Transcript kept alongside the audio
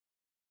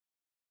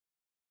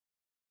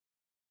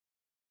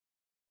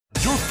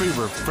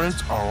favorite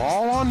friends are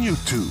all on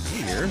YouTube.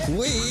 Here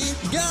we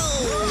go!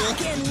 Rock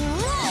and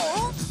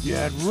roll!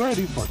 Get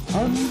ready for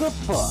tons of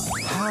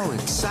fun. How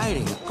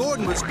exciting!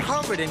 Gordon was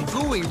covered in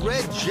gooey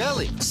red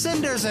jelly.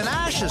 Cinders and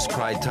ashes,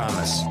 cried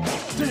Thomas.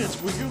 Dance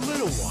with your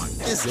little one.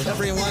 Is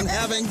everyone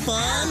having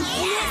fun?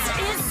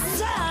 This is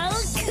so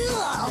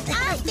cool!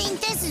 I think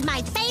this is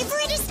my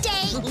favoriteest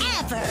day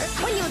ever.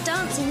 When you're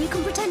dancing, you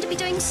can pretend to be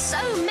doing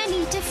so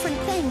many different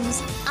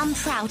things. I'm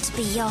proud to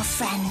be your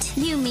friend.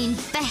 You mean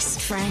best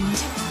friend.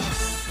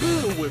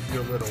 Deal with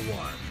your little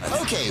one.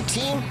 Okay,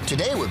 team,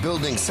 today we're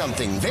building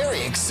something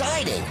very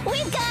exciting.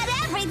 We've got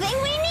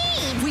everything we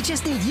need. We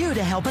just need you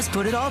to help us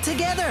put it all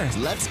together.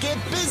 Let's get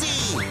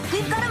busy.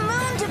 We've got a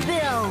moon to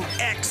build.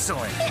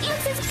 Excellent! It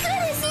looks as good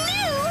as new.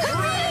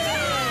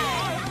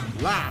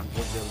 Laugh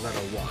with your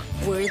little one.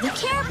 We're the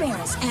Care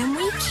Bears, and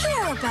we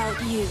care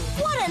about you.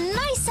 What a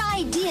nice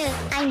idea.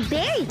 I'm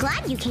very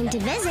glad you came to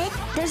visit.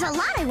 There's a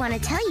lot I want to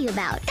tell you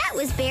about. That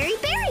was very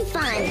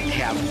fun.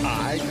 Have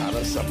I got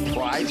a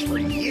surprise for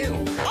you?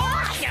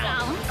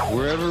 Awesome.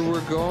 Wherever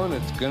we're going,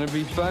 it's gonna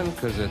be fun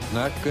because it's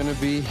not gonna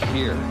be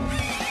here.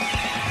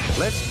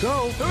 Let's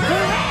go!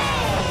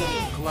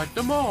 Collect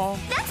them all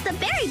That's the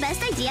very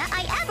best idea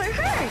I ever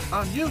heard.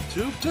 on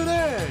YouTube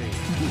today.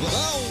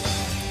 Whoa!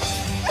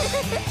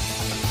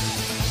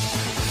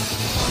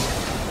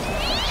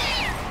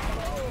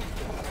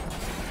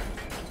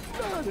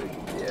 Not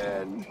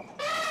again.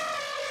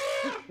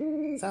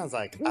 Sounds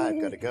like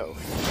I've got to go.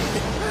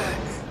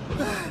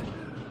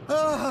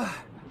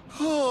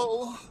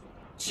 Oh,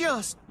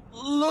 just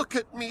look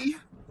at me.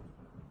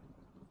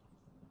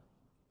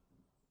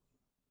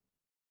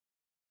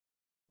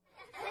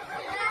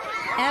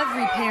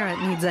 Every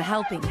parent needs a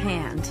helping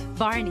hand.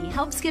 Barney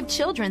helps give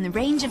children the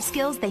range of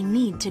skills they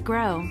need to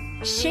grow.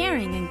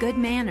 Sharing and good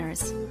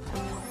manners.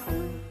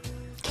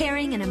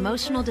 Caring and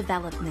emotional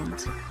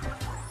development.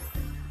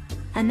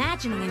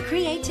 Imagining and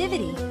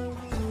creativity.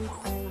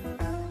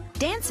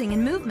 Dancing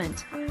and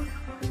movement.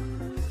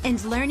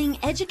 And learning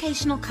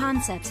educational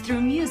concepts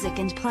through music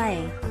and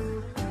play.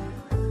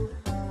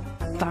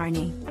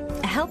 Barney,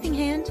 a helping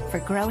hand for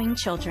growing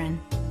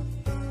children.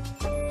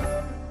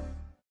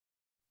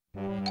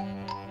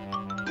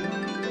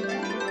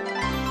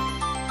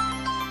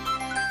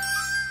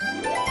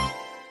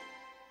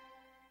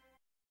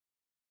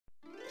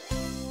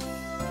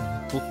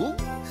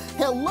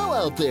 Hello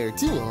out there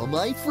to all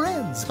my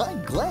friends.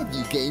 I'm glad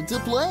you came to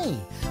play.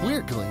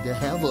 We're going to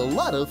have a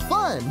lot of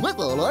fun with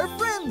all our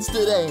friends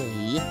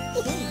today.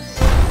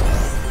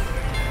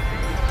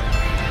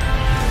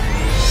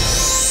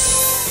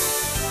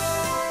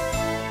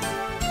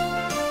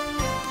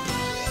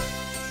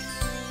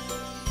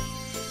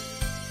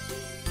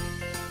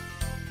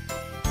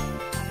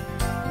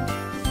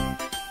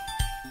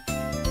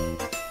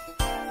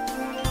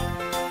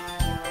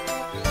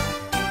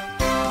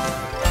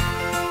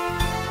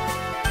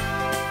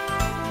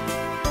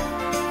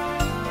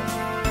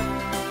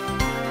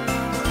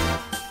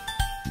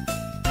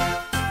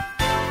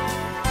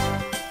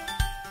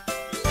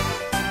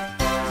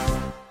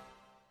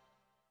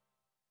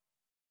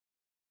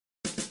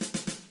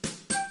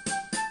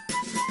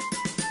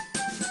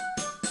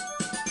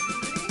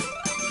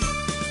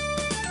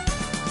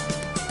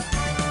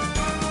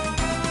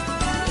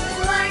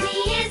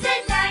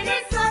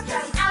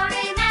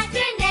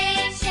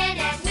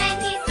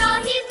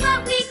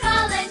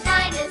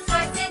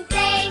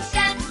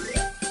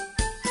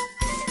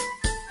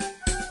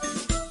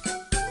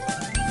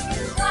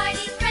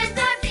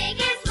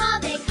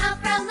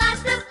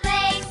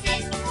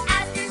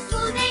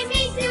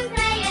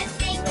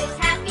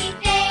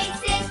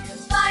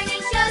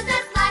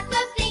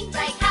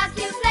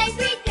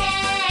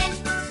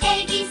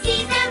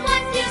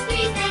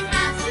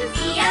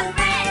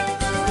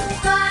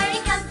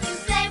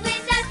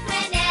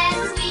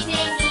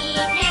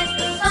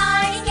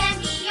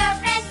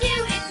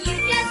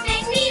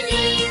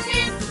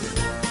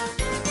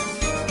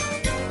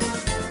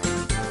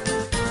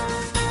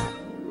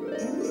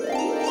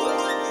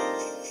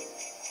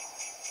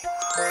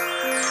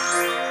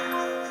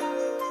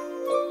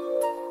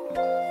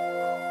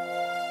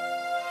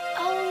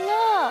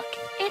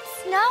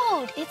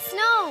 It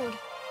snowed.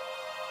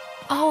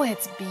 Oh,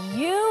 it's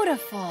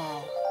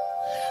beautiful.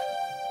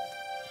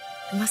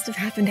 It must have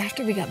happened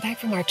after we got back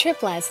from our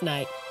trip last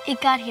night. It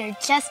got here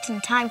just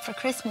in time for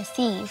Christmas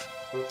Eve.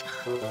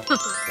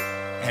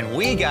 And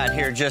we got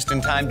here just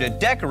in time to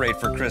decorate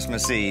for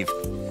Christmas Eve.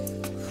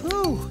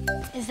 Whew.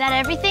 Is that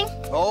everything?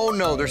 Oh,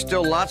 no, there's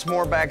still lots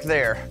more back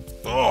there.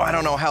 Oh, I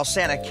don't know how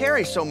Santa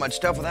carries so much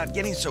stuff without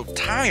getting so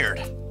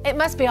tired. It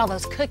must be all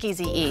those cookies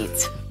he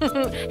eats.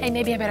 Hey,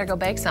 maybe I better go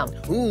bake some.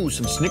 Ooh,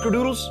 some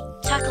snickerdoodles?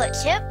 Chocolate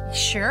chip?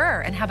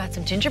 Sure, and how about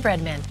some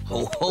gingerbread men?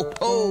 Ho, ho,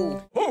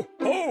 ho! Ho,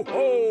 ho,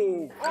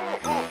 ho!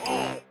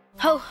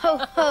 Ho, ho,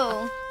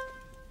 ho.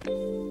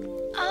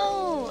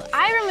 Oh,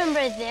 I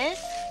remember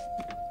this.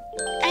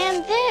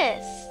 And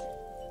this.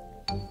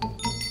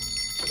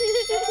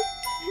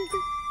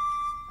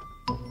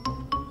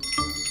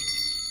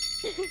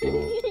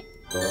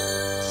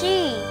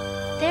 Gee,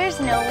 there's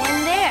no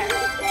one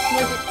there.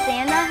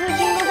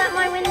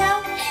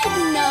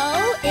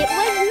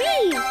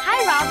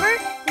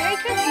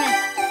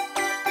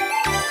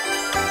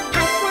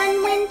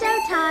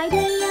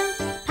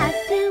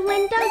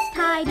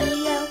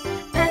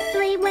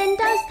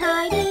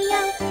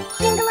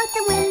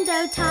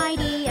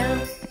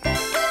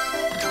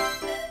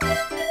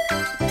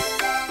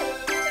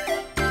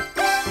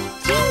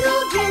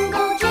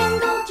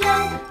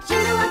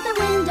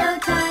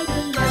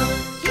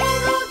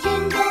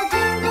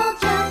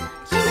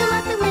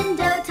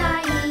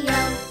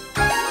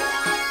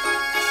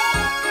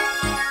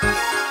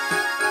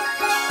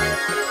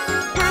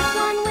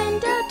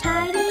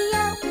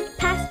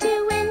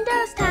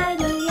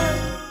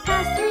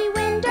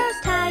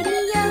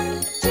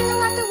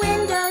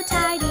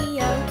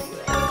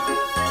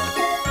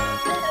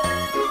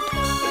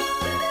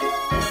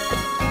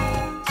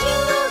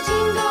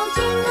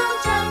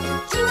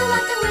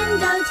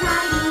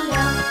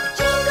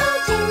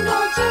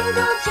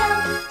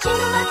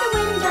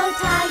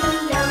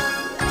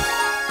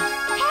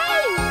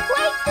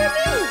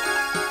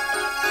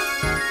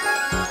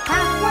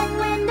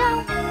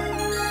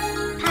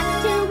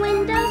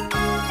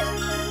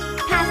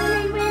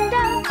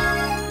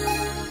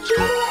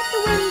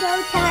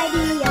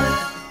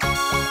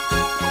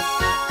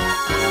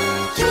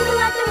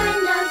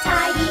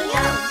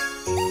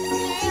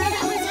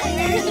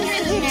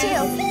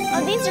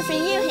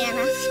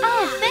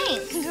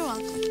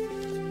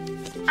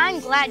 I'm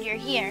glad you're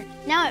here.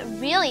 Now it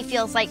really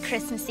feels like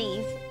Christmas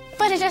Eve.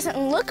 But it doesn't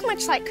look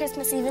much like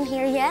Christmas Eve in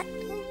here yet.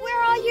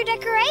 Where are all your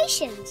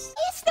decorations?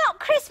 It's not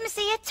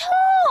Christmassy at all.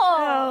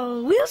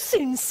 Oh, we'll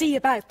soon see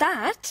about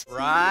that.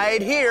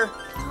 Right here.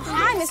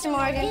 Hi, Mr.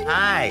 Morgan.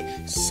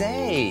 Hi.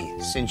 Say,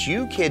 since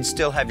you kids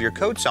still have your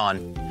coats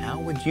on, how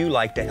would you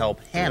like to help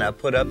Hannah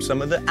put up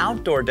some of the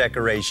outdoor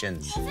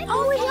decorations?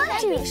 Oh, we'd love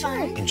to.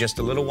 Sure. In just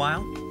a little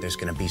while, there's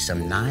gonna be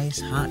some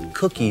nice hot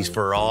cookies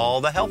for all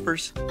the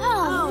helpers.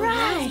 Oh,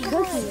 right.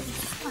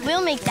 Cookies.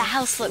 We'll make the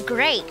house look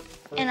great.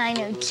 And I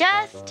know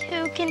just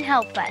who can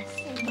help us.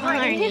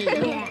 Barney.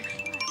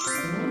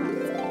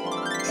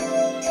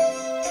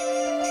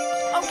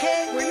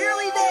 Okay, we're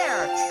nearly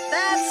there.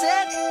 That's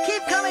it.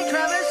 Keep coming,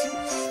 Travis.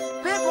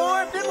 Bit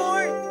more, bit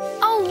more.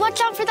 Oh,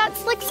 watch out for that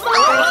slick spot.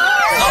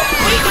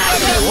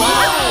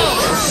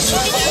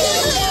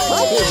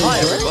 Hi,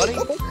 everybody.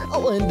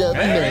 Oh, and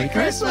Merry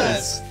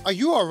Christmas. Are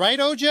you all right,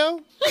 Ojo?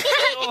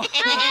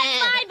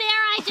 Bye,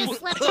 Bear. I just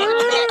slipped on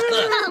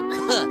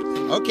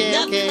Okay.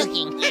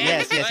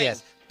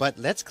 Yes. But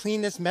let's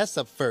clean this mess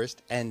up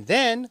first, and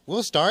then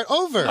we'll start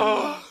over.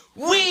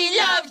 We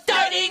love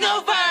starting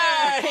over.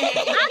 I'll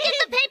get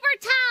the paper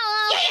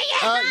towel.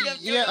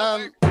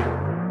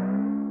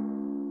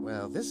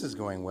 Well, this is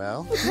going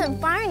well.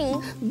 Barney,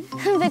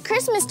 the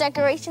Christmas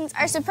decorations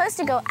are supposed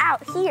to go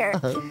out here,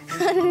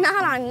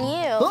 not on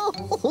you.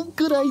 Oh,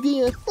 good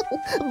idea.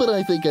 But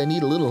I think I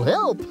need a little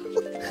help.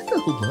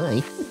 Oh,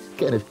 my.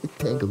 Kind of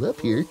tangled up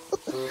here.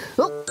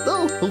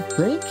 Oh,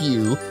 thank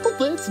you. Oh,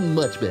 that's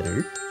much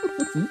better.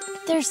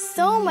 There's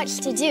so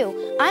much to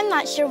do. I'm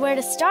not sure where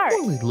to start.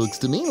 Well, it looks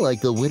to me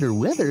like the winter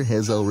weather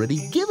has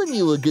already given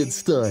you a good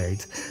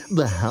start.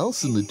 The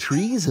house and the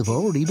trees have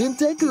already been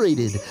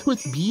decorated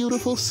with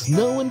beautiful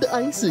snow and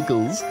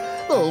icicles.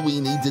 All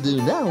we need to do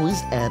now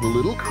is add a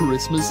little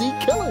Christmassy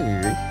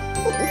color.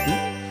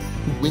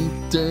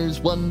 Winter's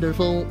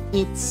wonderful,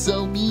 it's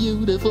so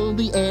beautiful,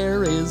 the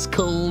air is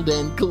cold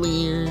and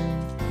clear.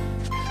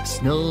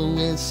 Snow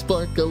is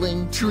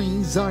sparkling,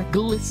 trees are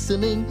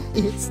glistening,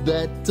 it's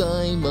that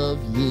time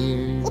of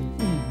year.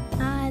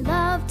 I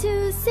love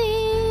to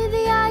see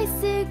the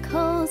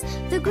icicles,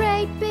 the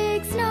great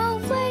big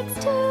snowflakes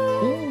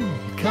too.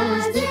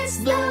 'Cause it's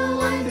the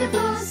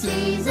wonderful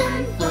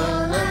season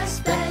full of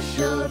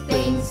special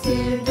things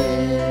to do.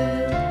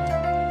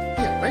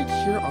 Yeah, right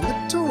here on the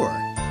door.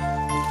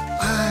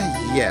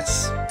 Ah,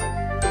 yes.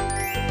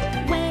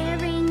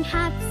 Wearing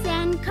hats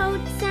and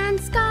coats and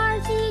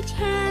scarves, each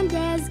hand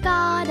has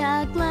got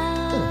a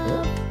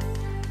glove.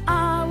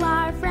 All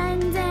our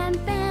friends and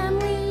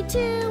family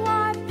too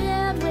are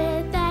filled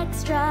with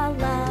extra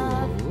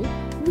love.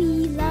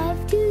 We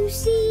love to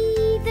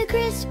see the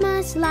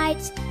Christmas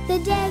lights, the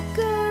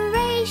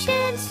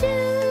decorations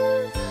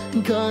too.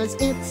 'Cause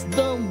it's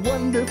the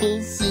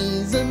wonderful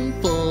season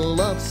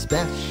full of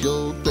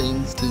special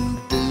things to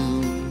do.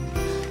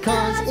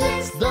 'Cause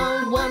it's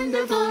the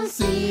wonderful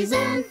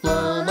season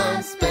full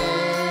of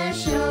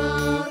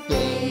special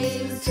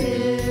things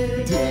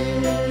to do.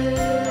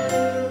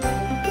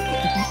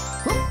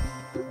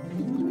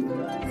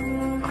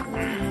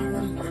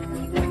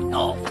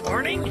 Oh,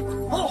 morning.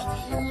 Oh,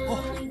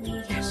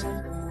 yes.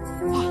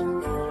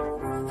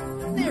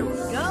 There we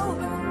go.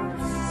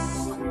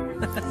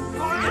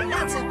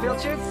 That's it,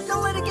 Pilchard.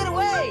 Don't let it get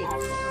away.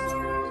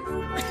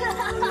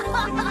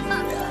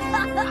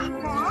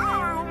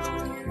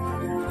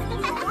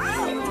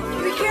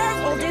 Be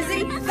careful,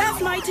 Dizzy.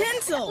 That's my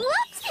tinsel.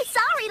 Whoops!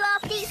 Sorry,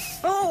 Lofty.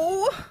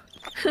 Oh,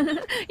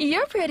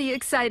 you're pretty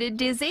excited,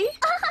 Dizzy.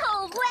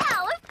 Oh,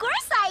 well, of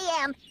course I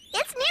am.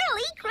 It's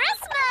nearly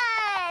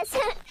Christmas.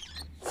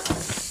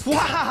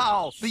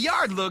 Wow! The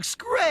yard looks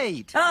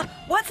great!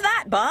 What's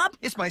that, Bob?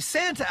 It's my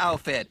Santa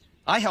outfit.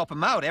 I help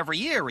him out every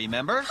year,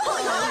 remember? Oh,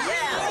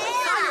 yeah.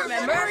 I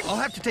remember. I'll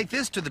have to take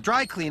this to the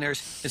dry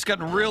cleaners. It's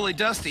gotten really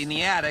dusty in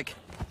the attic.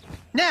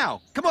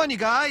 Now, come on, you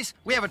guys.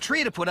 We have a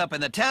tree to put up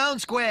in the town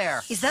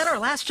square. Is that our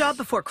last job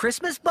before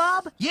Christmas,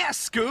 Bob? Yes,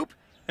 Scoop.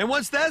 And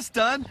once that's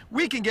done,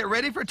 we can get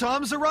ready for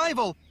Tom's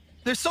arrival.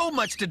 There's so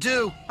much to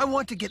do. I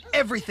want to get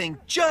everything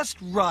just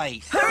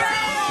right.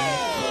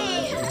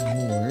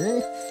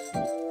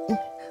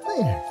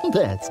 There,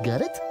 that's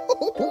got it.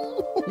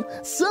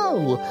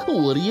 So,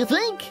 what do you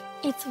think?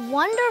 It's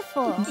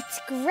wonderful. It's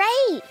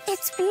great.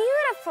 It's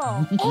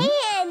beautiful.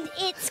 And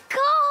it's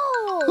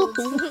cold.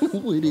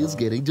 It is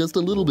getting just a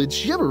little bit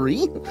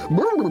shivery.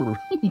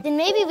 Then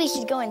maybe we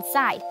should go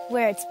inside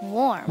where it's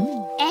warm.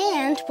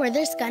 And where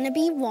there's gonna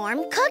be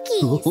warm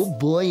cookies. Oh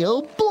boy,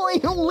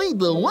 lead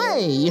the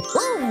way.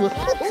 Oh,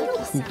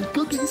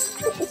 cookies.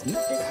 They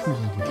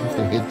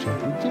have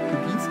chocolate chip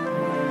cookies.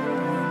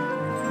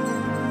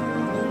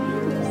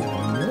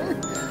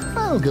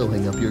 I'll go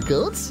hang up your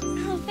coats.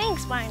 Oh,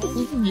 thanks, Barney.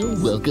 You're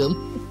welcome.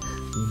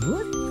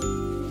 What?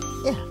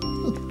 Yeah,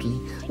 okay.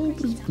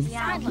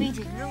 Yeah, we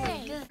did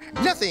really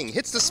good. Nothing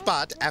hits the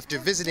spot after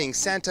visiting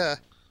Santa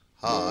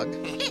Hog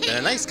than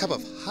a nice cup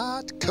of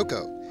hot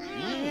cocoa.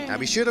 Now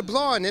be sure to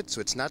blow on it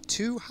so it's not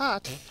too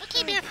hot.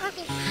 Okay, Bear.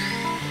 Okay.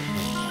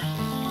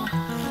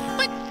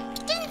 But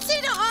didn't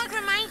Santa Hog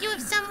remind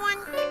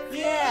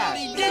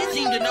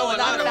to know a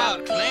lot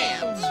about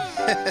clams.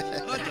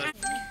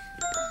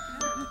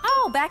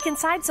 Oh, back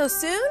inside so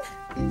soon?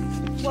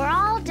 We're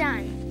all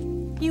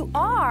done. You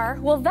are?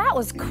 Well, that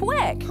was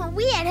quick.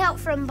 We had help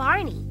from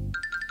Barney.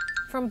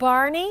 From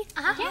Barney?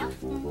 Yeah.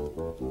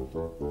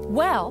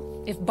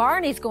 Well, if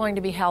Barney's going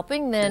to be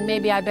helping, then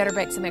maybe I better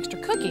bake some extra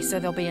cookies so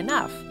there'll be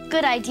enough.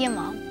 Good idea,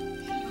 Mom.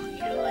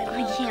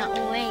 I can't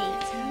wait.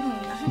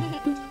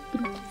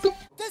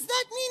 Does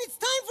that mean it's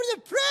time for the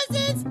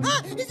presents?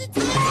 Huh? Is it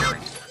time yet?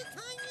 Is it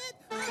time yet?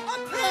 A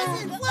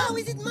present! Wow,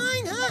 is it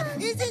mine, huh?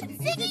 Is it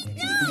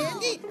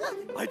candy?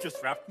 I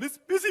just wrapped Miss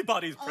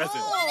Busybody's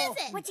present. What is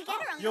it? What'd you get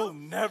her, Uncle? You'll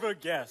never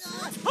guess.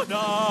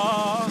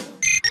 Ta-da!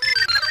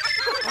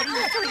 How do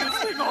you turn this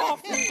thing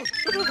off?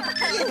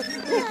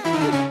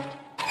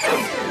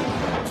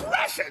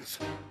 Presents!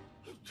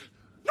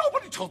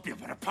 Nobody told me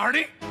about a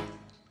party.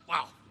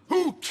 Well,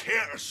 who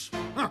cares?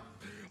 Huh.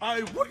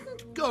 I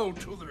wouldn't go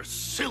to their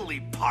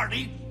silly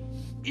party,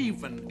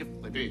 even if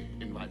they did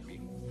invite me.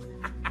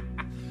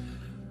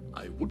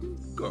 I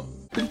wouldn't go.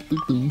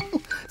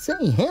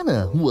 Say,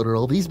 Hannah, what are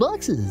all these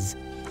boxes?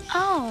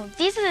 Oh,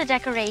 these are the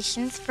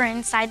decorations for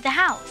inside the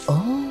house.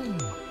 Oh.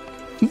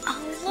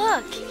 Oh,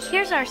 look,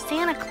 here's our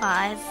Santa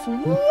Claus.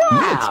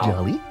 That's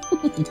jolly.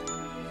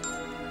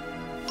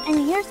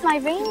 And here's my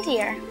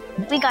reindeer.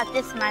 We got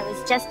this when I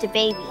was just a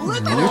baby.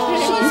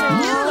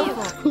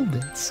 Oh,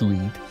 that's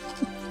sweet.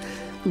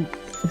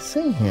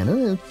 Say,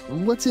 Hannah,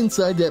 what's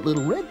inside that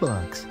little red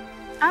box?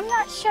 I'm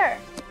not sure.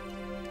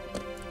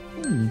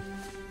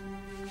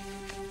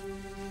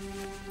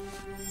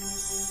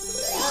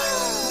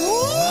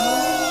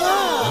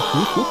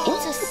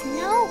 It's a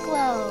snow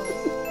globe.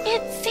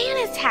 It's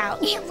Santa's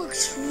house. It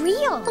looks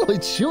real. Oh,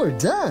 it sure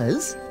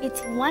does.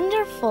 It's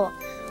wonderful.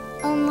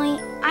 Only,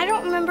 I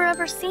don't remember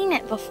ever seeing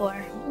it before.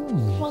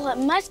 Well, it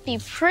must be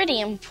pretty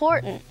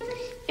important.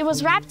 It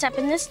was wrapped up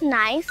in this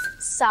nice,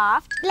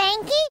 soft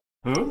blankie.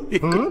 Huh?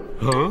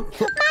 Huh?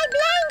 My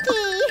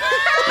blankie.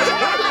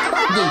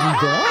 Baby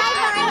Buck?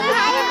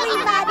 Hi,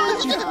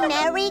 everybody.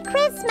 Merry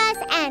Christmas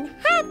and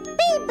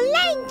happy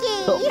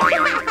blankie.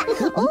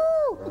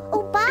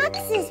 Oh,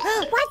 boxes.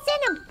 What's in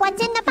them?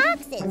 What's in the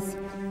boxes?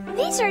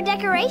 These are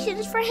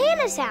decorations for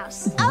Hannah's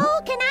house.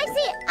 Oh, can I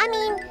see?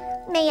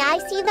 May I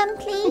see them,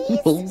 please?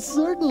 Oh,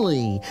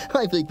 certainly.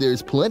 I think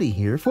there's plenty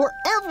here for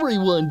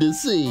everyone to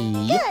see.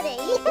 Goody.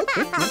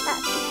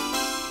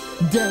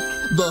 Deck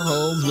the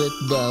halls with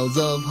boughs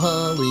of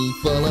holly,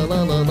 fa la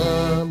la la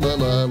la la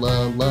la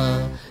la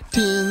la.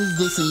 'Tis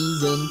the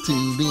season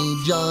to be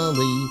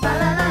jolly, fa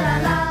la la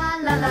la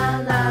la la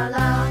la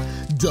la.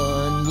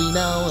 Don we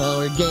now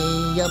our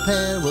gay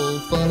apparel,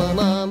 fa la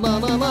la la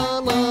la la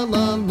la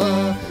la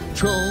la.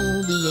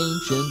 Troll the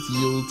ancient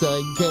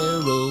Yuletide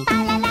carol, fa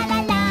la la la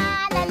la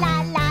la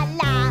la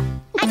la.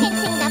 I can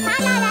sing the fa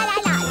la la la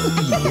la.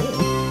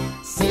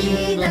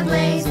 See the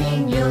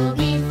blazing Yule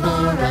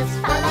before us,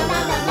 fa la la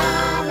la la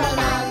la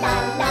la la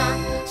la.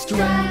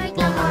 Strike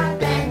the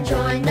harp and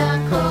join the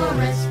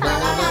chorus, fa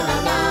la la la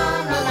la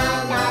la la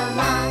la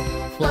la.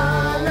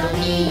 Follow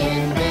me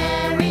in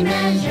merry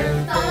measure,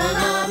 fa la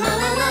la la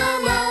la la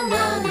la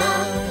la la.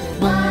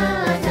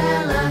 While I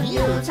tell of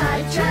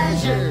Yuletide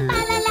treasure, fa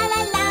la la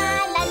la la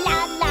la la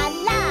la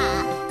la.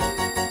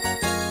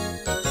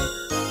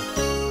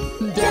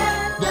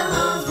 deck the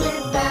halls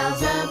with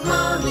boughs of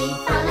holly,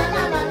 fa la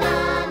la la la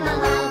la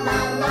la la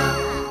la.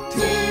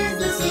 'Tis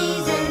the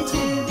season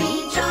to be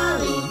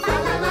jolly, fa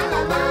la la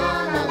la la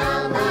la la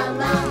la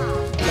la.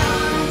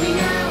 Don we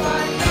now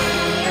our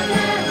gay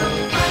apparel,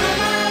 fa la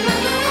la la la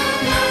la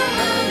la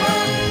la.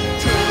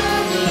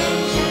 Troll the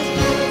ancient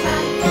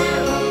Yuletide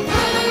carol,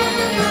 fa la la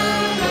la la la la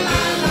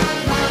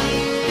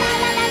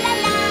la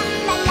la.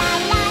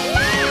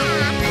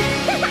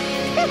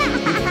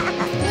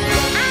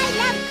 I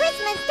love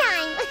Christmas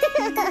time.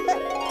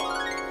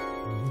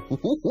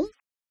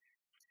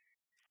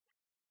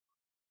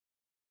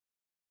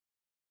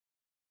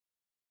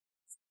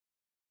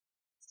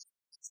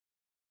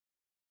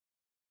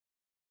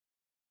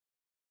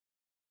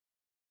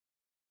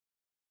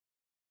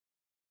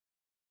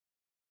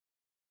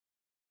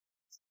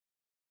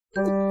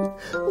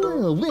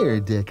 Well, we're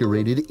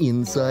decorated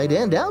inside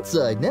and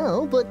outside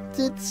now, but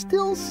it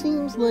still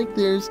seems like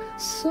there's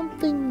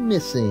something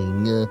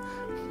missing.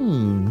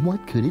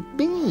 What could it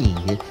be?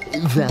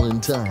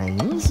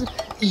 Valentines?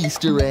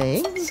 Easter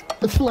eggs?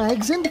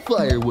 Flags and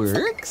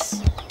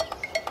fireworks?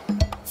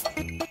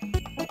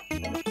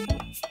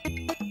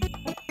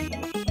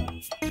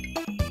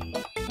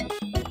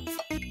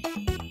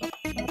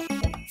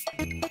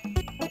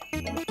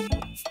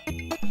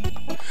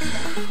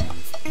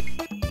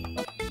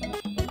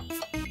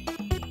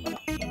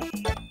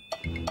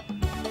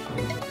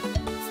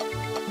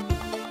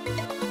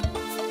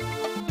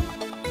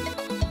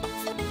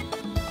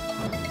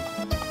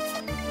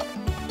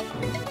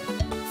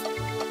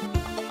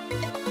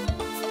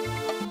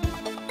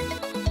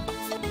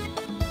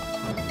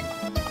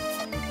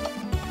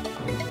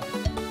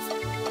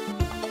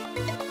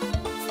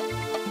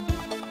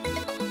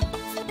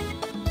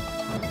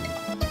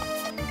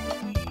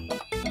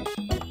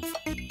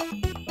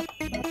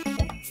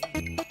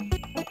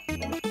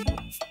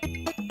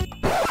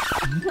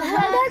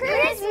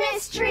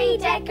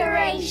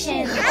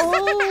 decorations.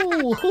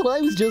 Oh,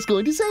 I was just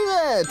going to say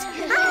that.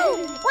 Oh,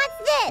 what's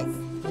this?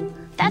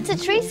 That's a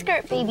tree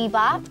skirt, Baby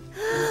Bop.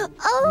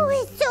 Oh,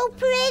 it's so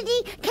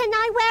pretty. Can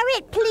I wear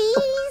it,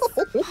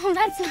 please? Oh,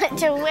 that's not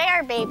to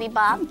wear, Baby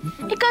Bop.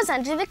 It goes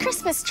under the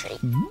Christmas tree.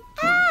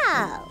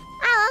 Oh,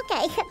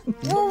 okay.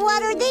 Well,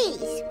 what are these?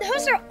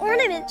 Those are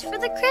ornaments for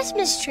the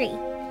Christmas tree.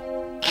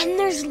 And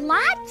there's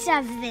lots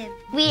of them.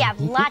 We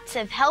have lots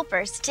of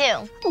helpers,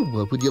 too.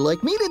 What would you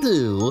like me to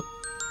do?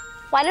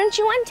 Why don't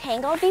you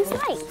untangle these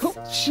lights? Oh,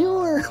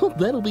 sure,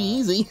 that'll be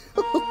easy.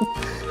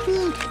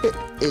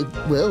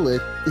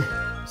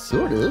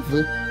 Sort of.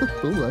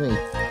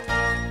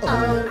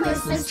 Oh,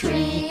 Christmas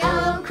tree,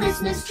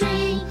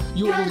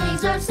 your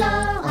leaves are so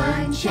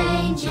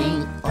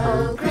unchanging.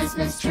 Oh,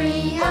 Christmas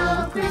tree,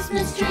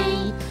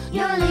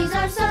 your leaves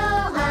are so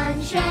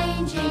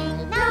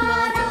unchanging.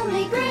 Not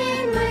only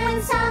green when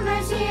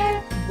summer's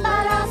here,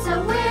 but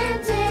also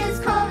when 'tis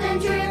cold and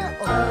drear.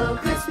 Oh,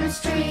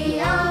 Christmas tree,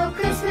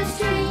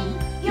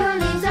 your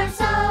leaves are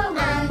so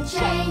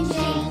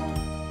unchanging.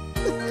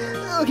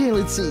 Okay,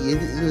 let's see.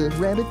 The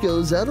rabbit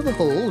goes out of the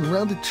hole and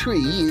around the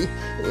tree.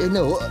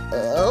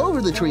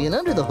 Over the tree and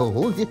under the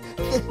hole.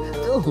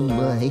 Oh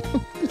my,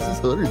 this is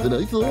harder than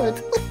I thought.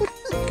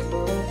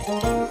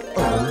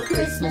 Oh,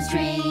 Christmas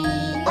tree,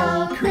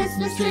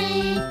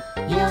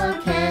 your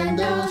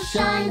candles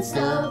shine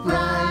so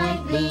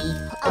brightly.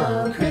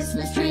 Oh,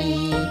 Christmas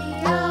tree,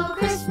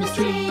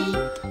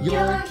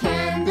 your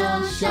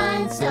candles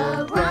shine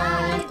so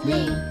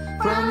brightly.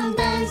 From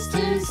base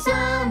to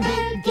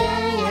summit,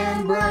 gay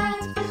and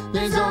bright,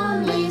 there's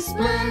only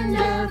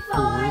splendor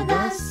for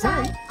the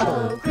sight.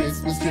 Oh,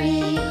 Christmas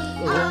tree,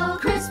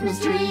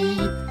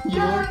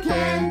 your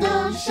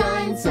candles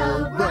shine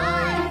so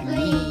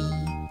brightly.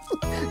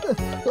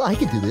 I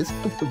can do this.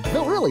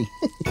 No, really.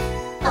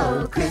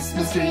 Oh,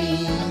 Christmas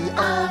tree,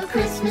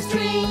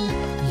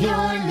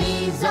 your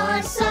leaves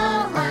are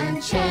so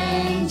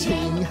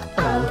unchanging.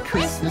 Oh,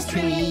 Christmas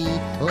tree,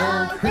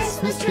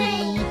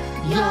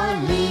 your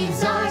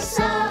leaves are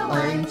so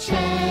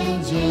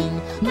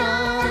unchanging.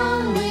 Not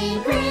only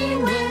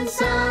green when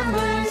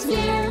summer's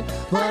here,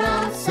 but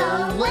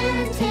also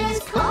when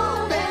 'tis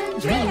cold and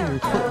drear.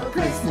 Oh,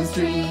 Christmas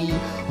tree,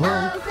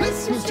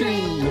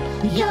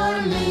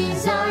 your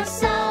leaves are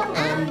so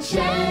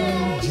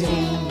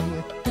unchanging.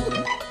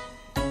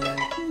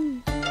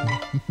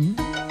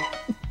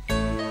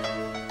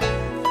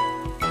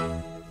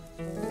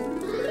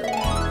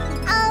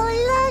 Oh,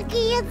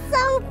 looky, it's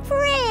so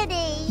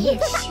pretty.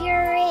 It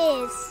sure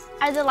is.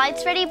 Are the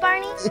lights ready,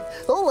 Barney?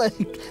 Oh,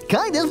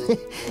 kind of.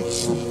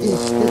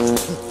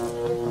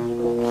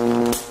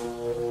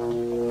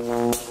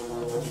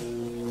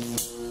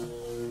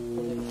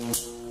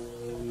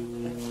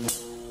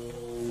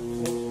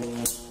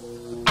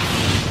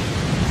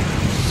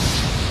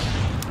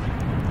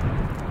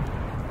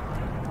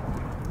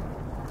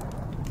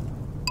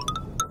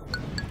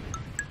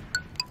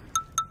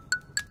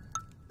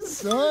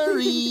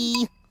 Sorry.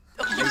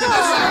 I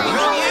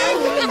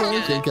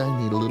think I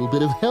need a little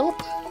bit of help.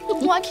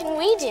 What can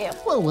we do?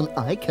 Well, when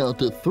I count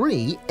to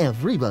 3,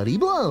 everybody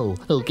blow,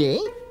 okay?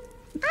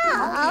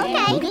 Oh,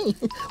 okay. Okay.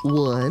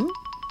 1,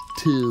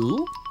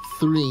 2,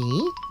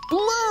 3,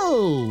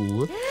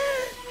 blow!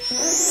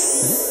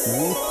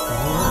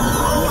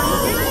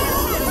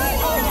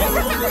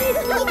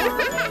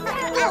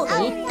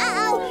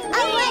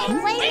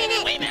 Wait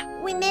a minute.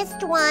 We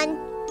missed one.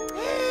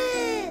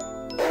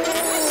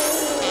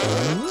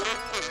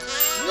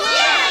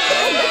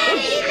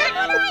 That's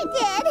what I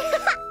did.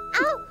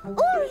 Oh,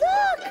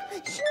 look!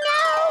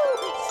 Snow!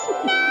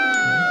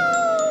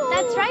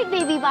 That's right,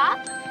 Baby Bop.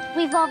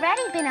 We've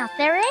already been out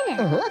there in it.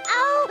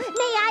 Oh,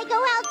 may I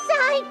go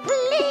outside,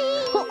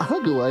 please? Well,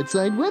 I'll go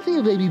outside with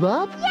you, Baby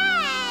Bop.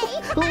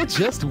 Yay! Oh,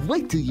 just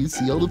wait till you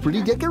see all the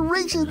pretty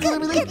decorations and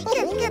everything.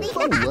 Goody.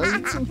 Oh,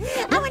 lights. I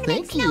want to make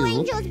Thank snow you.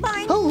 angels,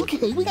 Barney. Oh,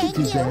 okay, we can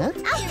do that.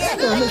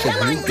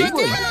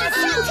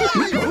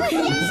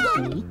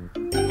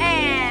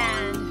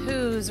 And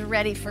who's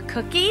ready for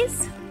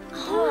cookies?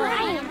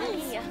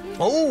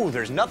 Oh,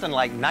 there's nothing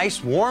like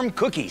nice warm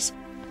cookies.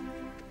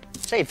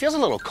 Say, it feels a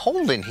little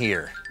cold in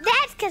here.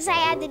 That's because I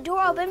had the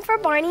door open for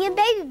Barney and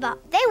Baby Bop.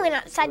 They went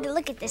outside to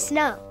look at the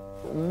snow.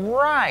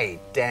 Right.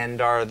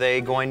 And are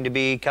they going to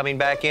be coming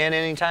back in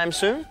anytime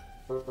soon?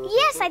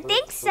 Yes, I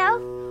think so.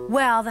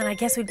 Well, then I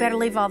guess we'd better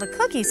leave all the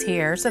cookies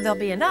here so there'll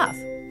be enough.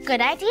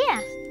 Good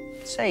idea.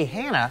 Say,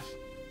 Hannah,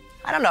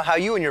 I don't know how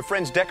you and your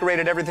friends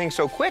decorated everything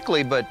so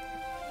quickly, but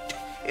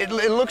it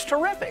looks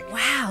terrific.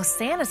 Wow,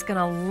 Santa's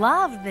gonna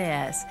love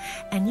this.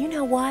 And you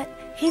know what?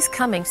 He's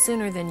coming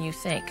sooner than you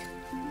think.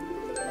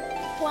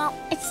 Well,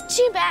 it's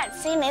too bad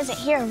Santa isn't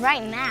here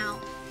right now.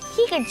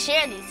 He could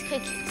share these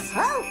cookies.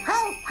 Ho,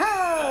 ho,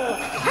 ho!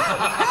 Ho,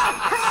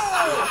 ho, ho!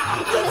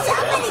 Did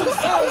somebody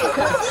say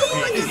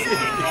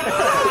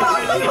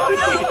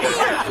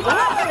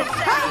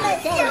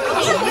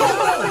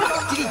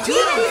Did he do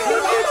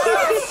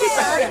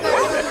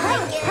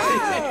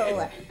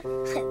it?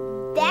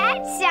 That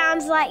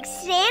sounds like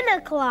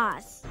Santa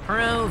Claus.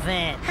 Prove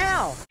it.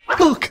 How?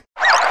 Look!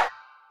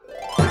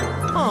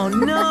 Oh,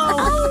 no.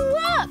 Oh,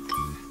 look!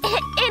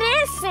 It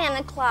is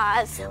Santa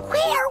Claus.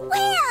 Where?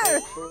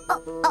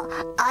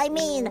 I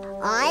mean,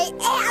 I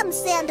am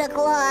Santa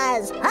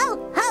Claus.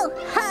 Ho, ho,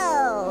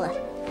 ho.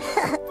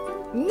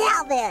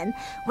 Now then,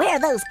 where are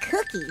those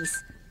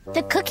cookies?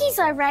 The cookies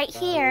are right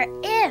here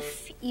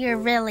if you're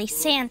really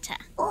Santa.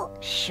 Oh,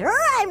 sure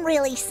I'm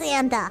really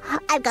Santa.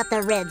 I've got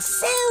the red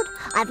suit.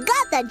 I've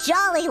got the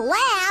jolly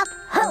laugh.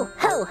 Ho,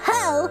 ho,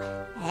 ho.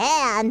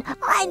 And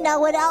I know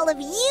what all of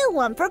you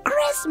want for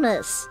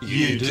Christmas.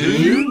 You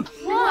do?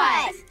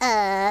 What?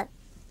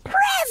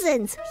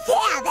 Presents.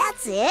 Yeah,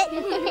 that's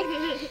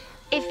it.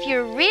 If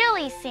you're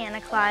really Santa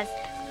Claus,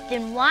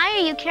 then why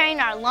are you carrying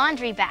our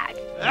laundry bag?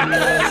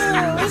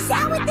 Is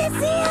that what this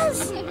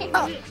is?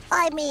 Oh,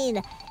 I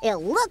mean, it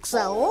looks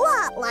a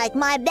lot like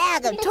my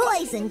bag of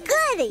toys and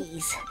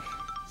goodies.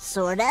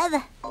 Sort of.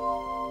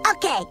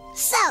 Okay,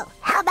 so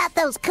how about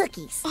those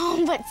cookies?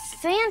 Oh, but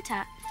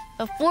Santa,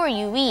 before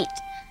you eat,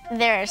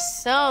 there are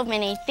so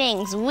many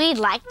things we'd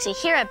like to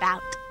hear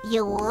about.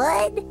 You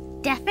would?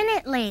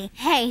 Definitely.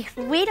 Hey,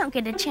 we don't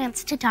get a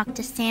chance to talk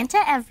to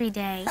Santa every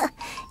day.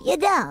 You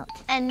don't?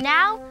 And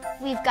now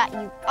we've got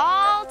you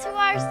all to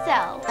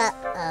ourselves.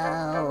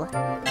 Uh-oh.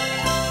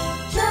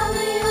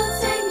 Jolly old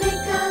Saint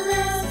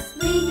Nicholas,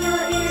 lean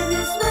your ear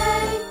this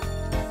way.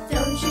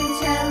 Don't you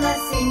tell a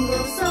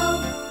single soul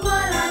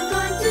what I'm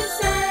going to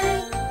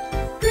say.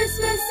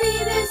 Christmas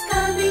Eve is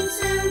coming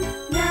soon.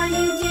 Now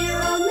you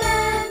dear old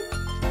man,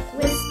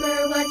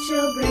 whisper what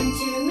you'll bring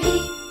to me.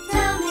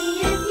 Tell me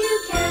if you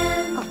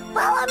can.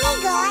 Follow me,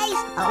 guys.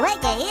 I'll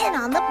let you in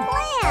on the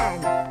plan.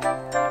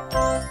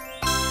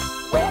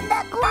 When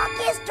the clock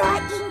is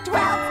striking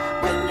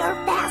 12, when you're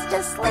fast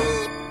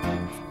asleep,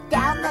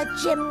 down the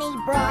chimney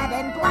broad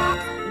and black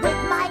with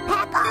my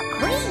pack of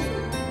cream.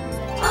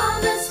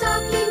 All the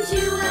stockings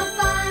you will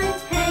find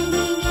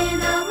hanging in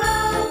a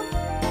row.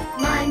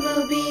 Mine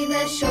will be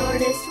the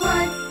shortest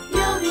one.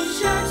 You'll be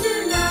sure to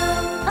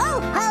know. Ho,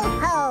 ho,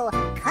 ho.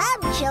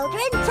 Come,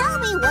 children, tell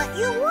me what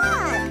you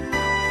want.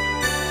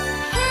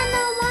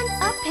 Hannah wants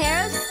a pair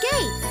of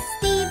skates.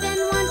 Steven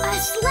wants a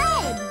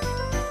sled.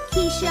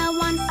 Keisha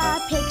wants a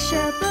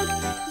picture book,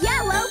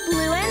 yellow,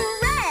 blue, and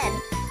red.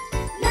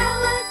 Now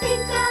I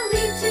think I'll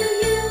leave to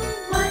you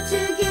what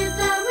to give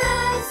the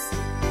rest.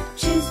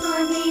 Choose for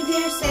me,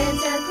 dear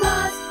Santa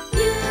Claus.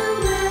 You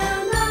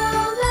will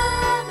know the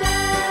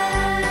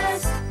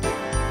best.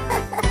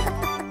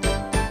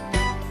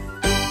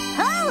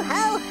 Ho,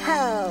 ho, ho.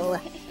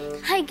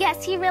 I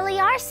guess you really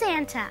are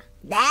Santa.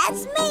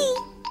 That's me.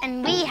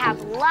 And we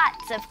have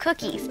lots of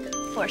cookies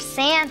for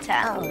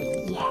Santa. Oh,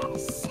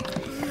 yes.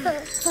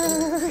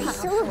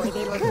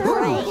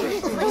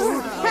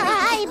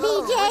 Hi,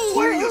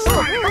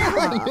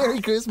 BJ.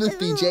 Merry Christmas,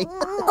 BJ.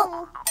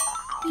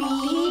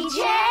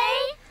 BJ?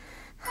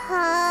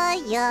 Hi,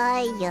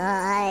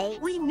 yi.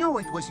 We know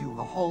it was you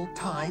the whole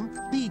time,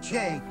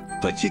 BJ.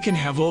 But you can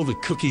have all the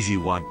cookies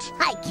you want.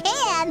 I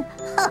can.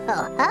 Ho,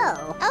 ho,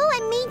 ho. Oh,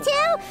 and me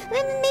too?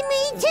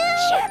 Me too?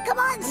 Sure, come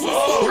on, Sissy.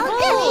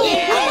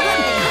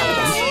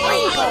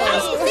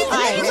 I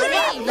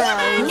love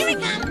those.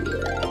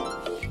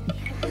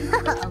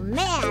 Oh,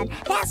 man,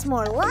 that's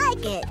more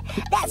like it.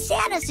 That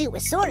Santa suit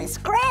was sort of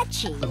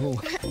scratchy.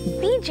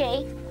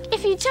 BJ,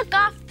 if you took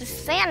off the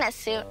Santa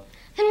suit,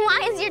 then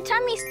why is your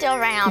tummy still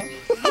round?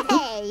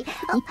 Hey,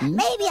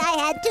 maybe I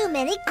had too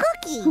many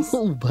cookies.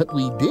 Oh, but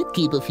we did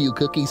keep a few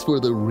cookies for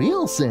the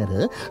real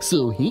Santa,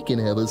 so he can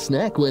have a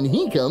snack when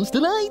he comes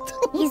tonight.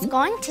 He's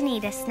going to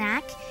need a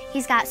snack.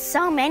 He's got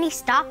so many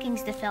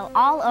stockings to fill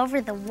all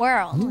over the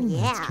world.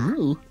 Yeah. That's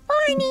true.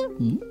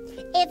 Barney,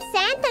 if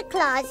Santa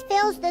Claus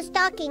fills the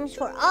stockings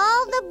for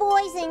all the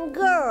boys and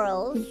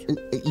girls,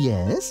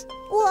 Yes?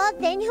 well,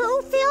 then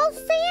who fills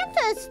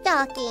Santa's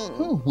stocking?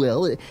 Oh,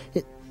 well,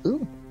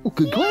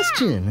 good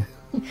question.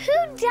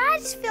 Who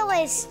does fill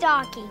his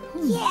stocking?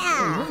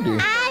 Yeah, wonder.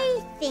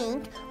 I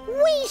think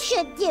we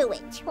should do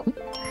it.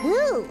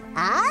 Who?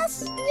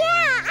 Us?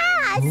 Yeah,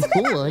 us.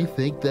 Oh, I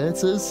think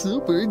that's a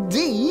super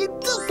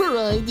duper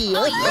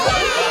idea.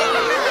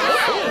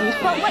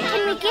 But what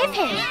can we give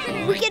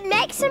him? We could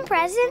make some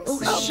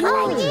presents.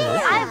 Sure.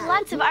 I have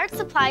lots of art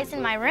supplies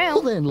in my room.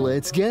 Well, then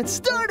let's get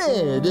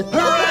started.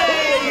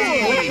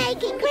 We're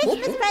making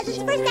Christmas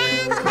presents for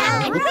Santa. All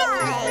right.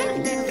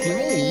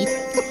 Okay.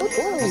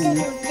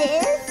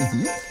 This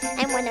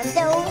and one of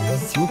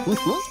those.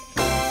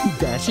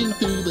 Dashing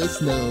through the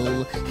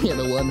snow in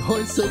a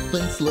one-horse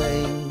open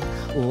sleigh,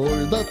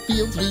 o'er the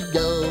fields we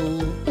go,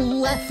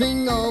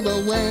 laughing all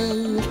the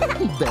way.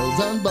 Bells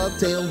on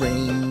bobtail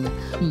ring,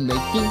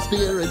 making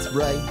spirits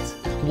bright.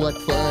 What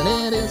fun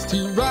it is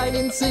to ride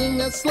and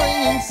sing a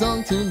sleighing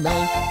song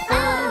tonight.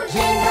 Oh,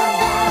 jingle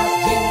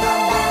bells, jingle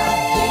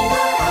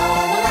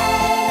all the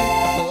way.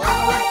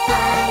 Oh, what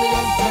fun it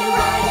is to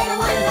ride in a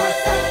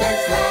one-horse open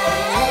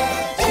sleigh.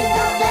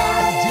 Jingle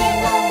bells,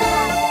 jingle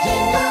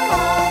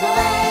all the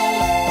way.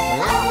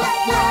 Oh, what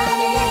fun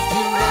it is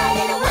to ride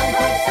in a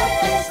one-horse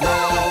open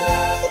sleigh.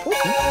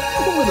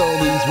 With all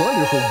these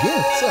wonderful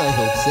gifts, I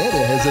hope Santa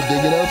has a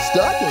big enough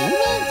stocking.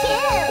 Me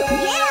too.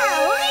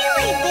 Yeah,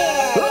 really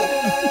big.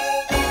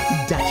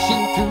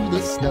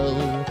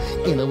 snow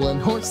in a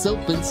one-horse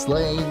open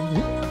sleigh.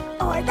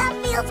 O'er the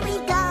fields we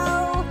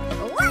go,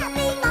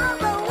 laughing all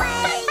the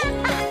way.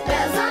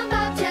 Bells on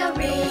bobtail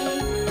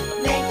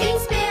ring, making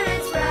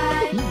spirits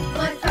bright.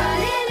 What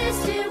fun it is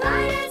to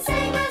ride and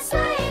sing a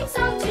sleighing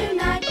song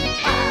tonight.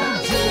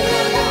 Oh,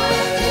 jingle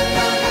bells,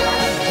 jingle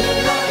bells,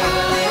 jingle all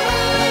the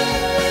way.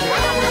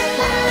 How much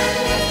fun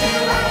it is to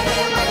ride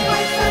in a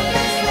one-horse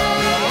open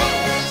sleigh.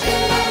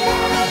 Jingle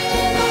bells,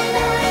 jingle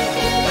bells,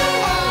 jingle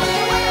all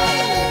the way.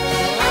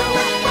 How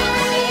much fun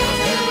it is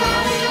to ride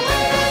in a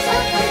one-horse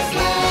open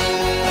sleigh.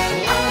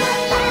 How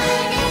much fun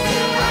it is to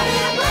ride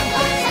in a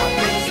one-horse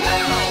open sleigh.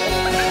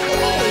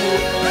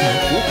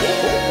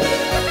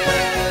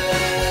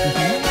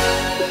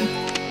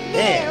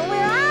 There,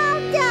 we're all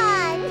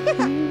done.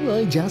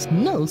 I just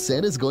know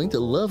Santa's going to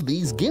love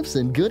these gifts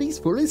and goodies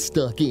for his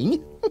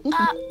stocking.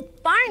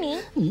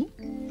 Barney,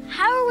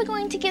 how are we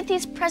going to get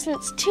these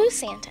presents to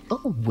Santa?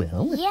 Oh,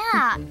 well.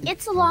 Yeah,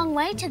 it's a long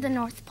way to the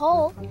North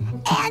Pole.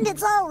 And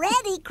it's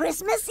already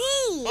Christmas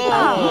Eve.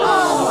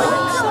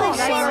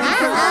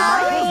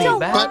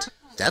 But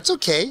that's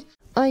okay.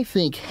 I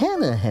think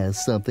Hannah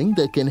has something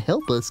that can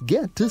help us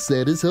get to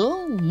Santa's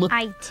home.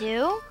 I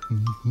do?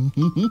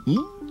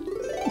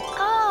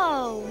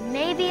 Oh,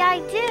 maybe I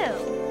do.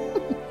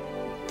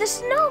 The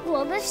snow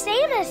globe of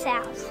Santa's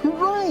house.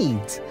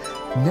 Right.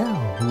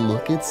 Now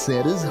look at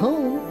Santa's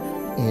home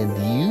and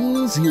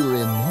use your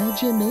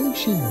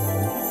imagination.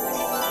 Wow,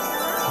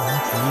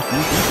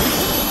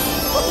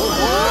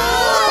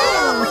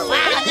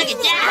 look at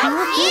that!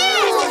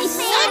 Look,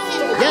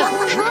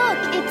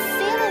 it's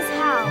Santa's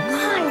house.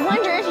 I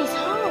wonder if he's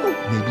home.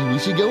 Maybe we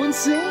should go and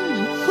see.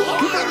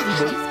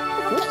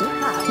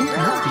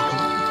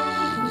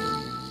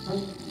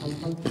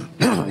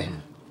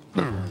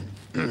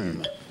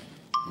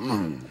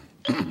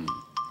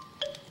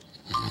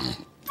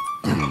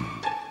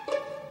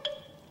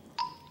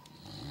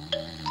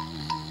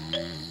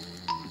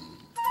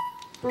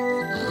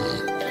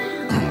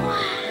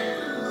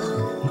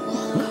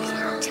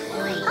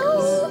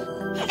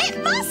 It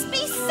must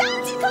be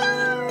Santa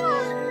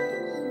Claus!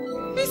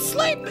 He's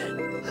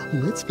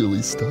sleeping! Let's fill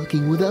his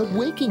stocking without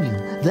waking him.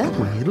 That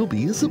way it'll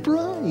be a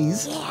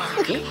surprise.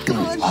 Come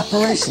on.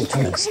 Operation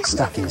takes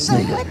stocking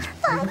sleeping.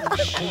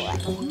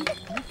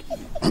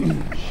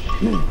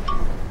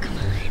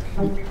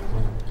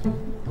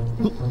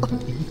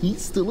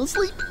 He's still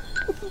asleep.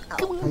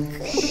 Come on.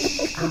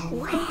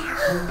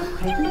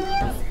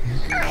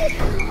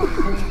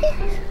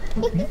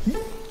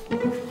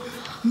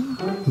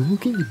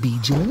 Okay,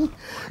 BJ.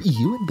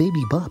 You and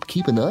Baby Bop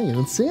keep an eye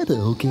on Santa,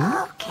 okay?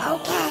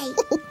 Okay.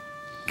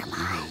 Come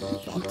on.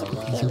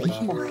 He's over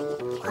here.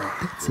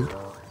 That's it.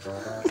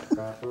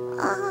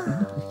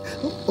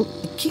 Oh,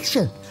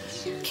 Keisha.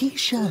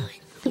 Keisha.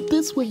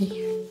 This way.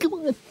 Come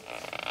on.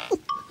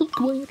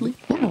 Quietly.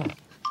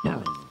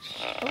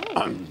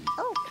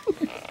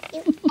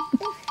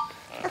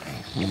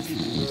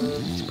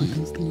 Let's put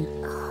those there.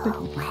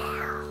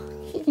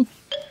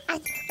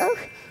 Oh,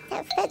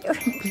 that feather.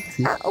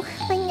 Oh,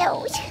 my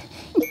nose.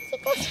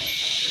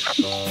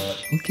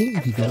 Okay,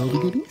 have you got all the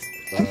goodies?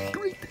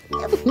 Great.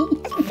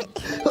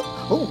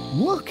 Oh,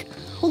 look.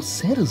 Oh,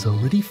 Santa's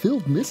already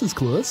filled Mrs.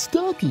 Claus'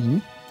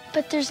 stocking.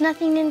 But there's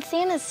nothing in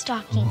Santa's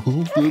stocking.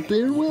 Oh, but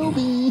there will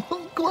be.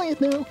 Oh, quiet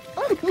now.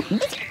 Ow.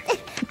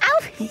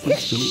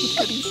 Let's fill it with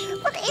goodies.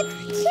 But it's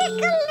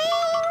tickling.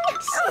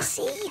 Oh,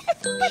 see.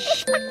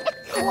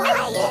 Quiet.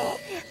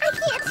 I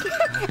can't.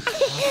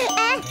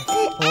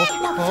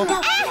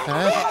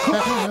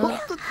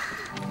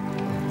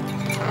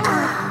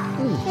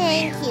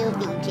 Thank you,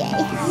 BJ.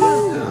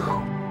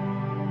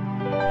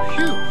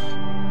 Phew.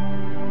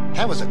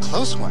 That was a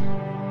close one.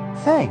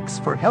 Thanks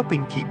for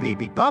helping keep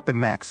Baby Bop and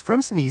Max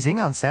from sneezing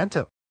on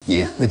Santa.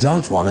 Yeah, we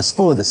don't want to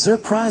spoil the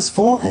surprise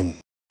for him.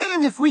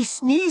 And if we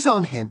sneeze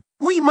on him,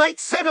 we might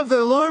set off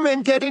the alarm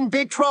and get in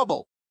big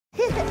trouble.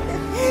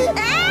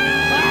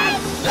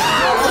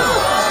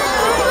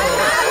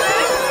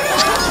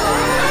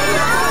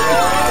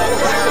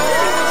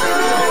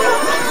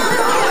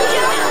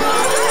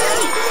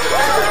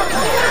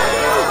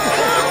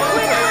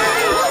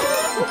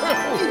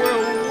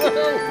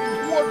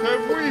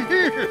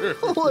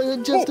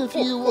 Just a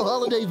few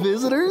holiday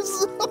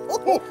visitors.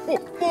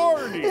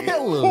 Barney!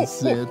 Hello,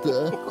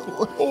 Santa.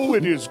 Oh,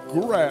 it is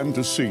grand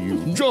to see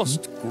you.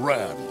 Just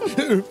grand.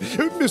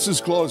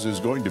 Mrs. Claus is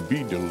going to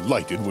be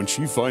delighted when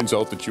she finds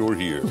out that you're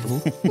here.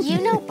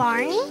 You know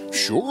Barney?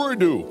 Sure I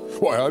do.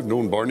 Why, I've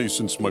known Barney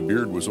since my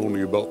beard was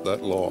only about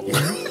that long.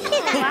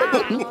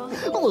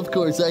 Well, of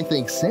course, I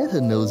think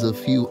Santa knows a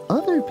few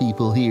other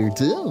people here,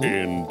 too.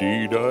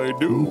 Indeed I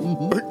do.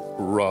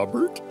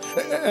 Robert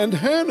and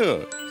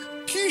Hannah.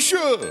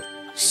 Keisha.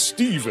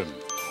 Stephen.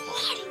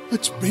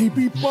 It's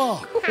Baby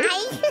Bop.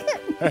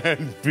 Hi.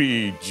 And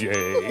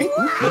BJ.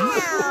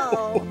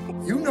 Wow.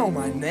 You know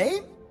my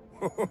name?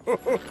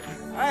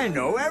 I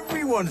know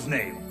everyone's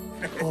name.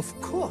 Of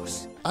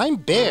course. I'm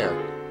Bear.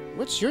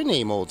 What's your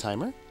name,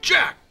 old-timer?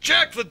 Jack!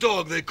 Jack the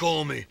dog, they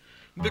call me.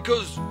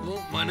 Because,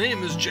 well, my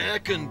name is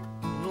Jack and,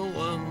 well,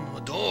 I'm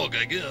a dog,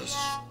 I guess.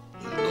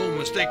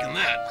 mistaken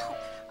that.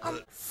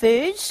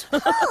 Fizz?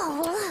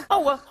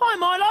 Hi,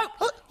 Milo.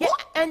 Yeah,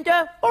 and,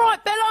 all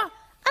right, Bella?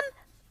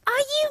 Are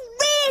you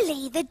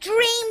really the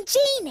Dream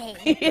Genie?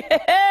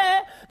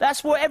 Yeah,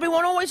 that's what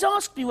everyone always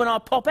asks me when I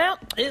pop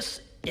out.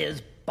 This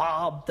is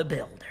Bob the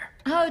Builder.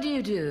 How do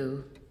you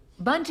do?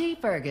 Bunty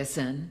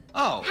Ferguson.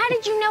 Oh. How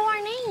did you know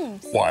our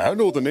names? Why, I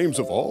know the names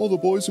of all the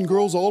boys and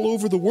girls all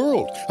over the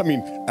world. I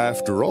mean,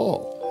 after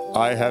all,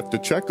 I have to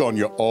check on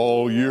you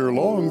all year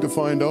long to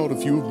find out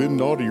if you've been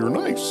naughty or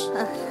nice.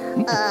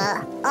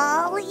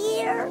 All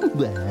year?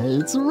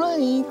 That's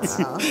right.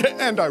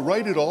 And I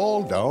write it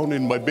all down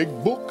in my big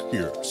book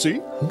here. See?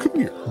 Come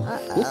here.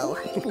 Uh-oh.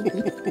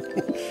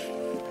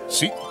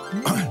 See?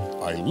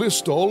 I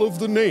list all of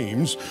the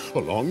names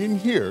along in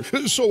here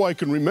so I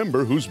can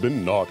remember who's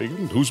been naughty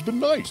and who's been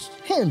nice.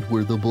 And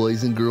were the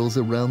boys and girls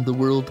around the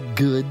world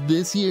good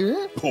this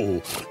year? Oh,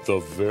 the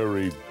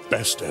very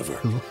best ever.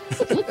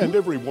 And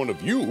every one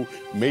of you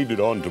made it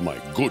onto my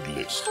good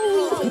list.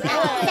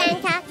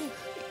 Santa,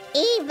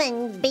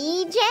 even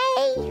BJ?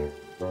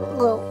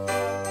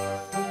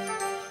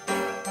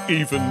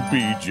 Even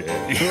BJ.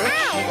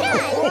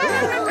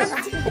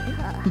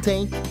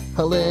 Take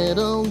a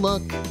little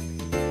look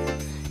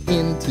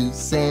into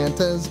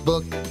Santa's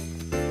book.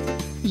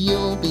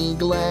 You'll be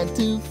glad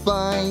to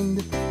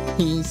find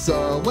he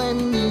saw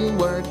when you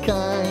were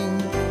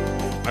kind.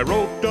 I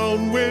wrote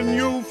down when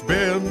you've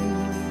been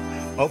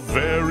a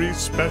very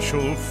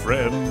special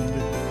friend.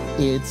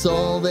 It's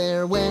all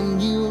there when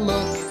you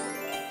look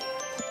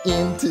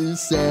into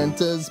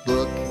Santa's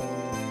book.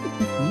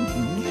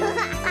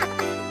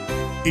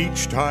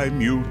 Each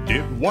time you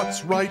did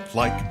what's right,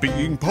 like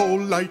being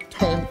polite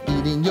and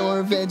eating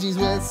your veggies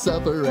with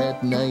supper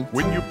at night.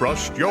 When you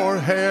brushed your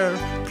hair,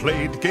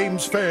 played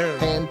games fair,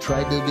 and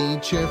tried to be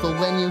cheerful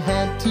when you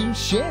had to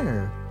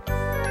share.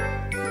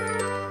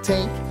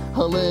 Take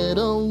a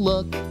little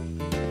look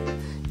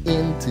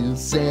into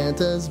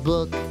Santa's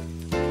book.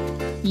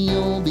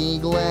 You'll be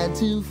glad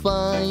to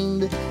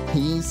find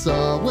he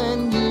saw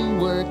when you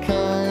were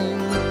kind.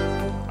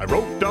 I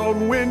wrote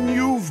down when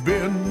you've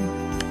been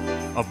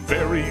a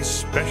very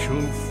special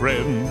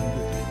friend.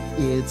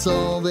 It's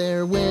all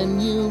there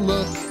when you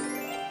look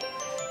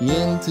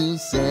into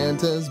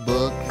Santa's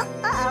book.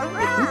 All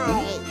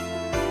right.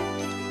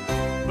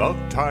 The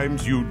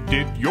times you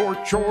did your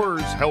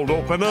chores, held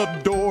open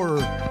a door,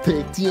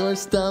 picked your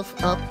stuff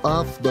up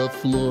off the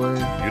floor.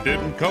 You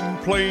didn't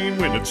complain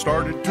when it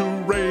started to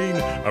rain.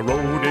 I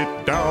wrote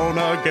it down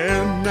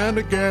again and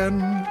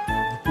again.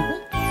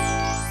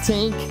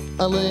 Take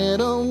a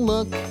little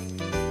look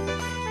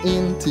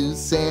into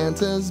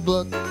Santa's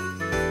book.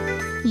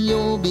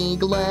 You'll be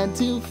glad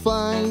to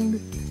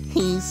find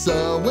he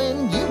saw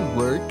when you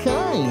were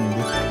kind.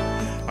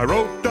 I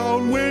wrote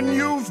down when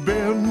you've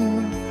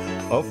been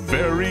a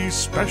very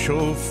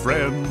special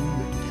friend.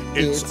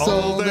 It's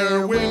all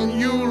there when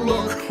you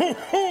look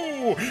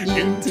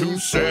into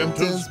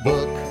Santa's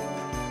book.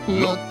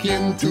 Look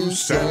into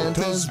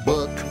Santa's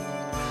book.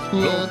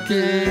 Look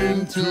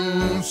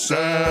into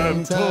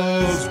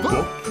Santa's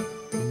book.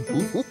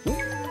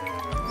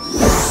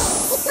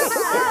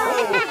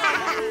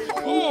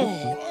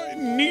 Oh, I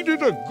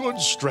needed a good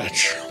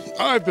stretch.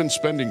 I've been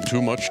spending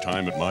too much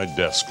time at my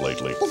desk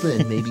lately. Well,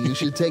 then maybe you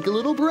should take a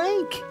little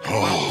break.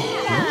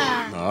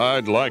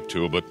 I'd like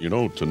to, but you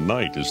know,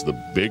 tonight is the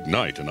big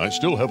night, and I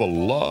still have a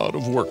lot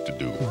of work to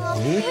do.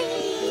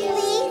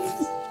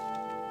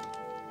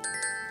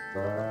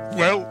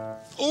 Well,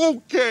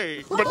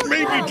 okay, but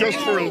maybe just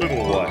for a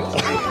little while.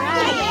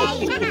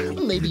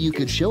 Maybe you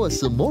could show us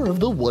some more of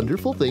the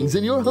wonderful things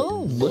in your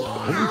home.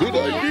 Good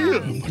idea.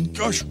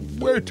 Gosh,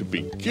 where to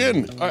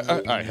begin?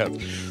 I have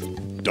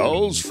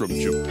dolls from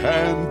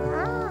Japan,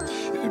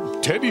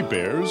 teddy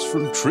bears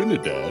from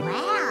Trinidad,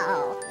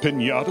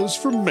 piñatas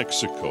from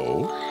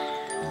Mexico,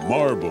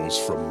 marbles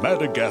from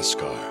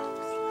Madagascar,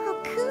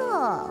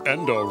 Cool.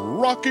 and a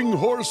rocking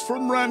horse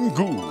from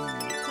Rangoon.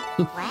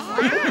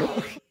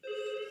 Wow.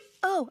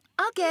 Oh,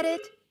 I'll get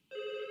it.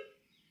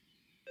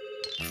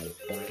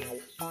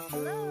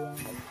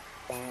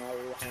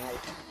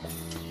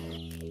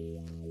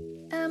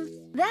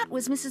 That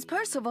was Mrs.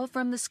 Percival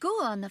from the school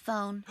on the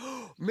phone.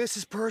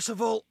 Mrs.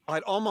 Percival,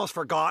 I'd almost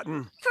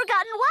forgotten.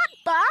 Forgotten what,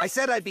 Bob? I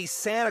said I'd be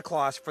Santa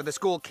Claus for the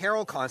school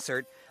carol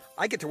concert.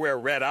 I get to wear a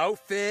red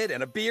outfit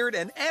and a beard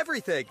and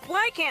everything.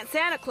 Why can't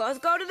Santa Claus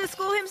go to the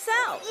school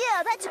himself?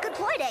 Yeah, that's a good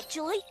point,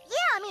 actually.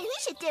 Yeah, I mean, he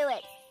should do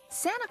it.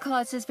 Santa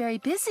Claus is very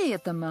busy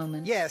at the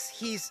moment. Yes,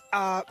 he's,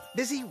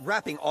 busy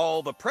wrapping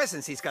all the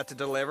presents he's got to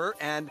deliver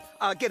and,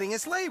 getting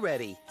his sleigh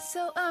ready.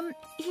 So,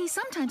 he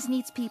sometimes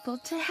needs people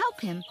to help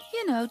him,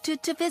 you know,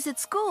 to visit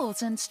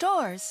schools and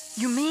stores.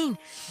 You mean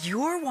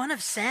you're one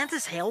of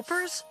Santa's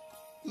helpers?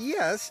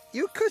 Yes,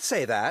 you could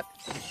say that.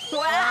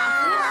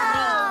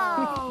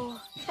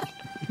 Wow!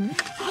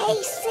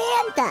 Hey,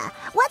 Santa,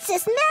 what's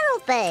this metal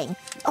thing?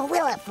 Oh,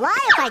 will it fly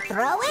if I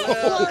throw it?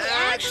 Well,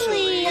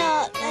 actually,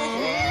 no!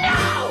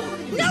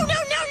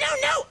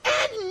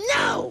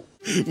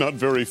 Not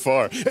very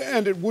far,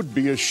 and it would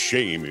be a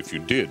shame if you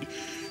did.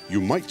 you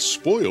might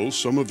spoil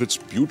some of its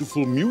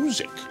beautiful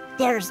music.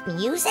 There's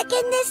music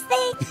in this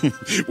thing?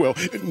 Well,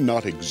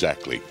 not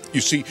exactly.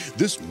 You see,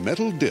 this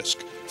metal disc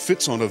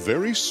fits on a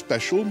very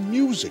special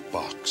music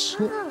box.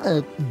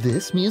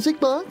 This music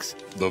box?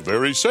 The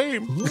very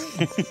same.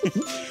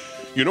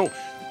 You know,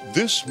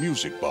 this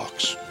music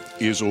box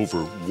is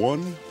over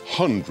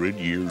 100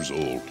 years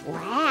old.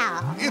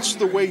 Wow. It's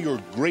the way your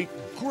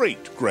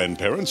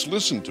great-great-grandparents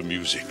listened to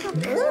music.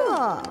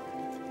 Cool.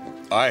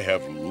 I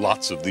have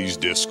lots of these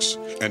discs,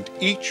 and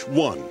each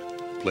one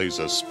plays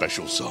a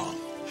special song.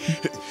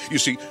 You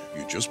see,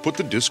 you just put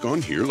the disc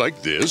on here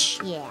like this.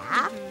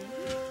 Yeah.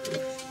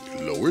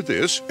 Lower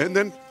this, and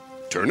then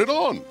turn it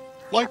on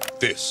like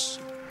this.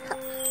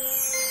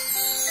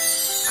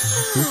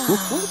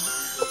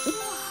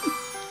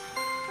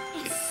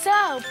 It's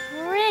so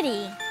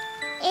pretty.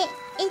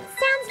 It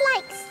sounds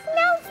like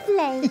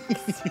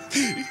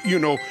snowflakes. You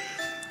know,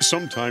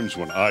 sometimes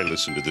when I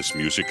listen to this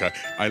music,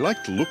 I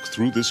like to look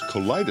through this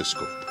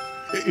kaleidoscope.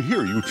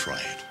 Here, you try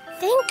it.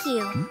 Thank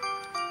you.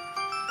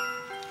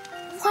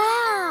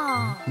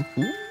 Wow.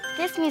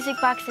 This music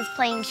box is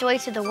playing Joy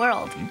to the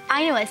World.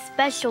 I know a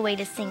special way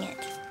to sing it.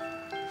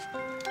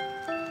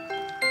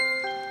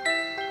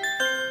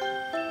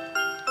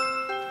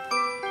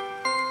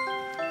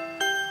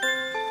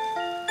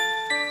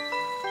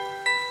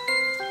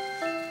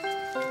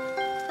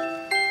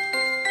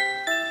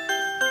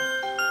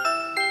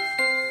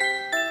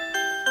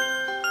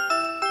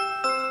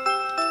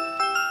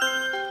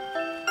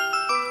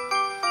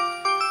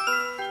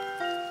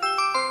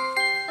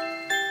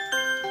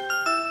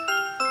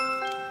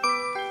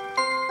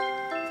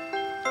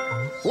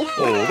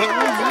 Oh, that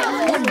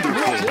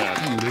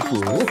was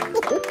wonderful.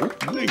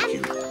 Thank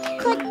you.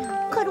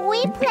 Could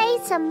we play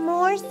some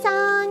more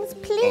songs,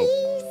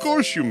 please? Of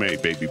course you may,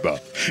 Baby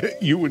Bop.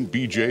 You and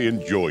BJ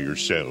enjoy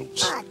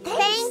yourselves.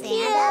 Thank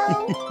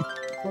you.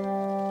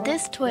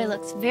 This toy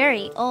looks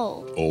very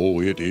old. Oh,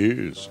 it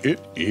is. It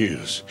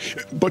is.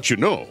 But you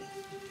know,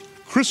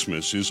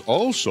 Christmas is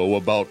also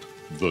about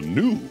the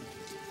new.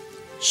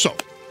 So,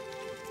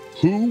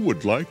 who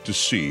would like to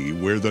see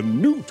where the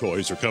new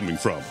toys are coming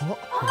from?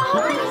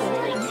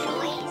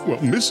 Well,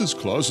 Mrs.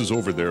 Claus is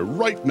over there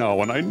right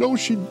now, and I know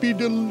she'd be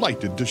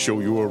delighted to show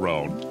you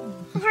around.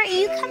 Aren't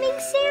you coming,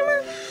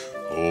 Santa?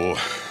 Oh,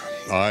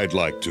 I'd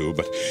like to,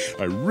 but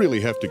I really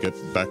have to get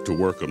back to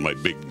work on my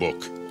big book.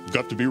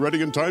 Got to be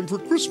ready in time for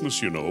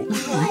Christmas, you know.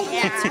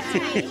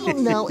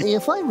 Now,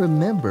 if I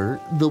remember,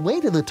 the way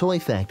to the toy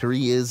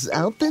factory is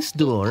out this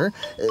door,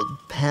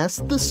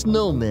 past the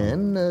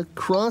snowmen,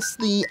 across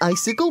the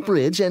icicle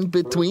bridge, and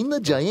between the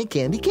giant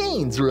candy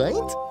canes,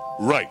 right?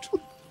 Right.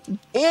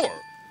 Or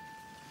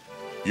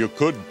you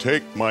could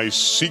take my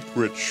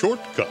secret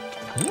shortcut.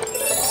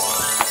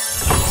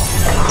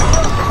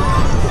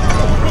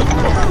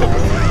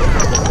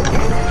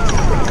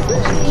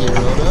 You're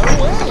on our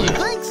way.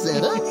 Thanks,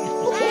 Santa.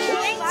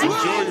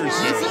 Enjoy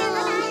yourself.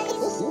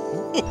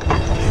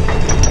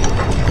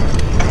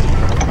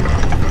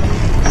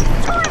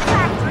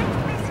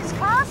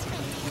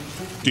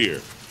 Dear,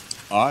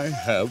 I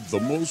have the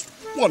most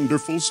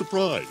wonderful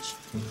surprise.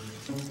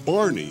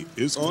 Barney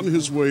is on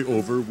his way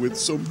over with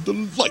some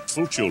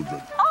delightful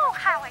children. Oh,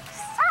 how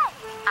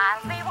exciting!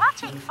 I'll be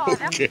watching for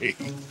them. Okay.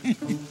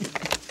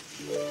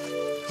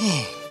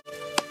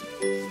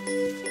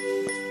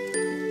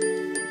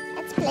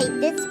 Let's play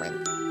this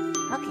one.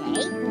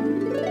 Okay.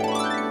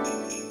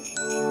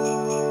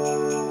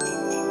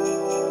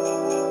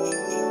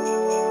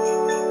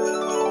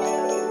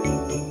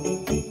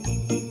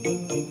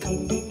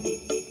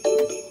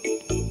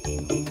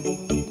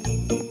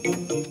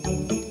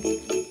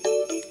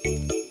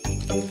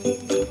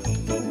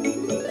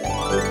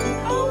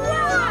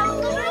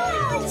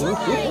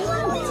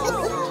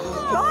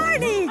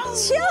 Barney,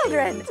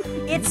 children,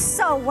 it's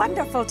so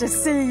wonderful to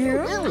see you.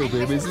 Hello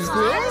there, Mrs.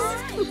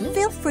 Claus.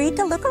 Feel free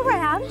to look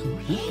around.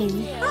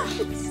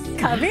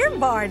 Come here,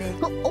 Barney.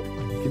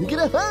 Can you get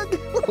a hug?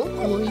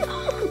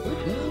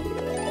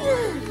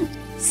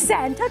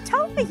 Santa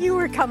told me you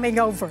were coming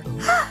over.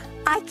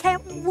 I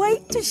can't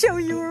wait to show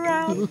you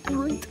around.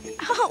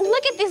 Oh,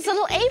 look at these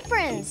little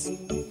aprons.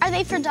 Are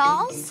they for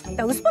dolls?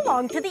 Those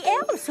belong to the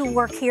elves who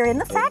work here in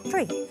the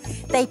factory.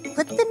 They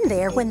put them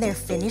there when they're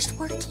finished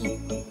working.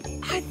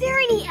 Are there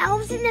any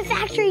elves in the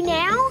factory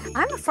now?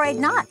 I'm afraid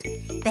not.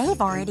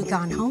 They've already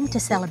gone home to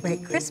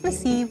celebrate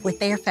Christmas Eve with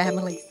their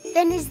families.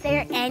 Then is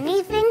there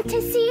anything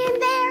to see in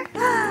there?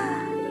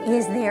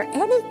 Is there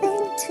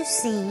anything to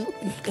see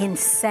in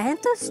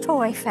Santa's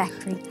toy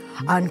factory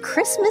on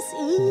Christmas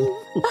Eve?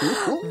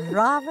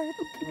 Robert,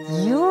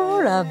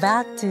 you're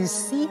about to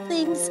see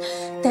things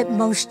that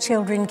most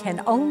children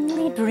can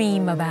only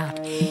dream about.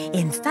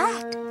 In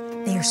fact,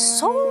 there's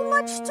so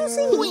much to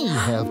see. We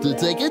have to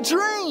take a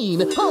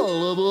train.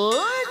 All aboard.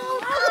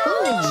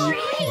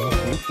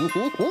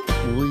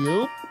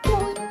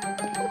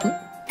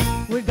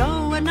 We're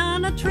going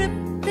on a trip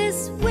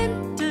this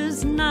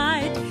winter's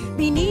night,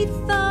 beneath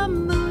the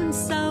moon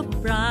so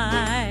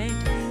bright,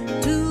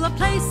 to a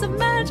place of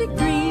magic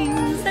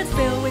dreams that's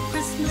filled with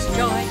Christmas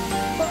joy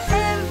for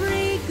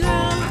every girl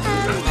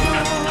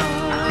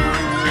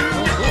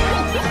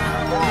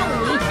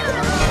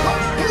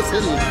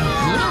Isn't it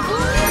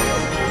beautiful?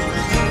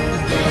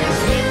 There's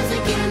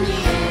music in the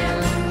air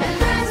and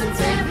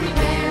presents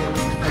everywhere.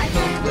 I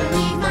can't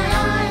believe my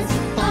eyes.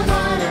 Oh,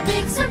 what a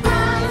big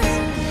surprise.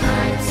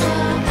 I'm so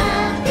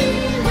happy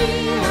we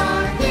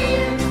are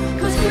here,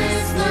 'cause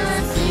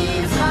Christmas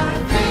is our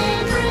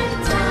favorite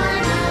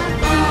time of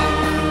year.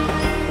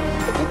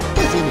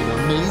 Isn't it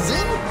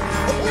amazing?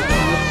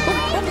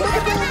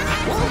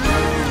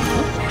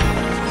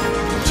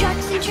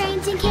 Trucks and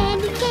trains and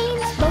candy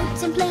canes,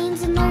 boats and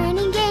planes and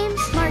learning games,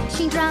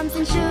 marching drums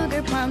and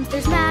sugar plums,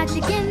 there's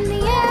magic in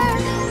the air.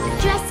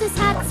 Dresses,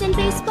 hats and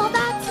baseball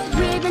bats,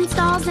 ribbon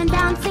stalls and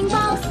bouncing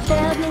balls,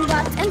 building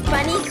blocks and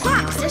funny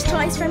clocks, there's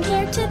toys from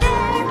here to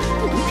there.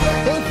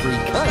 Every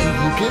kind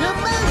you can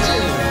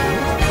imagine.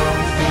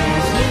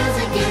 There's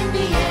music in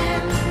the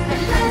air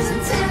and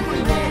presents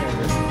everywhere.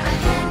 I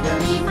can't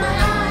believe my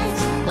eyes.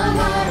 Oh,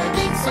 what a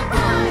big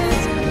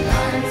surprise.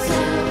 I'm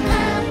so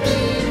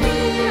happy we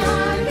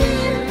are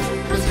here,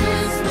 'cause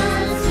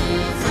Christmas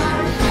is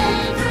our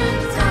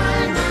favorite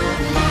time of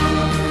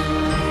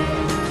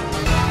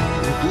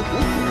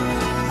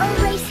A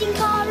racing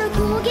car, a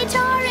cool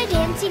guitar, a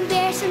dancing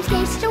bear, some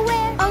skates to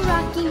wear, a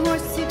rocking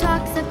horse who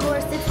talks, of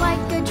course, it's like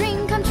a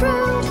dream come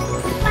true.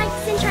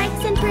 Bikes and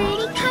trikes and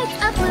pretty kites,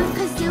 a blue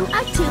kazoo,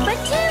 a tuba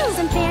too,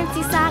 some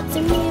fancy socks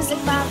and music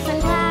box. I'm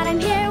glad I'm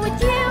here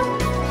with you.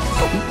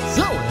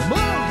 So am I.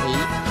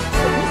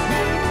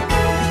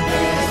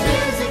 There's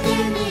music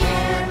in the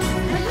air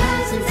and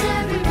presents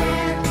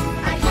everywhere.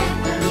 I can't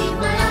believe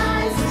my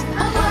eyes.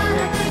 Oh, what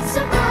a big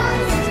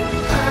surprise.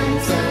 I'm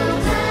so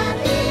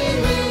happy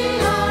we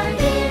are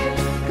here,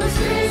 'cause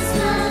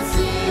Christmas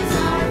is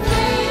our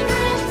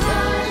favorite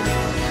time.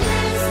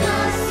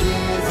 Christmas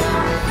is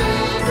our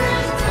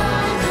favorite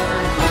time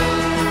of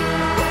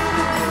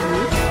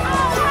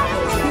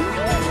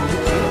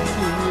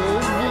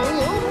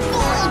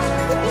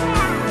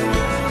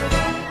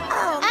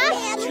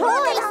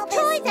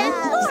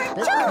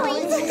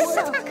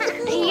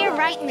You're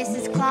right,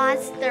 Mrs.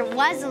 Claus. There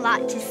was a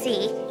lot to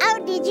see. Oh,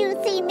 did you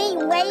see me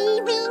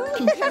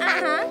waving?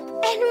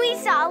 And we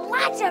saw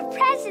lots of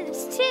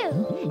presents,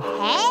 too.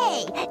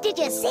 Hey, did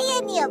you see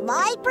any of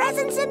my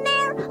presents in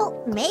there?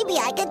 Oh, maybe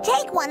I could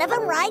take one of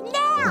them right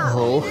now.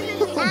 Oh,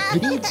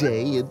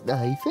 BJ,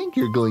 I think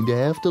you're going to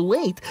have to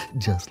wait,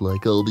 just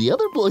like all the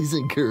other boys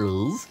and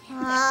girls.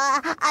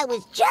 I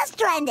was just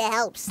trying to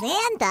help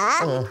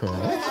Santa.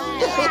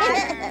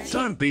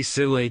 Don't be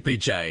silly,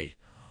 BJ.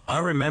 I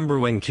remember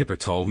when Kipper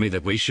told me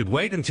that we should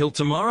wait until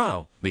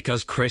tomorrow,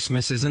 because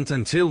Christmas isn't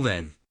until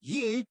then.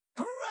 Yeah,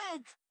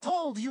 correct.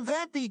 Told you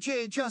that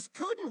BJ just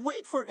couldn't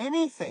wait for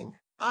anything.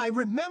 I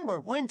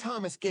remember when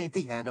Thomas gave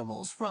the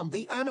animals from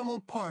the animal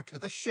park to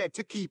the shed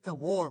to keep them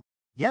warm.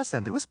 Yes,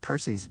 and it was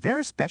Percy's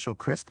very special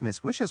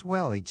Christmas wish as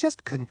well. He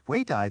just couldn't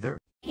wait either.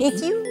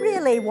 If you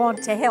really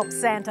want to help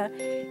Santa,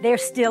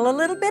 there's still a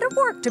little bit of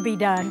work to be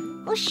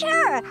done. Well,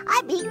 sure.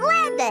 I'd be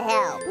glad to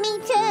help. Me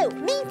too.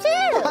 Me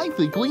too. I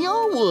think we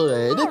all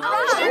would.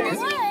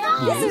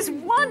 This is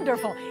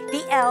wonderful.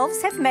 The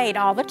elves have made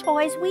all the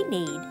toys we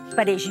need.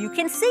 But as you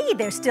can see,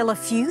 there's still a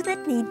few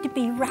that need to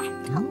be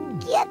wrapped.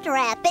 Gift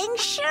wrapping,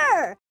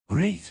 sure.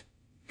 Great.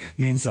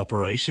 Means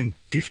Operation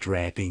Gift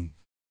Wrapping.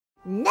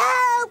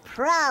 No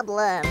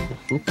problem.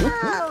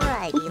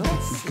 Alrighty,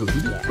 let's see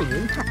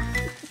here.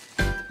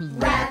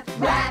 Wrap,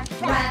 wrap,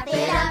 wrap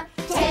it up,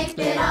 tape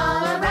it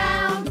all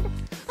around.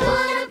 Put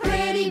a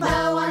pretty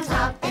bow on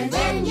top and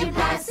then you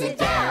pass it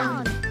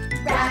down.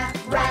 Wrap,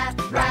 wrap,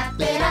 wrap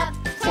it up,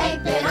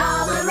 tape it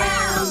all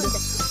around.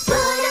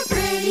 Put a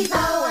pretty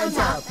bow on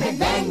top and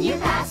then you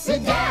pass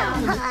it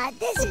down.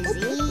 This is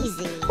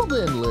easy. Well,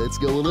 then let's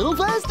go a little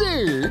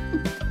faster.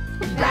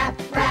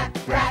 Wrap, wrap,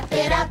 wrap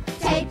it up,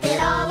 tape it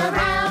all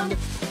around.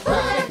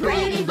 Put a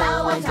pretty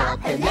bow on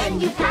top and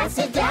then you pass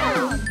it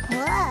down.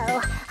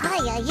 Whoa, ay.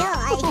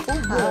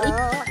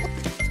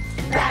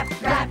 Wrap,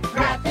 wrap,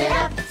 wrap it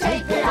up,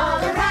 tape it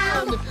all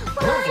around.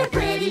 Put a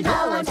pretty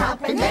bow on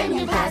top and then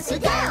you pass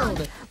it down.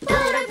 Put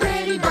a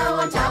pretty bow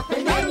on top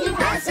and then you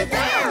pass it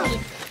down.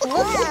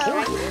 Whoa,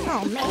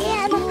 oh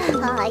man,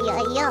 ay.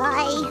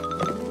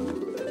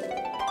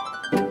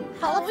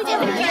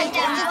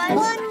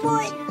 One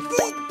more.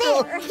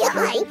 There,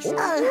 yikes.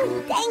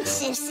 Oh, thanks,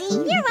 Sissy.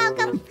 You're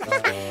welcome.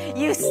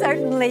 You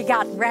certainly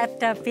got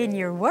wrapped up in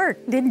your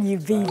work, didn't you,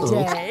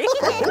 BJ?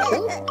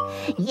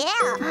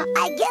 Yeah,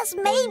 I guess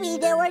maybe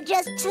there were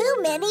just too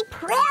many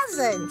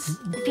presents.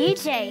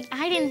 BJ,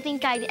 I didn't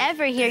think I'd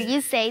ever hear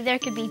you say there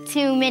could be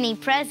too many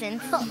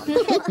presents.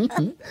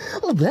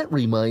 Well, that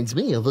reminds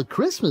me of a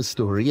Christmas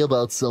story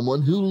about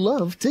someone who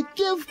loved to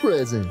give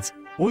presents.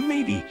 Or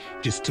maybe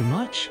just too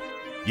much.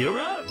 You're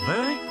right,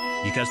 Barney.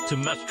 Because too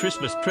much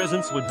Christmas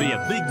presents would be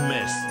a big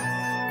mess.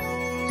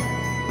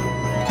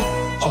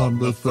 On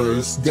the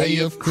first day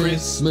of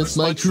Christmas,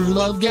 my true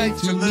love gave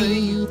to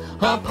me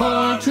a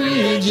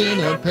partridge in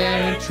a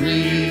pear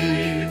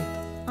tree.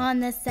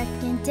 On the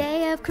second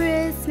day of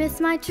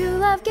Christmas, my true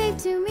love gave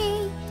to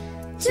me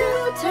 2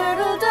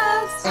 turtle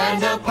doves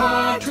and a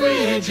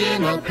partridge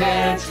in a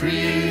pear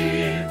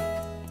tree.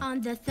 On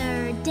the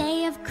third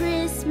day of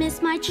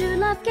Christmas, my true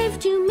love gave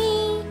to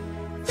me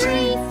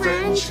 3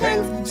 French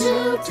hens,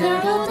 2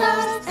 turtle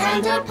doves,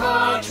 and a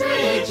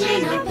partridge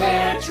in a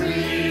pear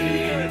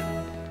tree.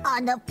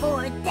 On the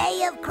 4th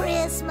day of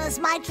Christmas,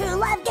 my true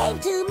love gave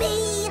to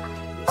me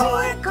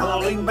 4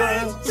 calling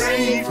birds,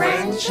 3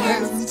 French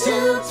hens,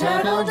 2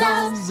 turtle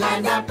doves,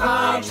 and a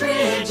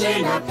partridge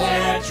in a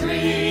pear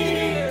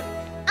tree.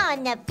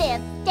 On the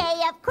 5th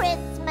day of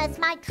Christmas,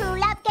 my true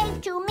love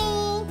gave to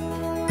me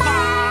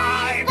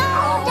 5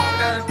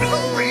 golden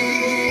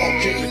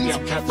rings,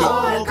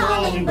 4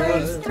 calling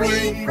birds,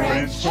 3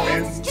 French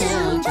hens, 2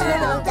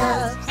 turtle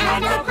doves,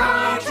 and a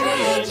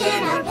partridge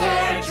in a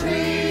pear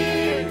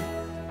tree.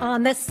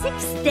 On the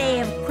 6th day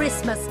of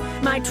Christmas,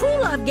 my true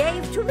love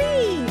gave to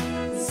me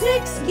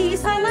 6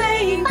 geese a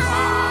laying,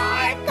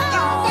 5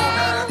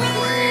 golden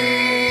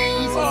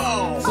rings,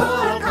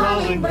 4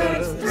 calling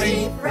birds,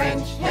 3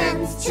 French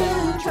hens, 2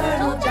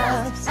 turtle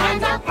doves,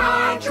 and a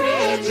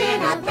partridge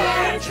in a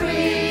pear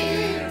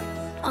tree.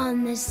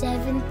 On the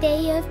 7th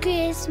day of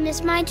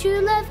Christmas, my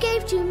true love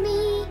gave to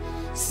me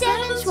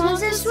 7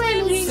 swans a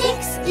swimming,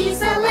 6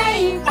 geese a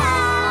laying,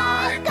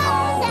 5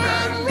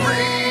 golden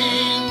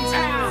rings,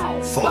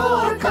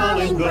 4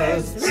 calling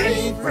birds,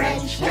 3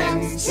 French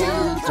hens, 2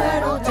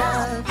 turtle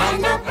doves,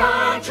 and a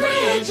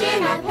partridge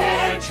in a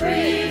pear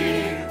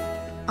tree.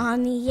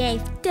 On the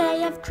 8th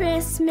day of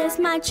Christmas,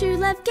 my true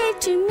love gave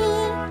to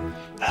me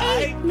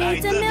 8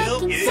 maids a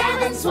milking,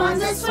 7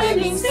 swans a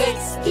swimming,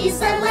 6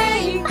 geese a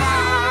laying,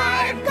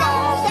 5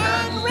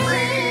 golden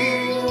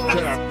rings,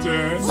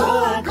 Captain.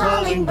 4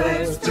 calling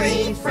birds,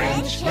 3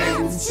 French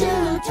hens, 2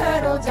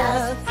 turtle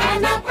doves,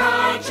 and a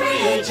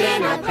partridge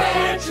in a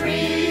pear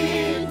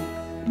tree.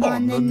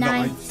 On the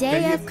 9th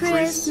day of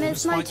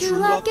Christmas, my true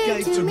love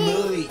gave to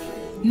me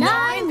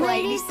 9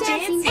 ladies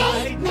dancing,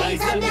 8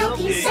 maids a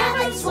milking,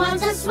 7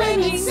 swans a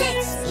swimming,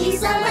 6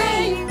 geese a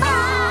laying,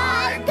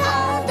 5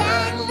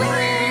 golden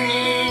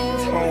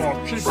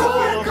rings,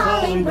 4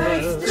 calling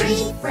birds,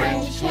 3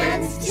 French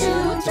hens, 2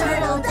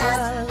 turtle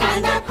doves,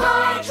 and a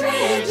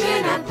partridge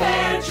in a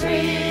pear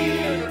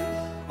tree.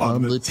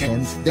 On the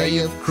 10th day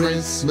of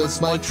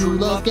Christmas, my true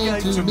love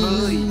gave to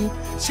me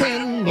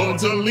 10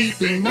 lords a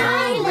leaping,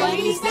 9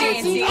 ladies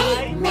dancing,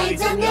 8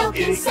 maids a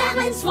milking,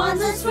 7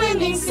 swans a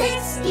swimming,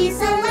 6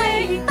 geese a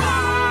laying,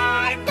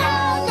 5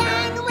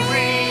 golden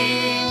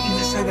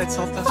rings,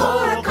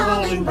 4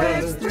 calling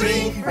birds,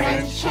 3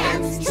 French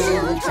hens, 2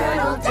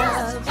 turtle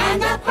doves,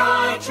 and a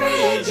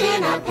partridge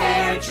in a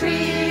pear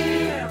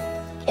tree.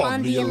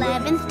 On the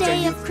 11th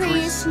day of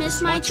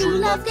Christmas, my true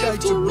love gave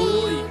to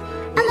me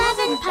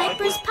 11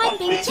 pipers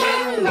piping,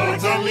 10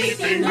 lords a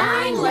leaping,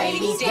 9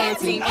 ladies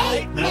dancing,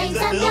 8 maids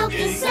a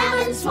milking,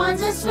 7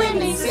 swans a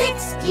swimming,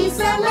 6 geese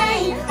a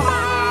laying,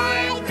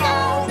 5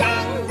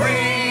 golden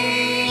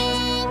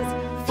rings,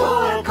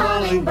 4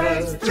 calling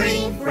birds,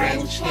 3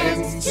 French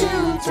hens, 2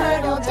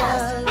 turtle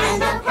doves,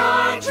 and a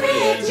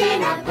partridge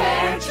in a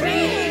pear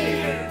tree.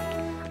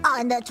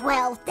 On the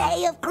 12th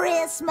day of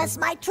Christmas,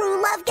 my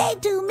true love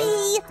gave to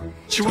me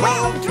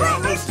 12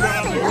 drummers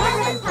drumming,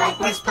 11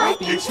 pipers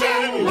piping,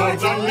 10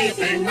 lords a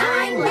leaping,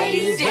 9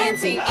 ladies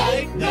dancing,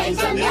 8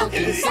 maids a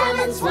milking,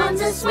 7 swans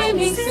a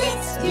swimming,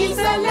 6 geese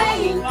a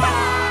laying,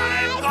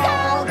 5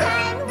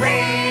 golden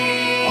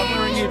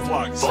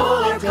rings,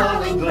 4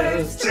 calling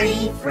birds,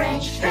 3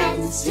 French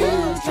hens, 2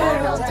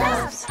 turtle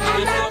doves,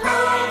 and a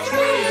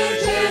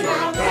partridge in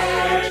a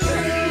pear tree.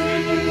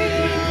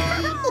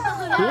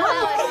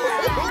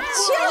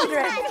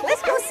 Children,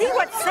 let's go see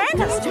what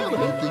Santa's doing. I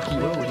think you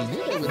already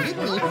knew, didn't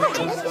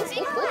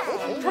you?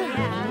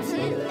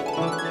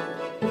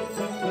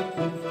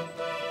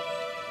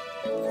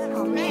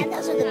 Oh man,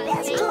 those are the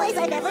best toys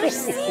I've ever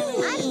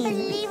seen.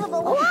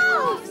 Unbelievable.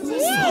 Whoa,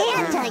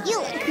 Santa, you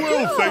look cool.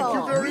 Well, thank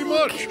you very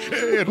much.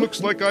 It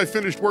looks like I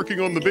finished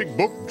working on the big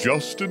book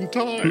just in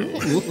time.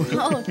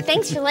 Oh,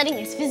 thanks for letting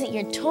us visit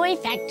your toy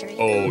factory.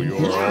 Oh, you're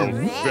all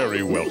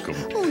very welcome.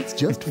 It's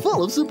just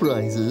full of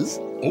surprises.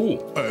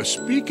 Oh,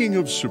 speaking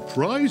of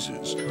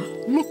surprises,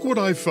 look what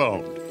I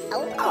found.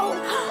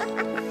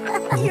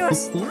 Your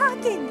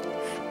stocking.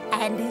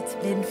 And it's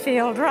been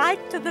filled right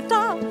to the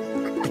top.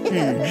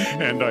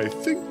 And I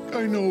think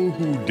I know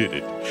who did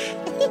it.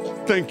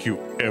 Thank you,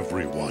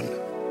 everyone.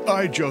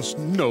 I just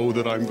know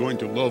that I'm going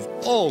to love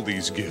all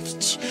these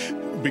gifts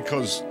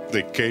because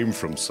they came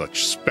from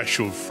such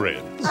special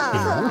friends.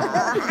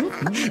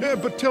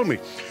 But tell me,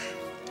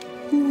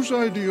 whose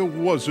idea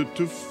was it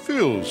to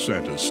fill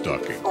Santa's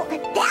stocking? Oh,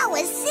 that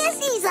was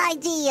Sissy's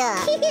idea.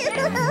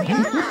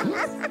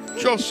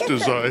 Just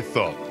as I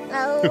thought.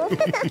 Oh.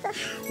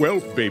 Well,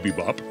 Baby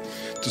Bop,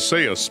 to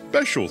say a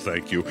special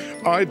thank you,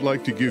 I'd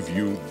like to give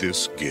you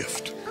this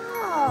gift.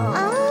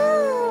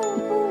 Oh,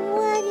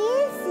 what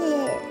is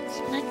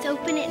it? Let's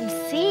open it and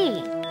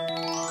see.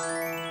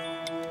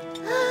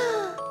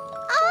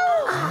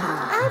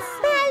 A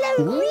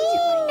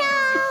ballerina.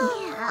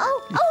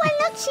 Oh, and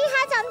look, she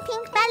has on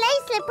pink ballet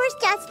slippers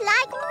just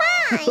like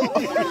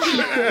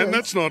mine. And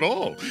that's not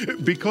all.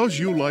 Because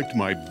you liked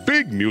my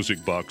big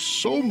music box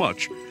so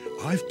much,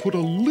 I've put a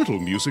little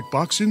music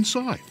box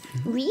inside.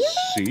 Really?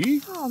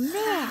 See? Oh, man.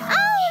 Oh,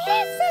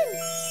 Henson!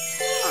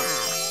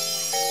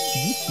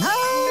 Yeah.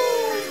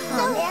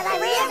 Oh, man,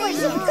 I've never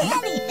seen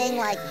anything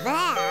like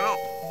that.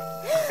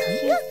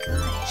 Look,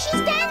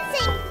 she's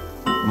dancing.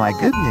 My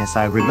goodness,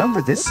 I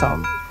remember this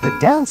song. The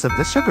Dance of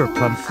the Sugar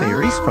Plum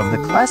Fairies from the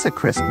classic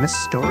Christmas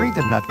story,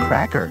 The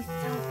Nutcracker.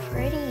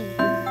 Pretty.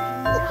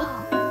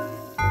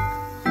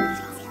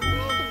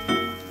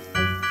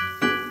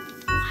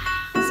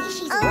 See,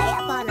 she's way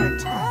up on her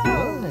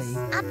toes.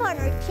 Up on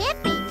her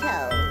tippy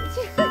toes.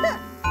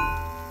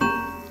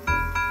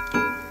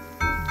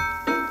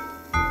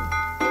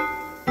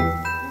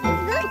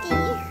 Looky.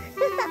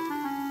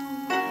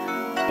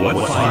 What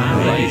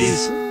fine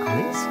ladies.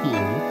 Graceful.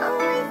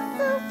 Oh, it's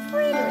so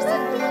pretty.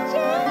 Look, BJ.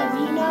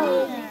 You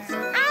know.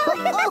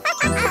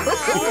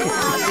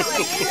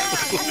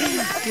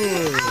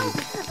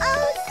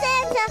 Oh,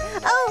 Santa.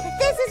 Oh,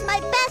 this is my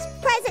best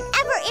present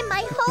ever in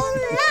my whole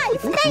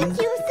life. Thank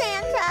you,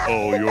 Santa.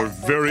 Oh, you're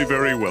very,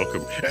 very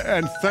welcome.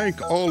 And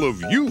thank all of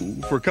you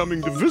for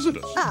coming to visit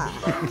us.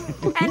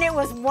 And it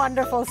was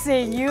wonderful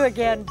seeing you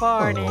again,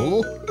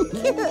 Barney.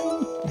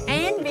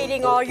 And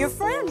meeting all your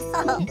friends.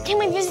 Can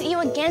we visit you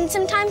again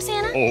sometime,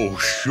 Santa? Oh,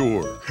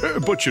 sure.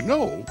 But you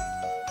know,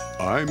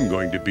 I'm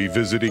going to be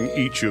visiting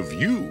each of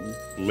you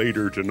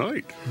later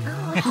tonight.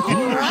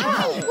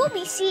 Right. We'll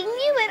be seeing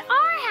you at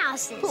our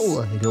houses.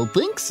 Oh, I don't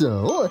think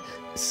so.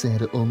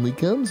 Santa only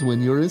comes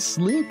when you're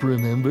asleep,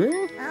 remember?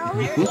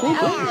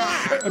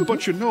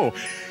 But you know,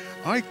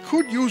 I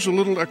could use a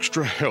little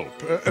extra help.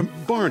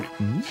 Barney,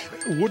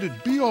 would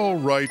it be all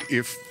right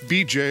if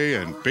BJ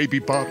and Baby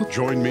Bop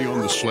join me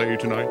on the sleigh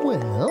tonight?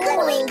 Well...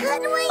 Could we?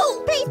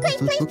 Oh, please, please,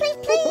 please, please,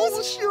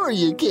 please. Sure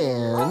you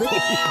can.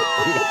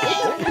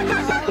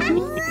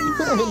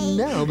 And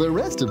now the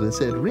rest of us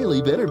had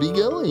really better be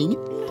going.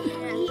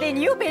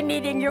 Then you've been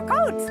needing your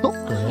coats. Oh,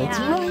 that's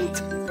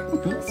right.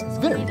 It's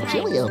very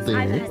chilly out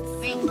there.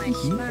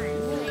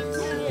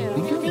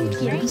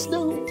 The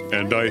snow.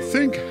 And I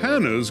think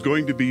Hannah's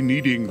going to be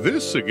needing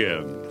this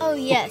again. Oh,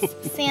 yes,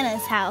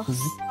 Santa's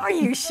house. Are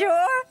you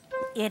sure?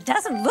 It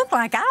doesn't look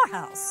like our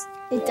house.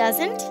 It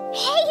doesn't?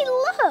 Hey,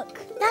 look!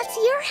 That's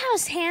your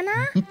house,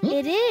 Hannah.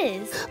 It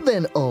is.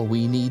 Then all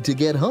we need to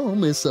get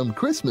home is some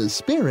Christmas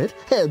spirit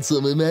and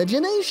some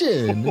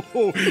imagination.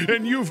 Oh,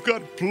 and you've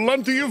got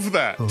plenty of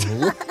that. Bye,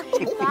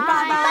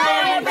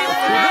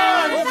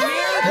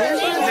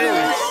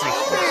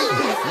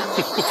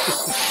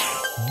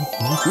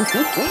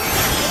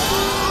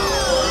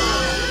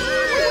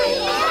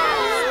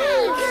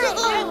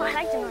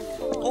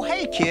 Oh,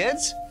 hey,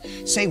 kids.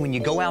 Say, when you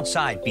go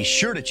outside, be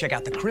sure to check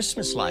out the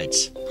Christmas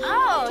lights.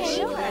 Oh,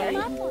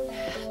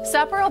 sure.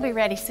 Supper will be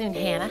ready soon,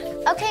 Hannah.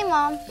 Okay,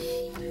 Mom.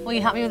 Will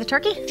you help me with the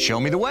turkey? Show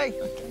me the way.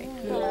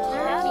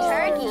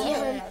 Turkey.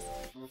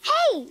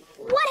 Hey,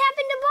 what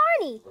happened to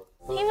Barney?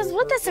 He was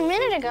with us a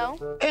minute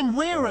ago. And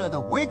where are the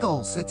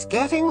Wiggles? It's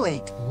getting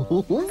late.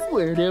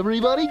 Where'd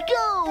everybody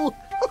go?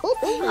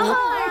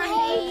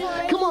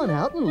 Come on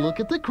out and look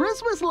at the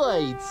Christmas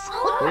lights.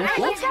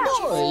 Let's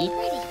Boy.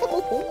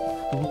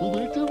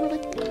 They're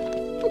terrific.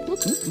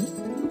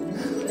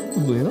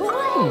 Well,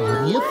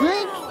 what do you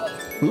think?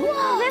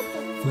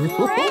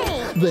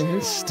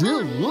 They're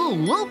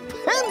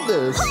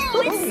stupendous.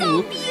 Oh, it's so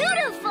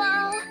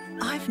beautiful.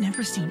 I've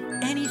never seen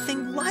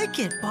anything like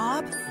it,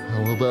 Bob.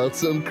 How about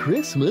some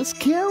Christmas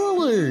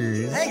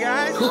carolers? Hey,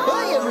 guys.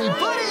 Hi,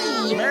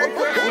 everybody. Merry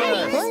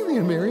Christmas. Hi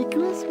there, Merry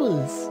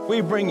Christmas.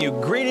 We bring you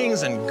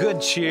greetings and good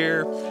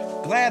cheer,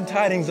 glad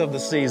tidings of the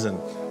season.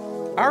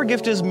 Our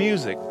gift is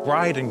music,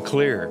 bright and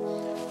clear.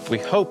 We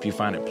hope you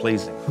find it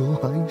pleasing. Oh,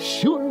 I'm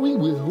sure we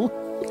will.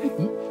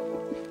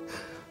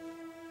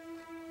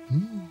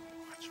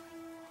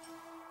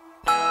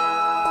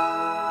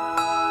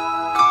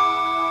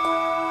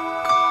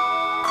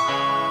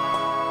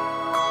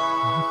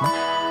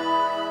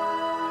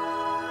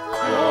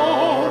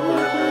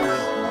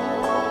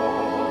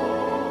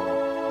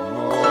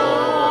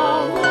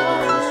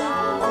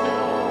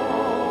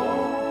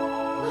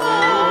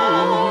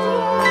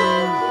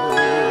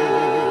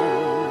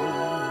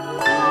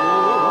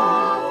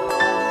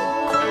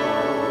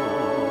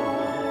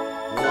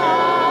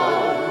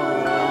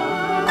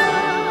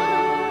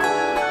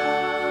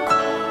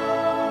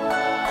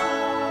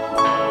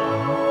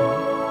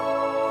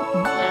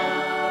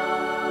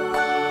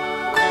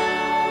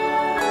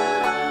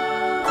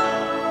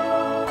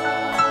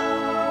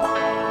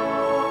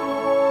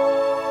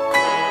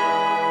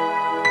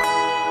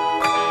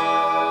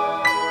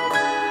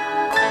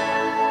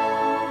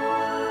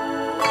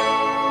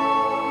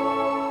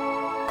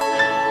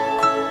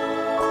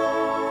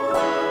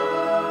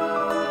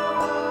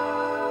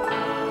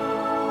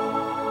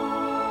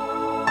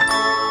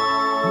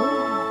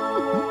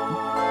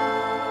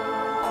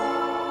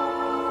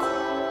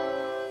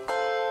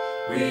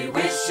 We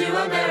wish you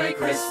a Merry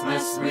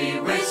Christmas. We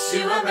wish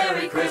wish you a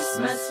Merry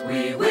Christmas.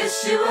 We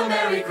wish you a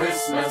Merry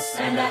Christmas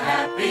and a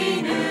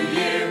Happy New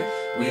Year.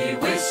 We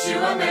wish you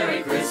a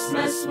Merry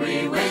Christmas.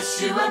 We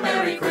wish you a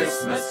Merry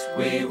Christmas.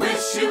 We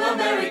wish you a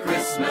Merry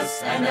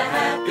Christmas and a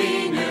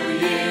Happy New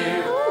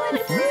Year.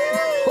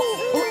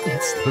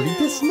 It's starting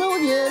to snow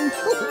again.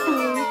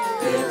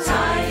 Good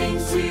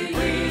tidings to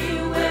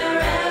you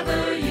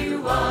wherever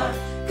you are.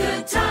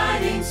 Good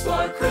tidings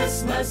for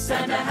Christmas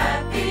and a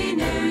Happy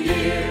New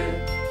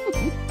Year.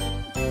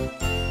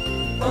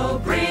 Oh,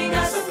 bring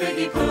us a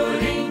figgy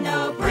pudding.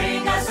 Oh,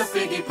 bring us a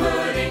figgy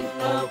pudding.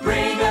 Oh,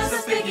 bring us a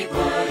figgy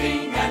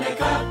pudding and a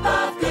cup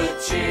of good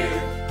cheer.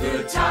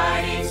 Good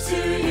tidings to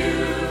you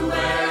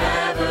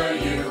wherever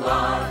you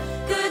are.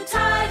 Good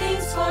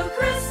tidings for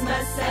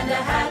Christmas and a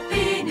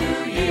Happy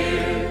New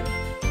Year.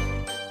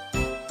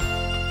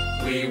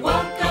 We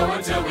won't go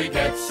until we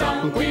get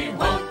some. We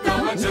won't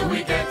go until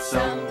we get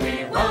some.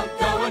 We won't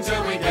go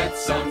until we get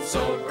some.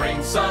 So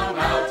bring some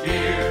out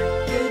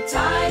here. Good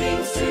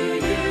tidings to you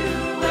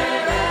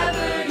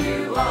wherever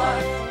you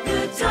are.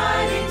 Good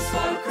tidings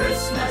for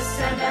Christmas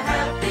and a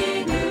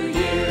Happy New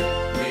Year.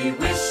 We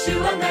wish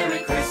you a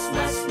Merry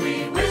Christmas.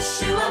 We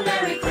wish you a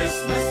Merry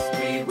Christmas.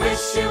 We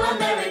wish you a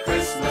Merry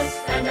Christmas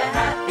and a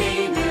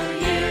Happy New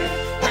Year.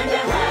 And a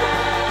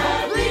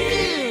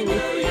Happy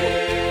New Year.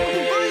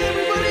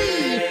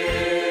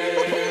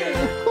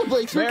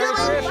 Thanks for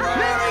coming.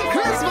 Merry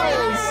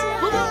Christmas.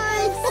 Bye-bye.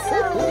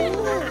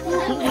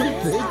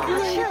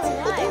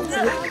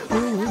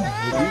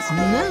 It's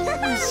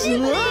never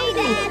snowing.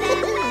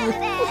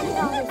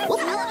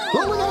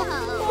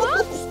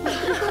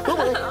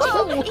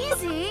 Oh,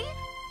 easy.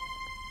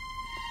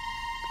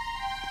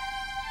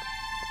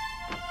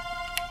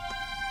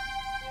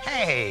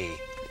 Hey,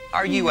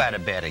 are you out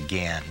of bed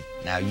again?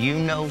 Now you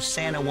know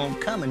Santa won't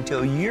come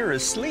until you're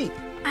asleep.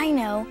 I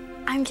know.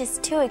 I'm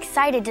just too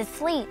excited to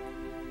sleep.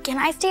 Can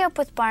I stay up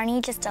with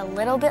Barney just a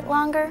little bit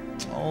longer?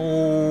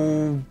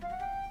 Oh,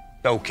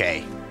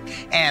 okay.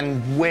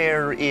 And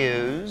where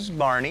is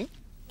Barney?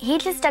 He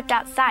just stepped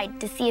outside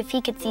to see if he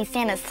could see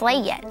Santa's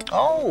sleigh yet.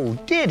 Oh,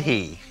 did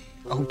he?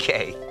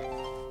 Okay.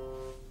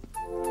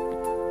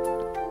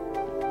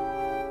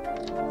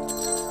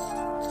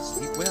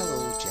 Sleep well,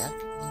 old Jack.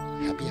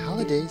 Happy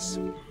holidays.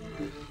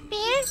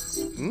 Bear?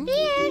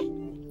 Bear?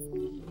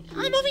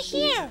 I'm over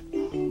here.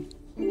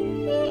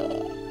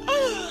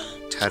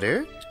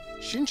 Tutter,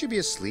 shouldn't you be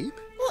asleep?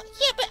 Well,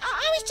 yeah, but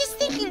I was just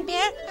thinking,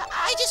 Bear.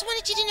 I just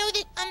wanted you to know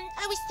that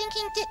I was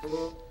thinking that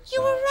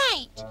you were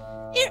right.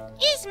 There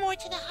is more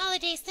to the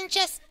holidays than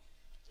just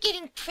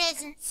getting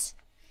presents.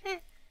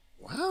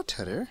 Wow,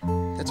 Tutter,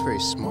 that's very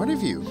smart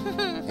of you.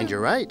 And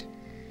you're right.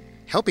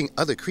 Helping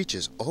other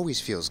creatures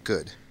always feels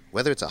good,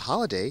 whether it's a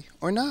holiday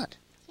or not.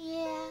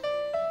 Yeah.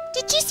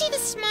 Did you see the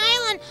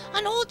smile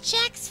on old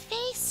Jack's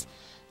face?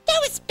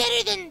 That was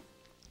better than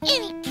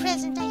any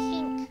present, I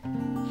think.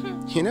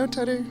 You know,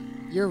 Tutter,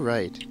 you're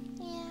right.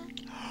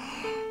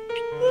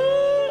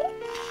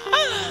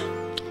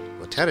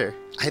 Well, Tutter,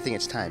 I think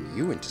it's time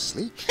you went to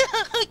sleep.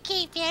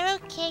 Okay, Bear,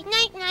 okay.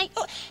 Night-night.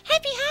 Oh,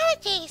 happy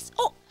holidays.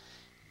 Oh,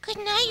 good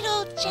night,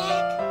 old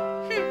Jack.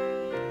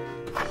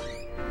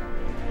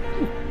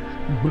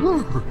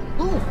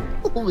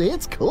 Oh,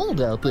 it's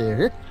cold out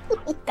there.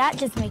 That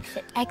just makes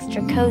it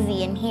extra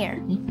cozy in here.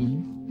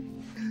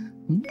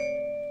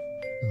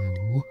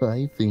 Oh,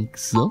 I think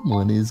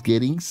someone is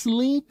getting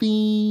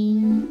sleepy.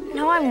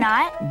 No, I'm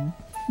not.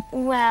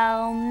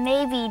 Well,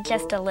 maybe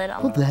just a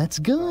little. Well, that's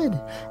good.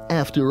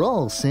 After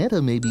all,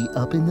 Santa may be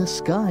up in the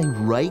sky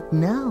right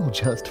now,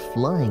 just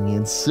flying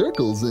in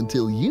circles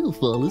until you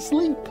fall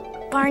asleep.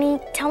 Barney,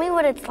 tell me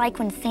what it's like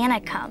when Santa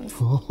comes.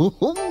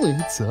 Oh,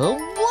 it's a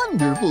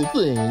wonderful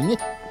thing.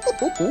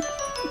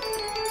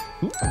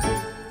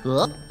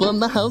 Up on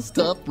the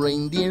housetop,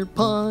 reindeer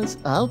paws,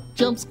 out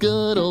jumps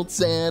good old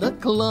Santa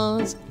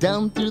Claus.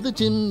 Down through the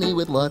chimney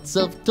with lots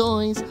of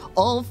toys,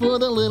 all for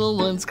the little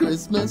ones'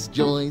 Christmas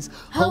joys.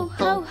 Ho,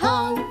 ho,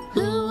 ho,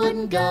 who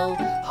wouldn't go?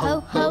 Ho,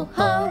 ho,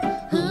 ho,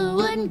 who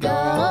wouldn't go?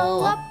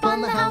 Up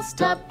on the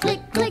housetop, click,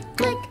 click,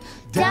 click,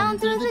 down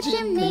through the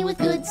chimney with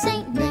good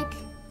Saint Nick.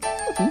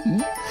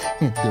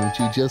 And don't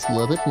you just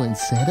love it when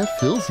Santa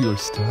fills your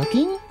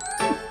stocking?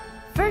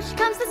 First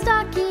comes the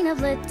stocking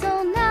of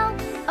little Nell.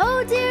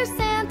 Oh dear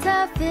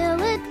Santa,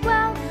 fill it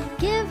well.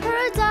 Give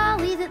her a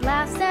dolly that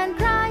laughs and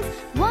cries.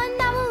 One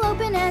that will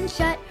open and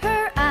shut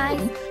her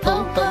eyes.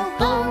 Ho, ho,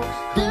 ho,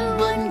 who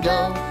wouldn't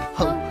go?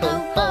 Ho, ho,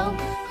 ho,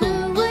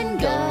 who wouldn't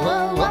go?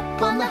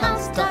 Up on the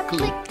housetop,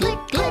 click, click,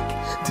 click,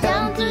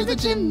 down through the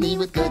chimney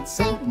with good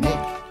Saint Nick.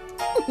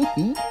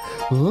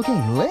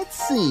 Okay, let's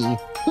see.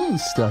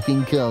 Whose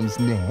stocking comes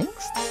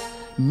next?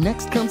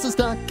 Next comes the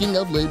stocking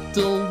of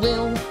little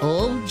Will.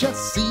 Oh,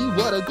 just see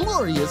what a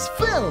glorious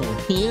fill.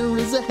 Here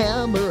is a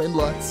hammer and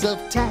lots of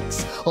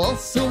tacks,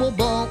 also a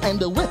ball and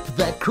a whip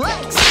that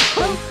cracks.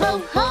 Ho, ho,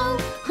 ho,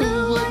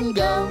 who wouldn't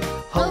go?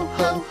 Ho,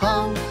 ho,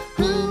 ho,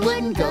 who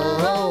wouldn't go?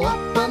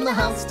 Up on the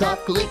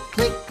housetop, click,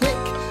 click,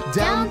 click,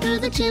 down through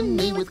the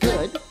chimney with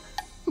good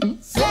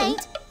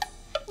Saint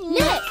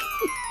Nick.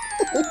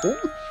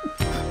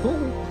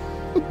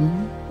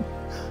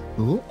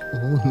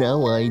 Oh,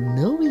 now I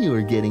know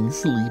you're getting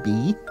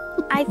sleepy.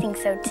 I think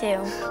so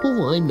too.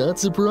 Oh, I'm not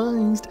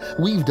surprised.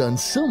 We've done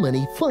so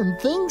many fun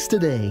things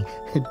today.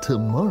 And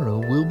tomorrow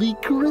will be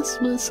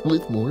Christmas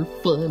with more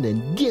fun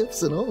and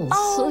gifts and all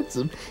sorts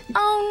of...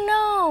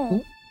 Oh,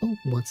 no. Oh,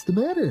 what's the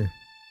matter?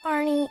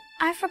 Barney,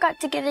 I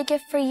forgot to get a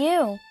gift for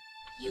you.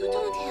 You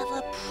don't have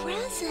a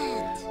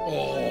present.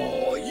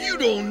 Oh, you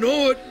don't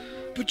know it,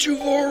 but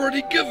you've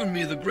already given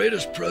me the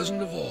greatest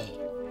present of all.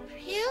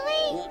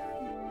 Really?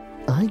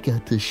 I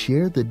got to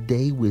share the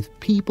day with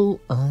people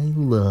I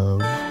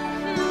love.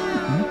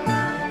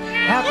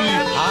 Happy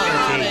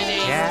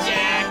holidays,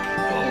 Jack.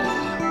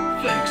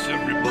 Oh, thanks,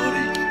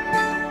 everybody.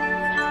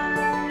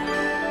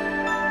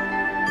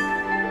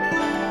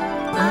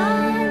 I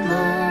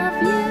love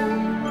you,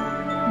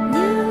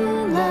 you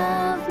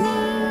love me.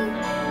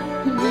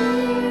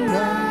 We're a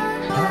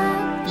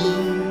happy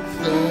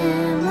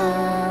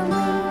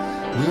family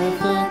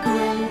with a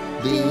great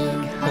big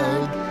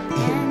hug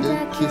and a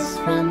kiss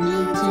from me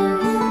to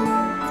you.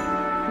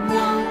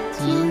 Won't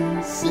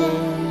you say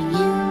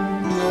you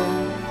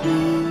love me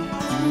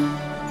too?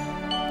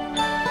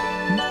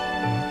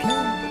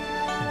 Okay,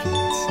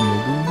 get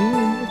snuggled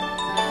in.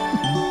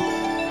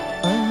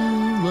 I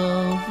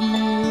love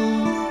you,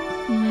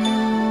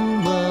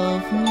 you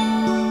love me.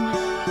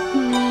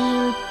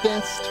 We're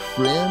best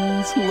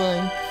friends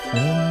like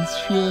friends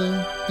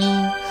should be,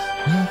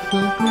 with a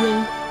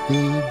great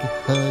big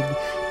hug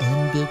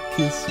and a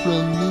kiss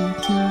from me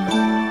to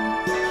you.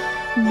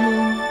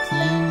 Won't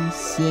you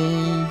say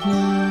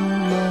you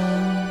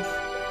love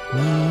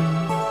me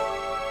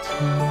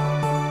too?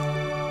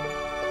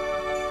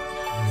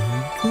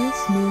 Merry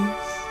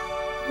Christmas.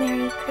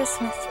 Merry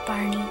Christmas,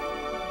 Barney.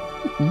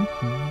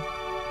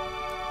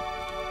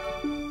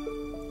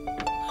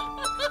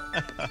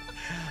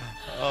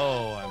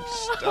 Oh, I'm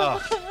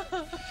stuffed.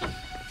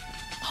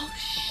 Oh,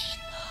 shh,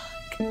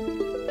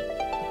 look.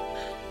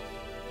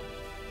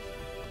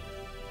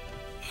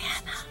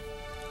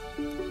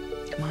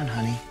 Come on,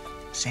 honey.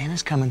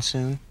 Santa's coming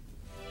soon.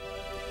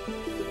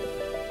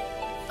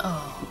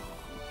 Oh.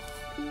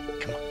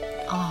 Come on.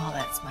 Oh,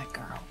 that's my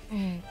girl.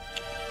 There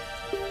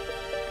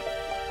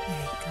you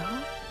go.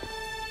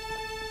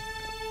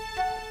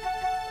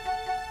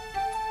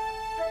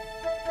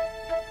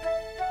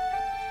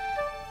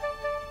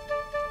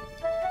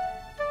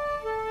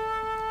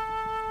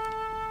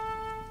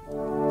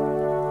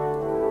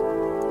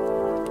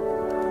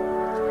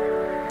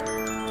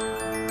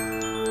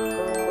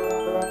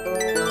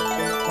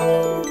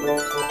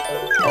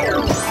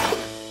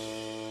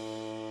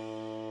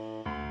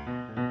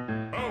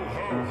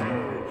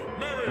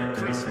 Merry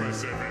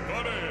Christmas,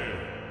 everybody!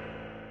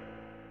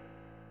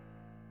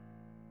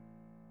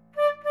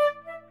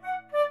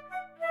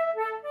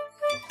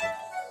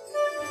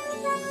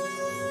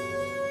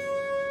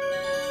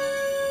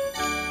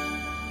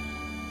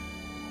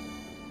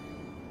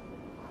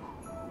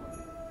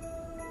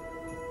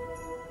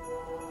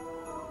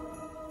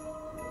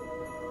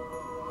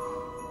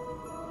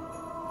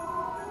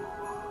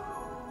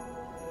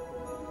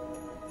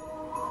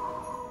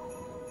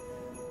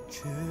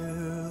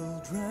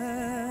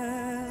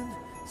 Children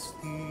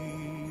sleeping,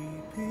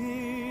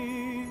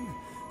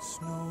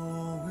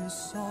 snow is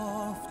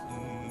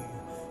softly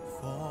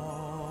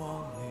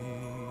falling.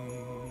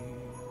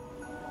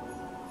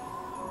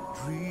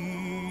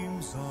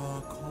 Dreams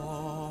are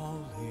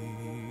calling,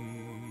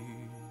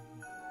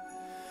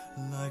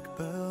 like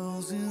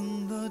bells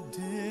in the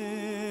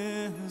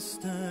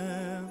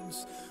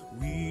distance.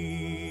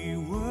 We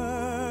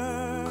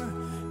were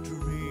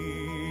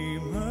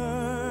dreamers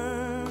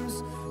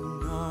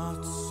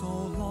not so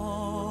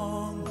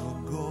long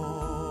ago,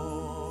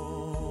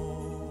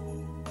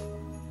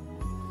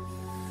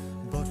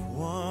 but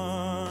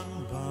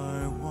one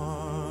by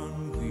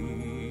one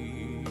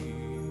we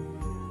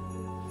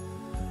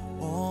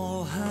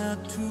all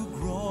had to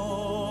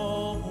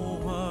grow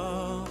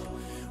up.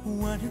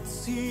 When it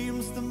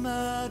seems the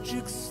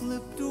magic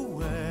slipped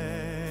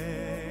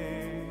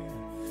away,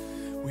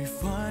 we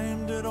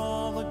find it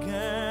all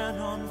again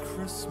on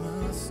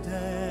Christmas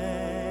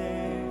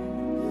Day.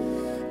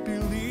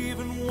 Believe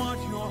in what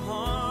your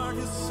heart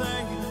is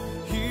saying.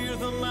 Hear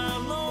the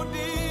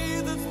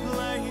melody that's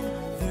playing.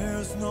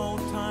 There's no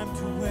time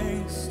to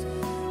waste.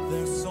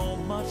 There's so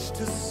much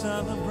to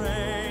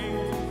celebrate.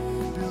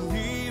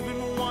 Believe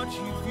in what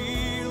you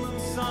feel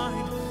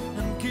inside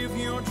and give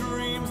your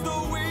dreams the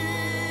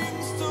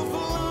wings to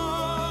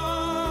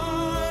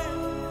fly.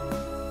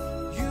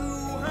 You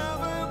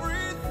have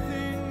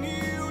everything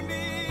you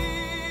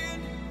need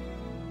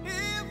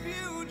if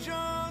you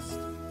just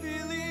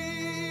believe.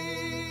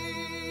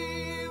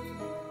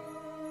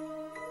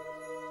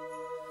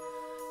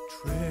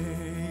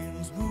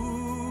 Trains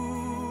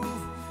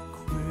move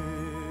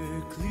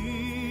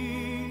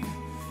quickly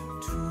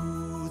to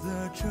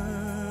the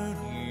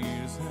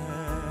journey's end.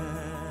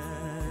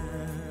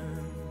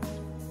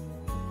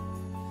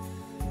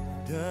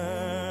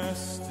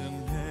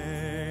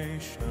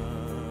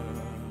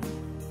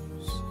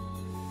 Destinations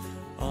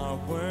are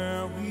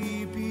where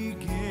we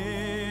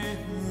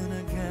begin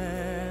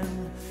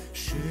again.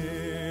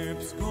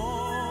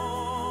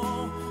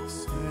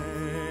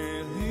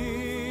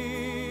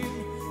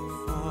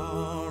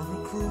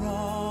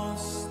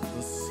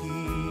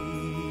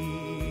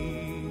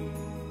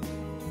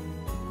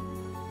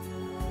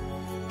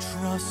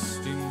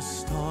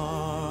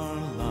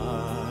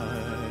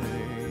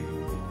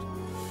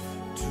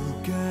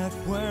 get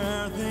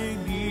where they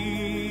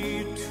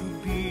need to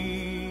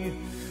be.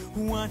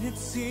 When it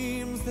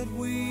seems that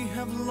we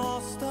have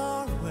lost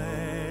our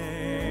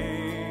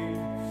way,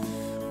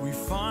 we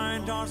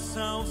find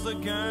ourselves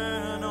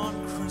again on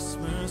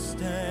Christmas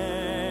Day.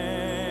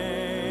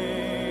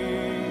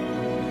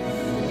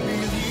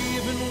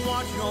 Believe in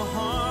what your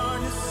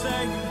heart is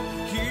saying,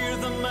 hear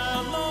the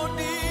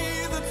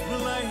melody that's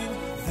playing.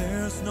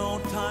 There's no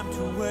time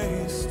to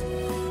waste,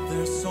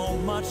 there's so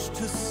much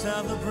to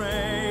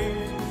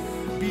celebrate.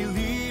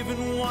 Believe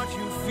in what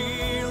you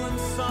feel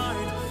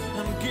inside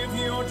and give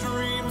your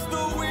dreams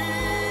the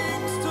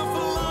wings to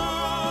fly.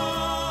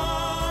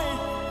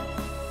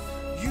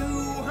 You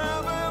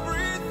have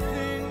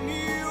everything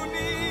you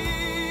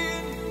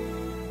need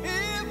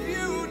if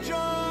you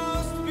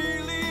just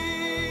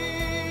believe.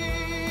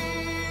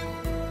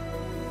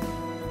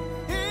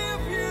 If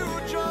you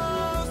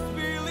just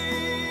believe.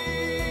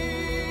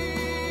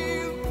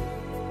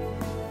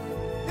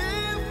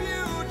 If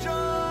you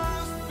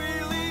just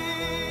believe.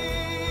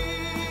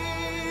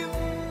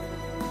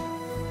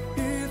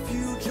 If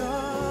you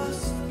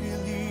just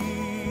believe.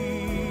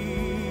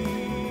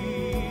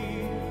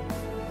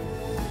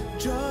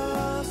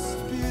 Just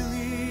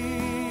believe.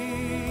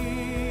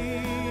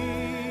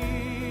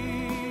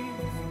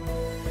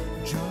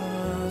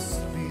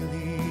 Just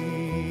believe.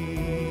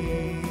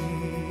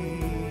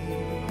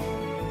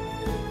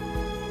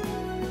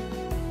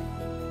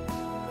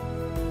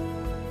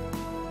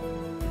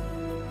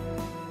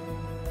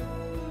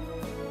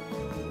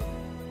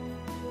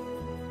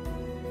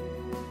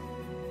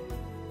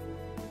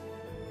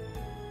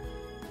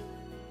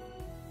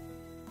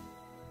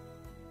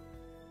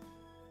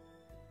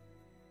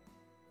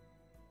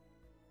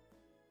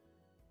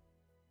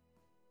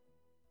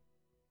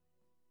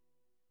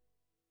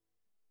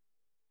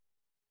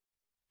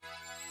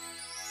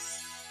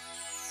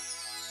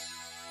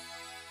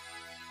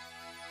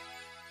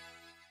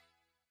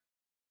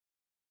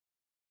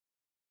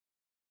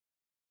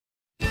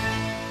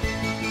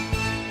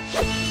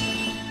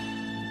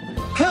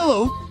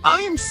 Hello,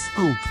 I'm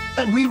Scoop,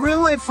 and we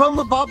relive from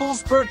the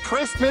Bubblesburg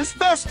Christmas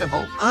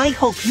Festival. I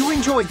hope you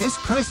enjoyed this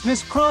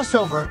Christmas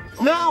crossover.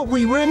 Now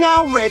we're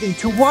ready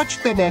to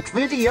watch the next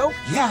video.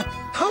 Yeah,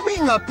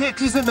 coming up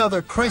next is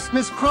another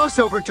Christmas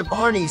crossover to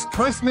Barney's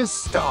Christmas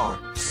Star,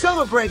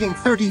 celebrating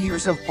 30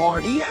 years of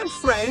Barney and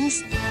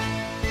Friends.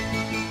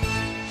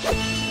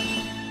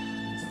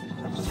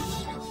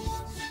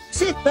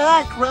 Sit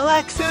back,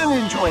 relax, and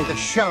enjoy the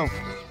show.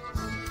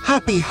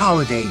 Happy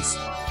holidays.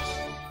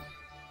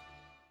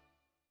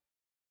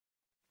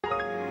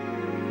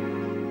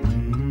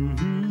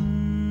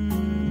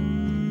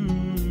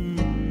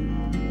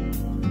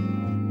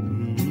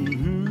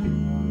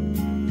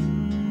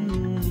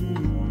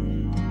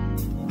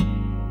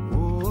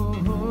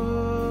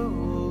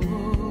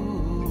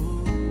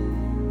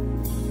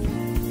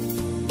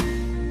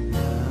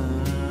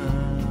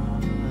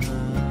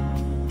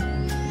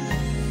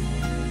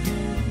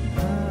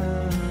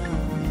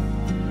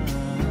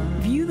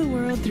 View the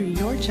world through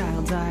your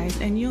child's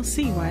eyes, and you'll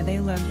see why they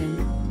love him.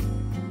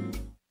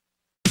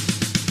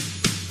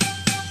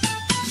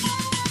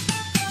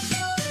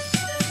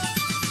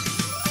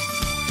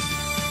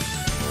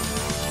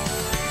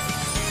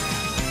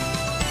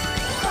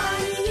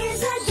 Barney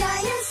is a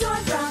dinosaur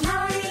from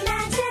our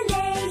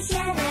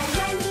imagination, and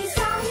when he's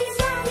tall, he's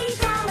what we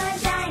call a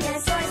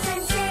dinosaur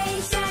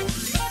sensation.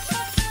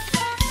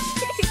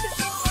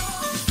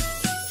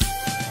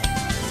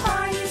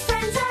 Barney's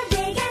friends are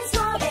big and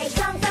small, they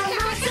come from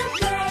lots of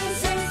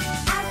places.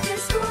 After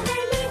school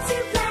they meet to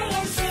play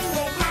and sing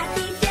with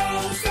happy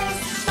faces.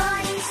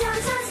 Barney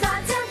shows us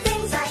lots of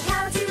things like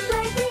how to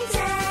play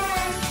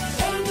pretend,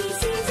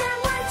 ABCs and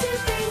 1, 2,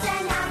 3s,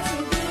 and how to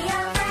be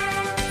a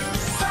friend.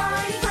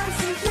 Barney comes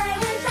to play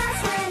with us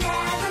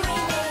whenever we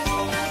may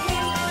need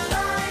him.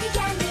 Barney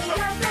can be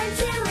your friend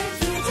too if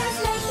you just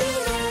make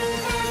believe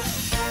him.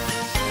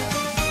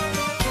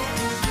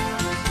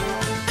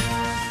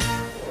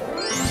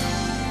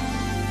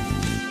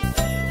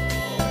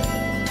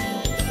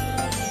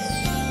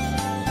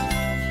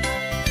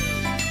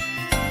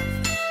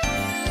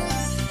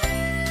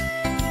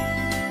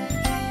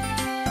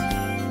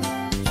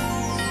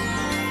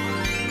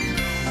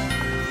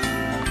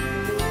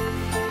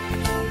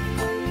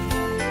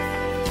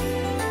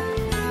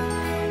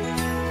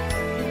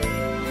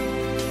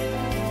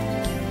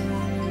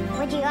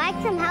 Would you like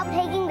some help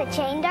taking the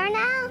chain door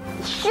now?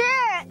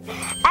 Sure,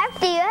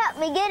 after you help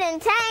me get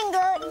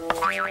entangled.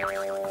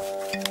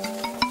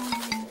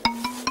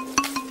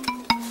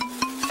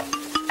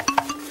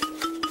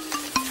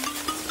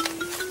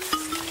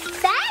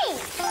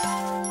 Thanks!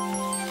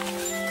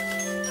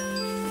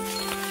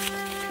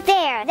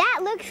 There, that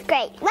looks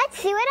great. Let's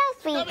see what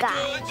else we got.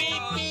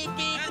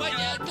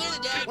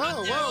 Whoa,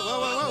 whoa, whoa, whoa,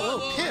 whoa,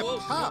 whoa, Pip,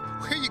 Pop,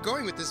 where are you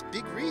going with this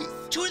big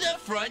wreath? To the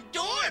front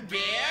door,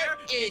 Bear.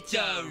 It's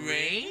a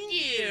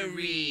reindeer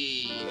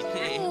wreath.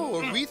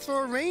 Oh, a wreath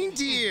for a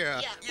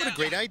reindeer. What a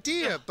great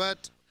idea,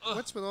 but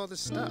what's with all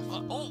this stuff?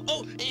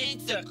 Oh,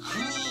 it's the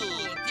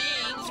cool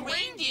things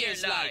reindeer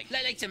reindeers like?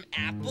 Like some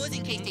apples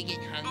in case they get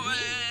hungry?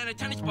 And a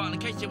tennis ball in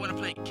case they want to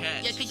play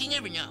catch. Yeah, because you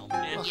never know.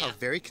 Oh, how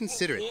very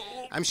considerate.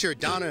 I'm sure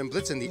Donna and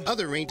Blitzen, the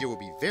other reindeer, will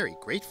be very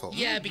grateful.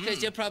 Yeah, because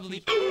they'll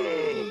probably...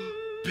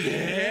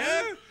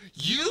 Bear?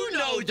 You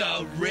know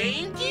the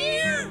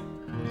reindeer?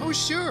 Oh,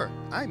 sure.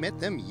 I met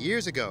them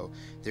years ago.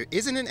 There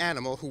isn't an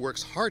animal who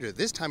works harder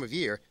this time of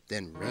year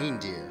than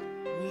reindeer.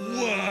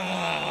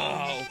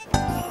 Wow!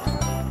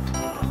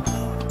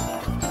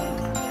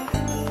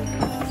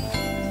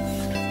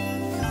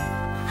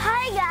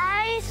 Hi,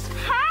 guys.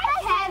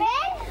 Hi,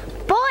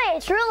 Kevin. Boy,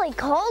 it's really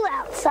cold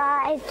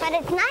outside. But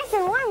it's nice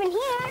and warm in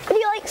here. Would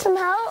you like some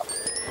help?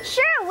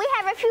 Sure, we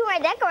have a few more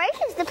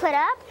decorations to put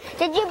up.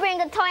 Did you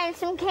bring a toy and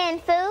some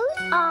canned food?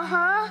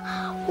 Uh-huh.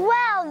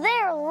 Well,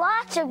 there are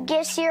lots of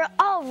gifts here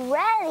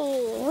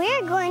already.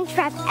 We're going to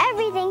wrap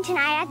everything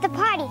tonight at the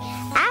party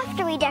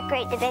after we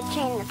decorate the big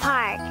tree in the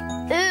park.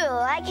 Ooh,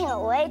 I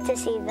can't wait to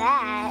see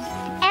that.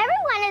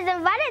 Everyone is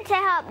invited to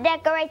help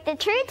decorate the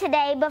tree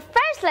today, but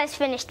first let's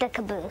finish the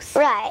caboose.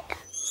 Right.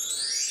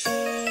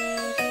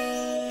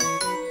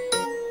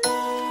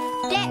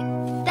 Deck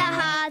the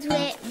halls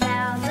with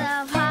bells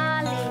of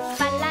holly.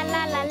 Fa la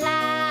la la la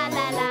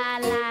la la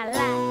la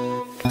la.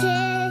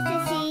 'Tis the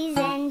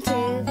season to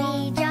be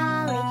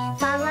jolly.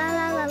 Fa la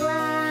la la la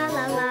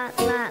la la la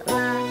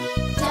la.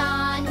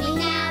 Don we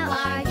now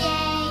our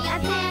gay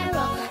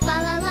apparel. Fa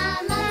la la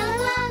la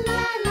la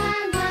la la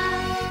la.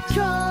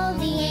 Troll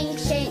the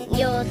ancient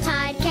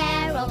Yuletide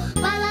carol.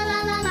 Fa la la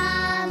la la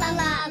la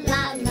la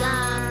la la.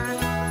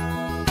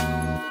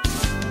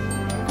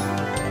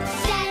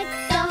 Deck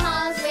the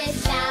halls with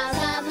boughs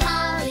of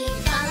holly.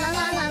 Fa la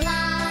la la la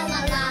la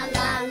la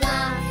la la.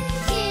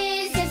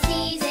 'Tis the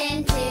season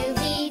to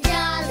be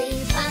jolly.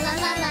 Fa la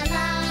la la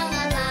la la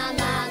la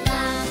la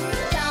la.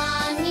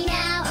 Don we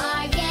now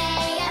our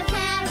gay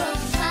apparel.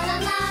 Fa la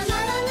la la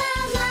la la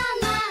la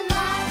la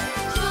la.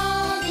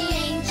 Troll the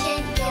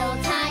ancient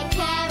Yuletide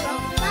carol.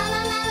 Fa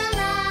la la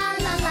la la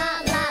la la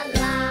la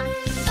la.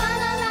 Fa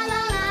la la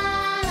la la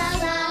la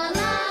la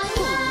la.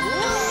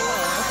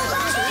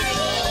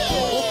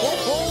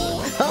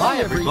 Hi,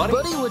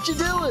 everybody. What you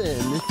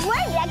doing?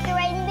 We're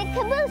decorating the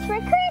caboose for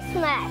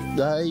Christmas.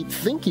 I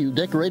think you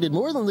decorated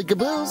more than the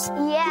caboose.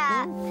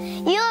 Yeah,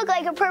 you look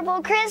like a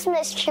purple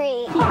Christmas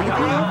tree. Here,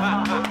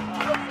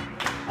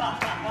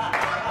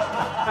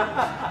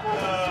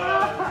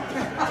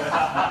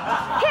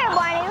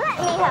 Barney, let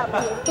me help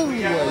you.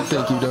 Why,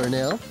 thank you,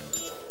 Darnell.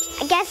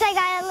 I guess I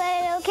got a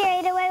little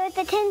carried away with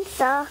the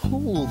tinsel.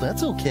 Oh,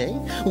 that's okay.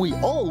 We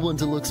all want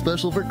to look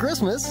special for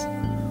Christmas.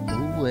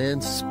 Oh,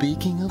 and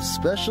speaking of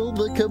special,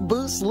 the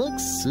caboose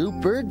looks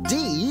super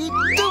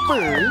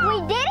duper. We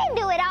didn't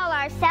do it all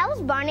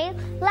ourselves, Barney.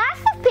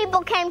 Lots of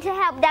people came to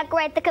help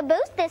decorate the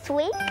caboose this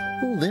week.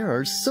 Oh, there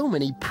are so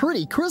many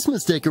pretty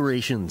Christmas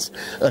decorations.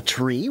 A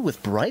tree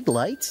with bright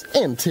lights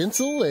and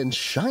tinsel and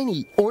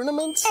shiny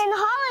ornaments. And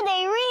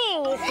holiday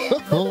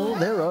rings. Oh,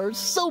 there are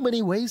so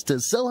many ways to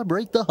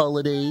celebrate the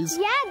holidays.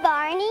 Yeah,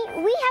 Barney,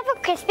 we have a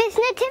Christmas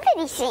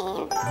nativity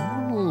scene.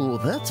 Oh,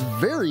 that's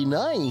very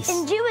nice.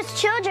 And Jewish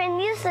children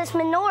use this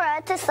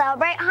menorah to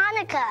celebrate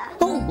Hanukkah.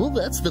 Oh, well,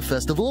 that's the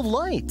Festival of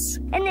Lights.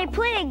 And they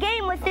play a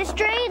game with this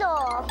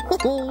dreidel.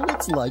 Oh,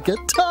 it's like a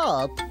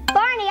top.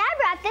 Barney, I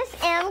brought this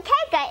cake.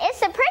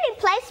 It's a pretty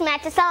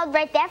placemat to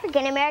celebrate the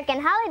African-American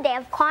holiday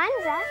of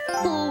Kwanzaa.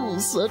 Oh,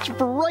 such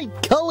bright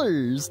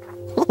colors.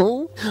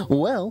 Oh,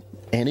 well,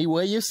 any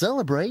way you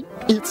celebrate,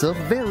 it's a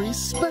very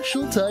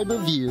special time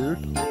of year.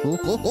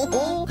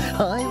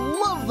 I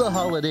love the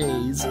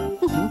holidays.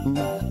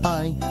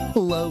 I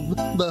love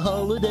the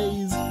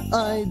holidays.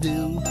 I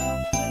do.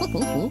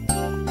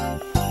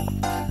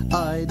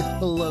 I'd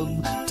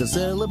love to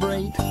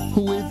celebrate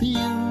with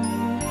you.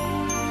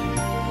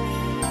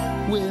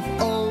 With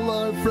all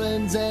our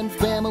friends and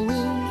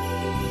family,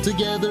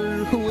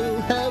 together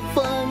we'll have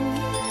fun.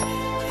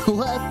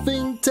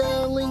 Laughing,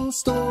 telling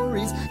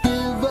stories,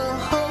 give a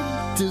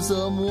hug to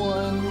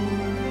someone.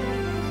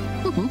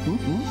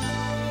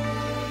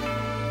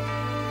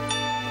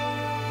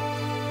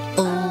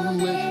 Oh,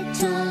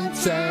 little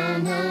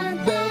town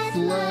of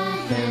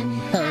Bethlehem,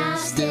 how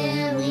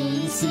still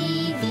we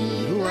see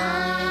thee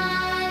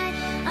lie.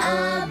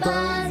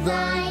 Above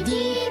thy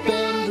deep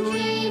and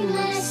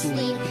dreamless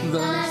sleep,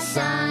 the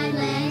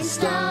silent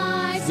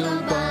stars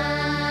go by.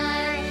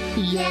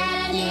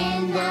 Yet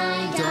in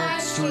thy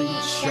dark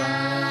street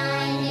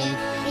shineth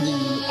the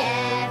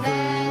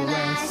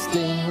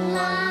everlasting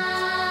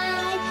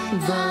light.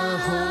 The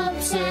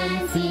hopes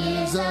and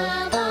fears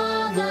of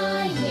all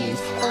the years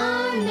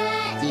are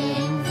met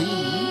in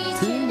thee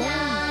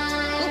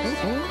tonight.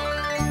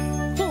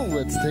 Oh,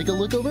 let's take a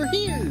look over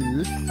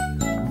here.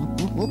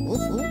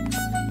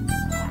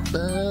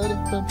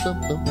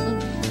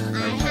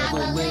 I have a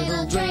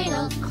little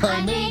dreidel, I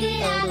made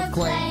it out of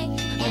clay.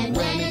 And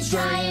when it's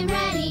dry and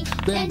ready,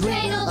 then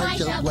dreidel I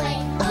shall play.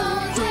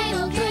 Oh,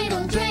 dreidel,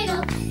 dreidel,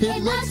 dreidel,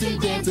 it loves to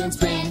dance and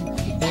spin.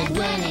 And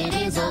when it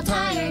is all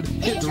tired,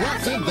 it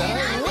drops and then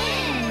I win.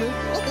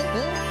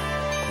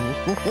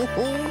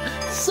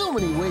 So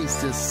many ways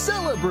to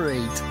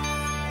celebrate.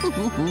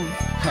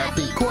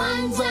 Happy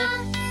Kwanzaa,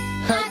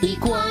 Happy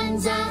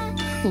Kwanzaa,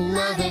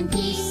 love and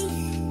peace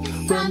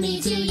from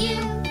me to you.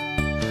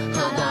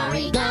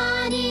 Habari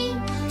Gani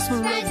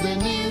spreads the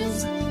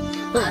news,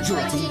 a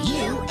joy to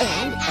you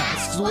and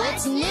asks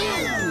what's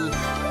new.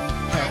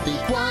 Happy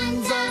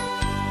Kwanzaa,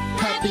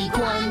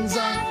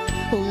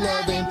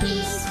 love and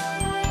peace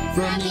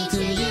from me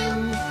to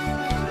you.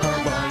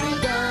 Habari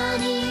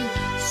Gani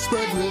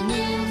spreads the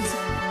news,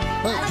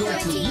 a joy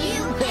to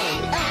you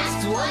and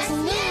asks what's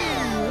new.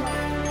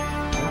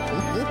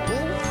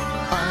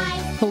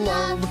 I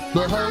love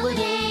the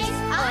holidays,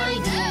 I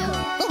do.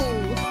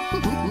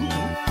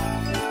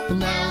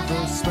 Now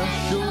the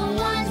special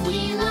ones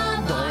we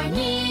love are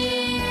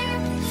near.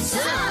 So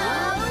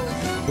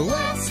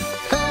let's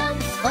have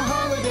a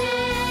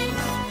holiday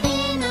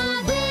in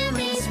a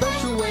very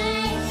special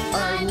way.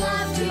 I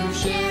love to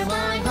share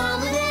my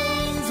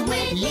holidays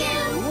with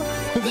you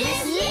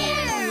this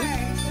year.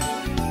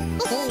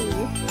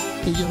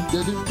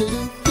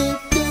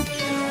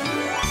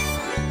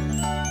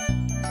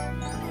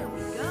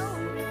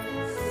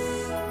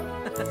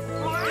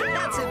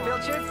 That's it,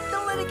 Pilcher.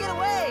 Don't let it get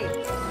away.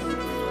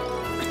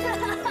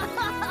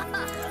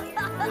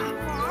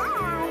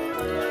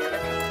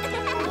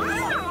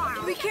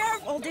 Be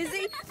careful,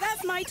 Dizzy.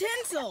 That's my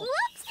tinsel.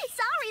 Whoops!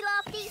 Sorry,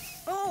 Lofty.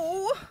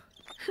 Oh.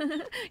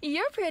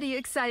 You're pretty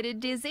excited,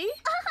 Dizzy.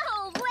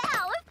 Oh,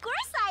 well, of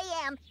course I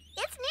am.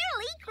 It's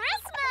nearly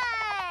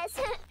Christmas.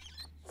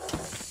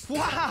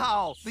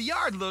 Wow, the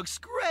yard looks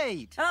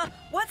great.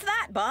 What's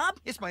that, Bob?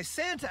 It's my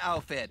Santa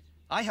outfit.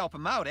 I help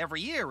him out every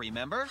year,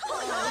 remember?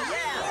 Oh,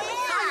 yeah.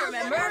 I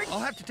remember.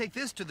 I'll have to take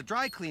this to the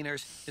dry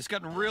cleaners. It's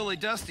gotten really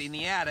dusty in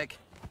the attic.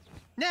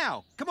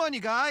 Now, come on, you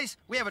guys.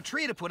 We have a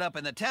tree to put up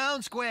in the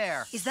town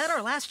square. Is that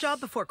our last job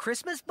before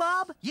Christmas,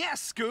 Bob?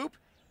 Yes, Scoop.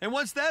 And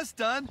once that's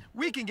done,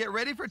 we can get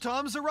ready for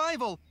Tom's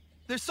arrival.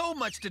 There's so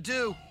much to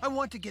do. I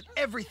want to get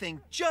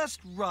everything just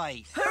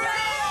right.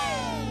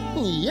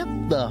 Yep,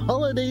 the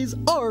holidays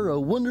are a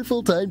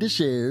wonderful time to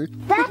share.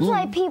 That's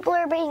why people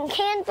are bringing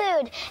canned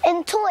food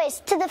and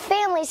toys to the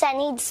families that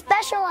need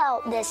special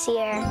help this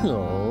year.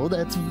 Oh,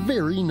 that's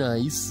very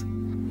nice.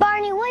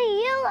 Barney, what do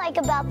you like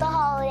about the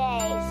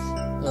holidays?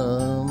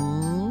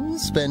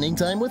 Spending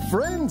time with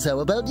friends. How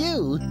about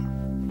you?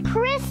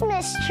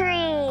 Christmas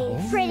tree,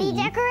 pretty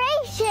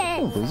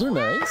decorations. Those are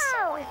nice.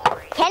 Oh,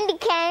 candy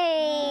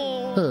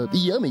cane.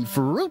 Yummy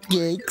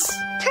fruitcakes.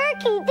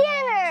 Turkey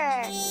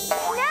dinner.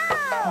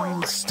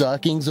 No.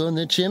 Stockings on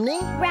the chimney.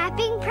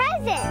 Wrapping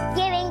presents,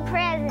 giving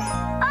presents,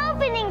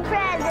 opening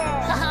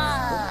presents.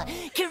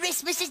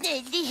 Christmas is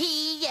nearly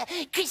here.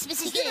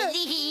 Christmas is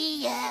nearly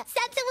here.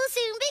 Santa will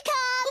soon be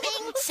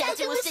coming.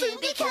 Santa will soon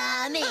be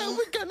coming. Oh,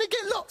 we're gonna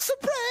get lots of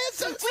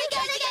presents. We're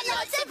gonna get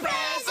lots of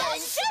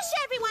presents. Shush,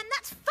 everyone.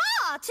 That's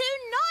far too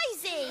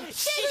noisy.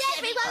 Shush,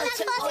 everyone.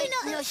 That's far too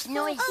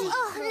noisy.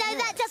 Oh, no,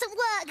 that doesn't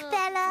work,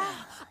 Bella.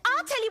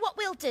 I'll tell you what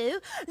we'll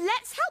do.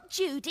 Let's help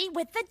Judy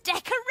with the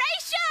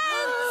decorations.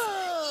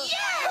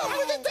 Yeah! Help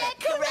with the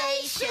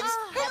decorations.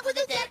 Help with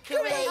the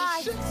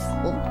decorations.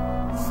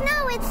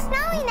 Snow, it's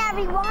snowing,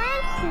 everyone.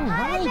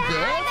 Hi,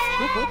 Beth.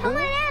 Come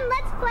on in,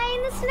 let's play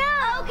in the snow.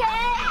 Okay.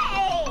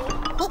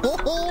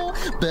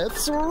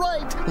 Beth's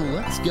right.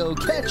 Let's go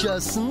catch a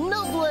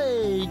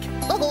snowflake.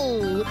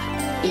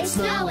 It's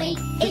snowing,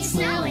 it's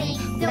snowing.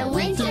 The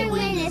winter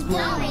wind is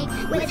blowing.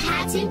 With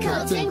hats and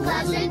coats and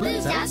gloves and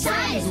boots,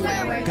 outside is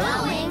where we're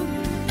going.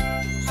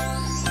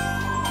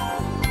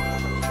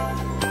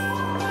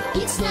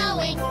 It's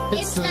snowing,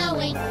 it's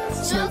snowing.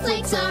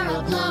 Snowflakes are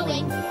all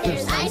blowing.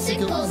 There's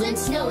icicles and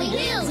snowy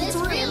hills. It's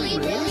really,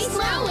 really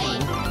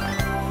snowing.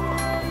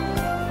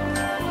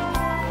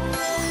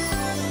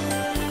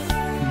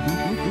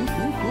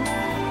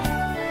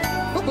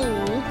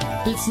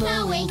 It's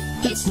snowing,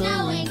 it's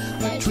snowing.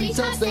 The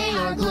treetops, they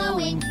are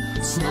glowing.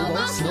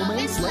 Snowballs,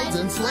 snowmen, sleds,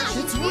 and slush.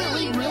 It's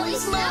really, really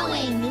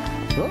snowing.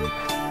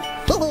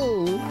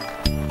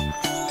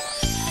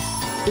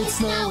 It's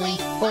snowing.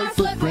 Our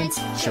footprints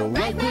show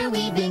right where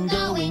we've been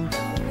going.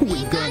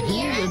 We've gone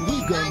here and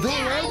we've gone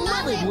there. I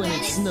love it when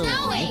it's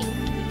snowing.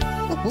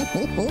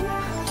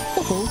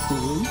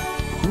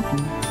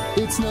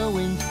 It's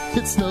snowing,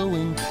 it's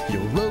snowing.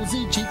 Your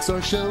rosy cheeks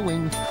are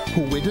showing.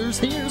 Winter's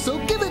here, so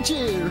give a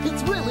cheer.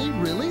 It's really,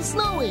 really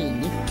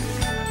snowing.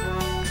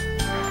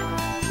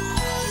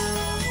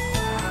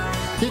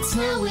 It's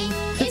snowing,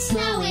 it's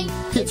snowing.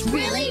 It's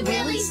really,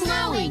 really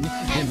snowing.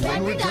 And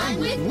when we're done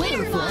with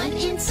winter fun,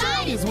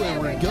 inside is where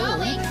we're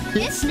going.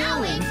 It's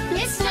snowing,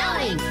 it's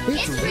snowing.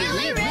 It's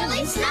really,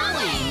 really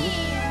snowing.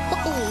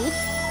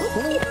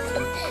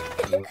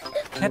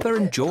 Peppa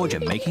and George are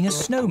making a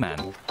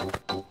snowman.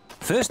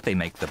 First they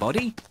make the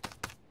body.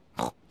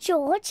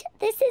 George,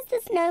 this is the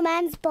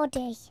snowman's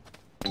body.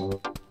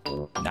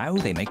 Now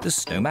they make the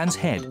snowman's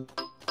head.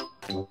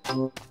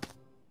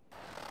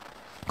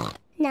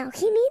 Now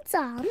he needs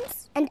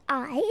arms and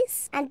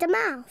eyes and a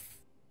mouth.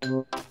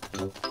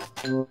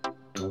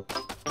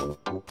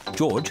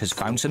 George has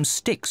found some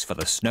sticks for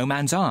the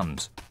snowman's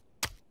arms.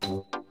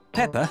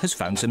 Peppa has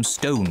found some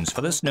stones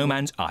for the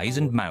snowman's eyes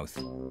and mouth.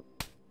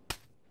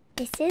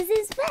 This is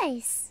his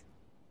face.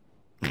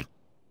 Now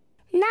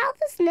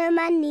the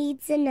snowman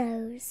needs a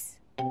nose.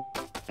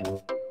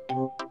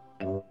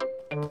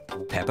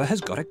 Peppa has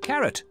got a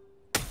carrot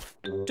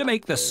to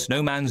make the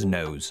snowman's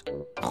nose.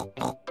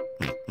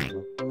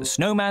 The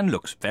snowman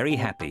looks very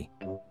happy,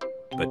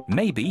 but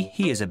maybe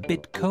he is a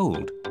bit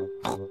cold.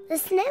 The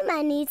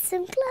snowman needs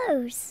some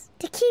clothes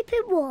to keep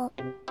it warm.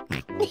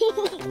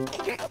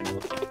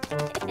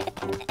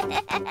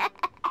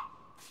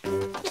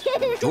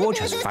 George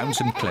has found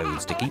some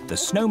clothes to keep the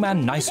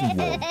snowman nice and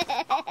warm.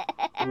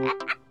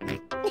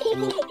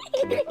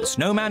 The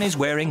snowman is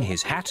wearing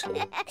his hat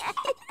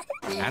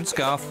and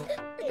scarf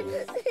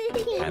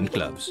and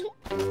gloves.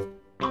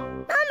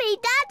 Mummy,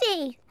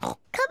 Daddy,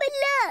 come and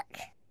look.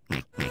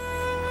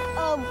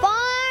 Oh,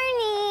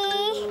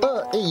 Barney!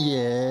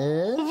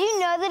 Yes? Did you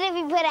know that if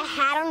you put a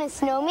hat on a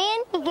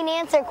snowman, he can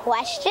answer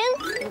questions?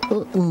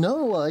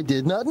 No, I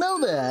did not know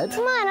that.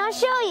 Come on, I'll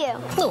show you.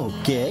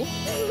 Okay.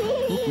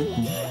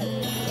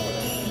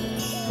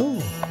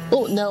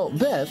 Oh, now,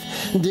 Beth,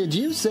 did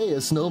you say a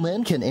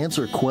snowman can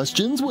answer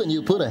questions when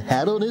you put a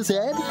hat on his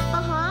head?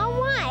 Uh-huh,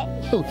 what?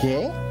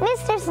 Okay.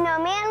 Mr.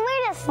 Snowman,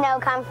 where does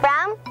snow come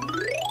from?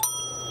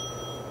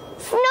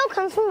 Snow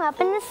comes from up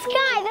in the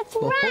sky, that's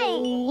right.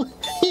 Oh,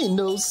 he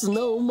knows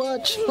snow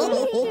much.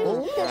 Now,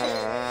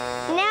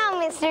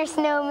 Mr.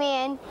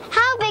 Snowman,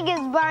 how big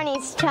is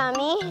Barney's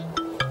tummy?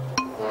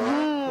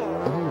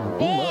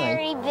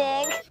 Very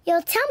big.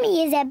 Your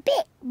tummy is a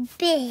bit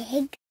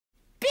big.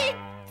 Big,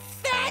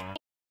 fat.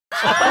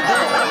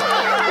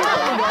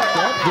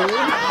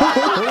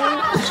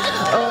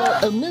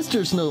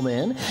 Mr.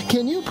 Snowman,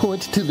 can you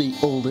point to the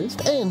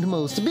oldest and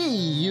most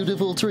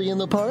beautiful tree in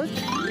the park?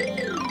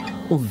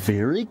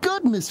 Very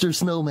good, Mr.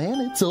 Snowman.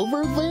 It's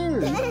over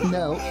there.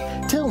 Now,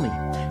 tell me,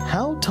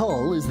 how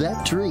tall is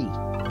that tree?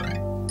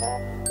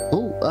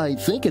 Oh, I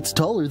think it's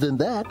taller than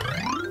that.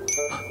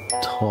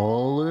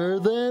 Taller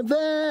than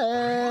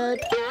that.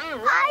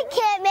 I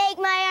can't make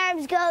my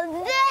arms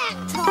go that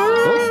tall.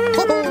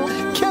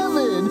 Oh,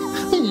 Kevin,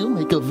 you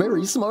make a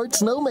very smart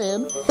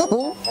snowman.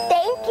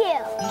 Thank you.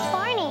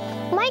 Barney,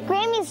 my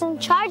Grammy's in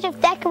charge of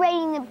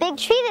decorating the big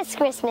tree this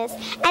Christmas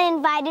and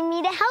invited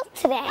me to help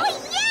today. Oh,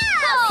 yeah!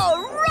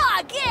 Oh,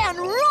 rock and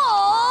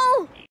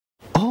roll!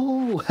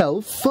 Oh,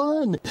 how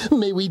fun.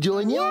 May we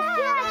join you?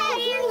 Yeah,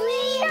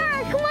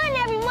 sure. Come on,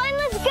 everyone,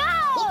 let's go.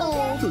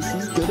 Oh, this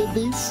is gonna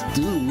be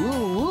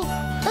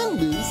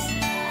stupendous.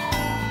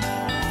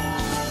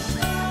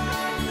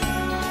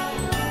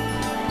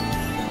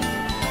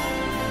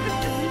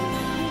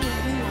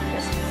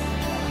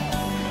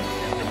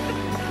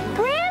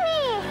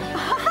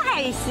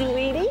 Hi,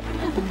 sweetie.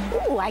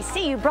 Ooh, I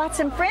see you brought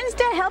some friends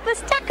to help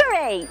us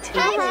decorate.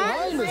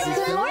 Hi, Mrs.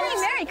 Good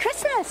morning. Merry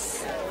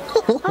Christmas.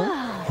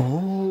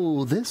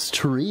 Oh, this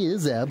tree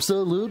is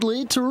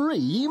absolutely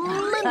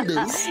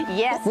tremendous.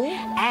 Yes,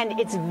 and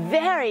it's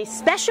very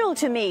special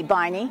to me,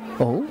 Barney.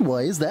 Oh,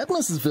 why is that,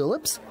 Mrs.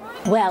 Phillips?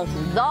 Well,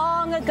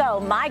 long ago,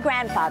 my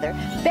grandfather,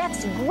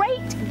 Beth's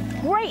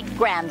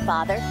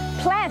great-great-grandfather,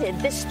 planted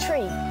this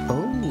tree.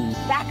 Oh.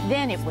 Back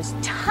then, it was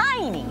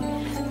tiny.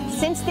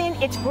 Since then,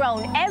 it's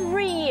grown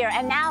every year,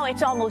 and now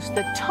it's almost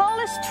the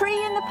tallest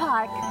tree in the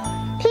park.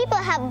 People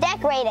have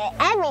decorated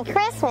every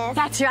Christmas.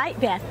 That's right,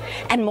 Beth.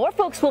 And more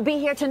folks will be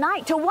here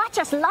tonight to watch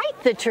us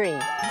light the tree.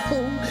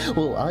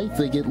 Well, I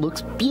think it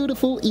looks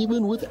beautiful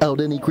even without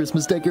any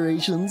Christmas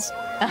decorations.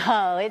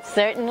 Oh, it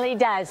certainly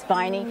does,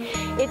 Barney.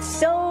 It's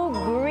so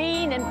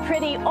green and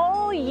pretty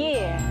all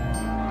year.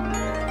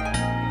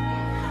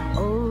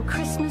 Oh,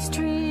 Christmas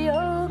tree,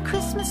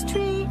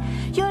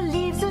 your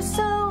leaves are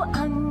so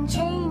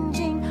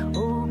unchanging.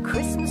 Oh,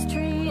 Christmas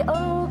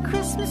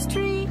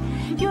tree,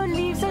 your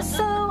leaves are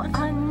so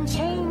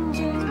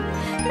unchanging.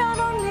 Not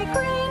only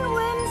green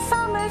when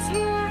summer's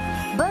here,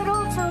 but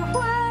also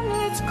when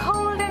it's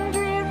cold and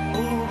drear.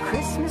 Oh,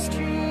 Christmas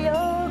tree,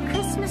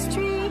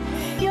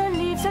 your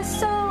leaves are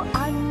so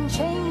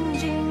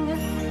unchanging.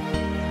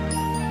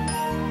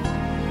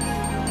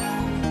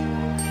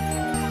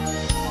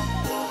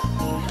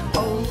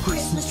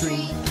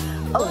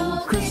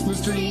 Oh, Christmas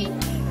tree,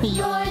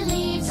 your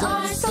leaves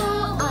are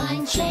so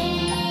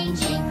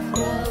unchanging.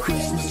 Oh,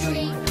 Christmas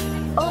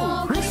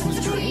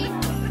tree,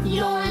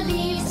 your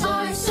leaves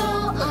are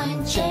so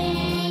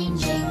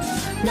unchanging.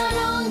 Not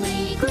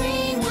only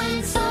green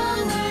when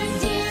summer's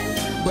dear,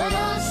 but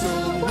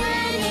also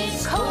when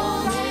it's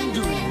cold and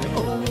drear.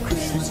 Oh,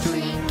 Christmas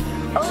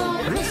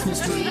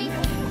tree,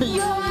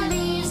 your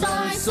leaves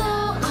are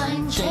so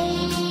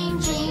unchanging.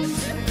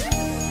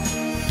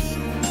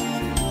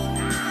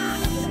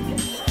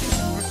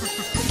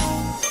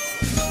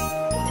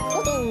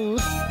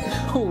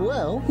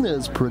 Well,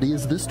 as pretty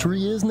as this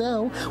tree is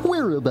now,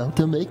 we're about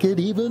to make it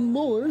even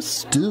more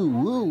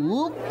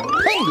stupendous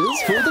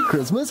for the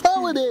Christmas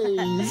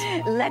holidays.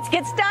 Let's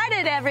get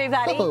started,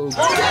 everybody. Okay.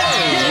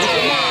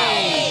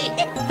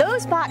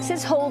 Those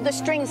boxes hold the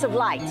strings of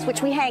lights,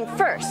 which we hang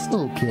first.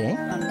 Okay.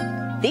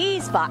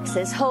 These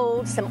boxes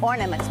hold some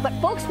ornaments, but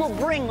folks will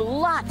bring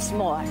lots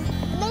more.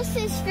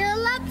 Mrs.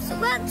 Phillips,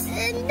 what's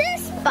in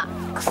this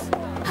box?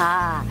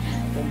 Aha!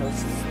 The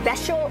most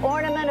special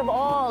ornament of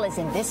all is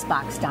in this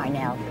box,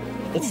 Darnell.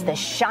 It's the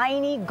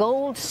shiny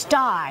gold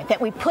star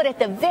that we put at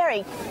the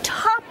very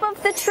top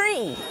of the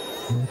tree.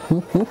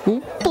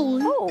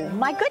 Oh,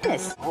 my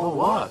goodness. Oh,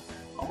 what?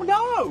 Oh,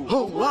 no!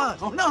 Oh,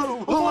 what? Oh,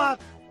 no! Oh, what?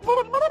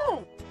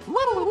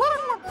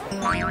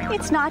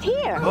 It's not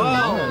here. It's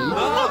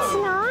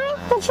not.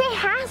 The tree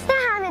has to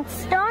have its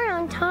star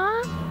on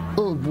top.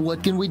 Oh,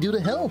 what can we do to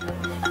help?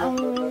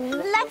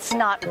 Let's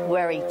not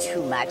worry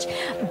too much.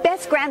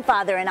 Beth's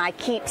grandfather and I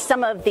keep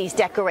some of these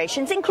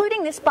decorations,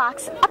 including this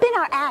box, up in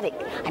our attic.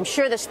 I'm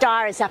sure the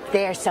star is up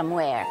there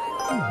somewhere.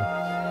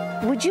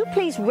 Would you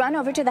please run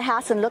over to the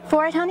house and look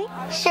for it, honey?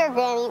 Sure,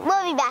 Granny.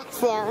 We'll be back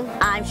soon.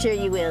 I'm sure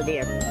you will,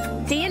 dear.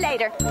 See you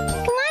later. Come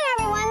on,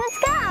 everyone. Let's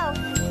go.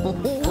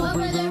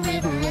 Over the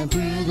river and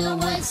through the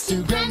woods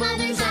to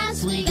grandmother's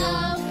house we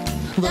go.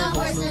 The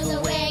horse knows the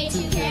way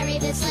to carry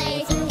the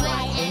sleigh through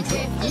white and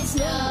drifted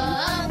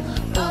snow.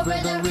 Over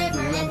the river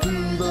and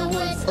through the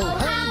woods, oh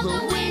how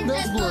the wind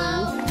does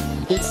blow.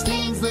 It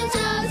stings the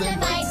toes and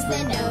bites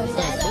the nose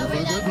as over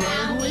the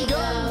ground we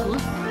go.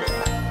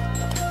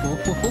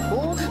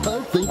 I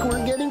think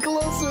we're getting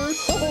closer.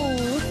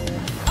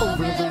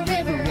 Over the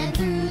river and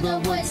through the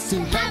woods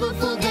to have a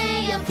full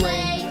day of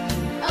play.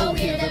 Oh,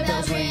 hear the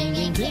bells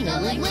ringing,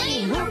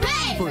 ting-a-ling-ling,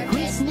 hooray for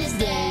Christmas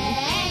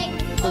Day.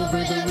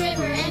 Over the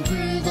river and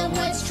through the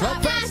woods,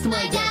 trot past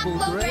my dapple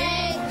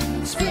gray.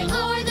 Spring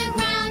o'er the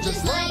ground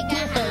just like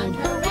a hound,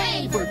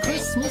 hooray for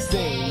Christmas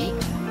Day.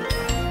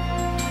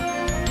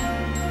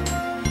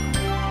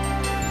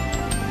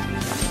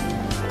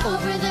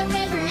 Over the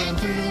river and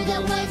through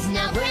the woods,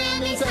 now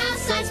Grammy's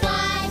house I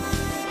spy.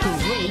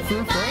 Hooray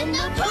for fun,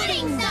 the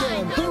pudding's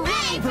done,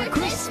 hooray for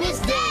Christmas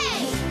Day.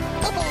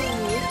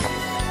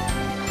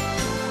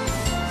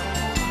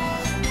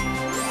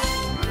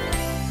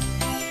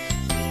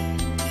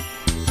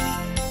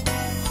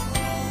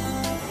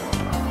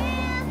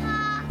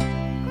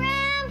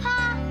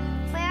 Grandpa,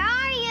 where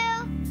are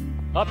you?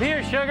 Up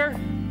here, sugar.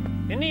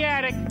 In the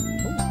attic.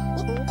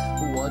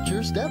 Watch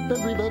your step,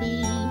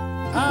 everybody.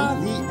 Ah,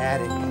 the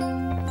attic.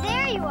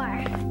 There you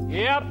are.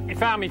 Yep, you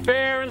found me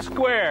fair and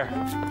square.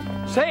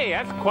 Say,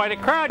 that's quite a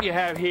crowd you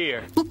have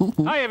here.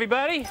 Hi,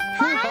 everybody.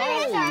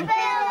 Hi, Mr.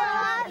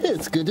 Phillips.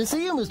 It's good to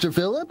see you, Mr.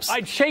 Phillips.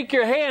 I'd shake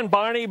your hand,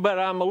 Barney, but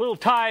I'm a little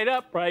tied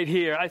up right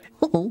here.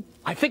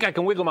 I think I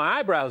can wiggle my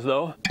eyebrows,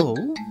 though.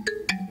 Oh?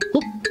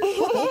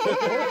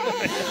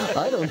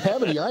 I don't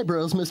have any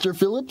eyebrows, Mr.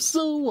 Phillips,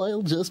 so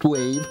I'll just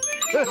wave.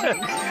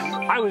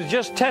 I was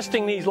just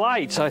testing these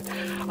lights.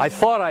 I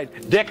thought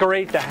I'd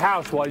decorate the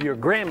house while your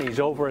Grammy's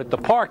over at the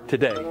park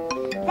today.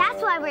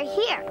 That's why we're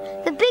here.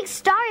 The big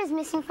star is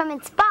missing from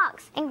its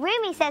box, and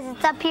Grammy says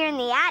it's up here in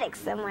the attic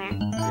somewhere.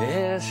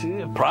 Yes,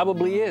 it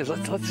probably is.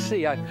 Let's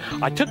see. I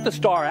took the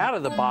star out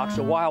of the box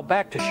a while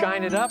back to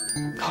shine it up.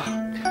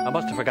 I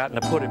must have forgotten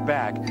to put it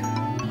back.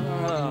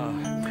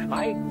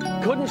 I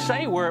couldn't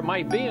say where it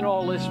might be in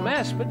all this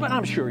mess, but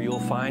I'm sure you'll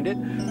find it.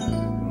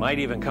 You might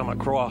even come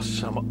across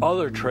some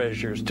other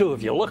treasures, too,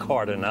 if you look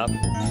hard enough.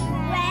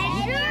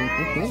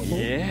 Treasures?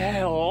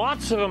 Yeah,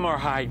 lots of them are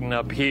hiding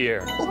up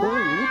here.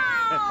 Wow.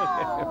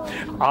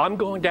 I'm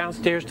going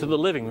downstairs to the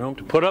living room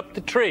to put up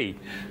the tree.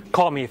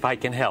 Call me if I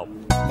can help.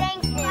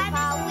 Thanks,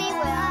 Grandpa. We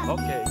will.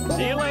 Okay,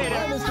 see you later.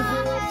 Bye, Mr.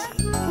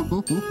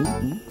 Phillips.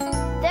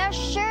 There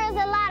sure is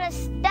a lot of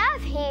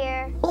stuff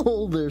here.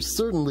 Oh, there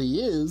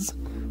certainly is.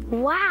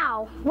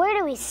 Wow, where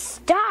do we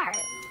start?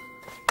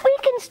 We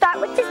can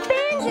start with this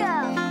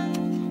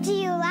banjo. Do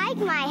you like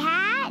my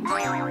hat?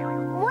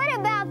 What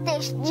about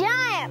this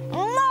giant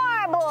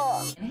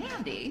marble?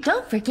 Andy,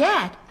 don't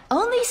forget,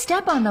 only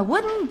step on the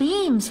wooden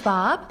beams,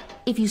 Bob.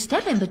 If you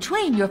step in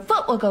between, your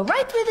foot will go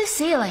right through the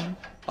ceiling.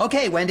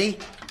 Okay, Wendy.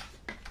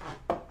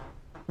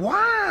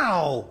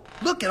 Wow!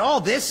 Look at all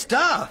this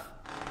stuff.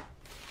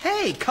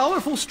 Hey,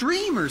 colorful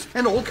streamers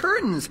and old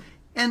curtains.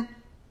 And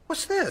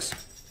what's this?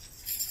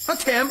 A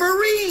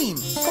tambourine!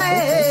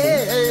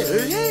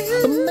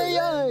 Hey! May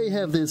I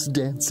have this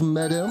dance,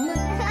 madam?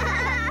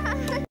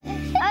 Oh,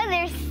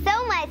 there's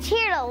so much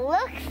here to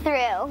look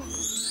through.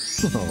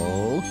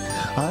 Oh,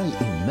 I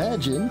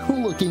imagine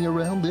looking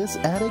around this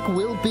attic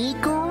will be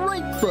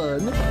great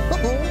fun.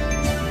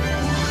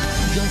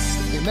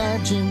 Just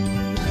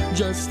imagine,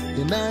 just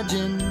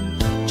imagine,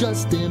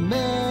 just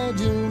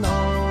imagine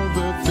all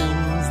the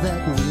things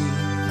that we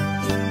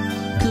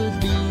could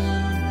be.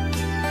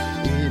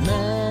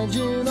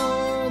 Imagine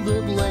all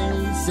the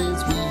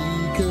places we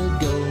could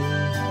go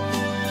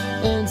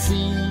and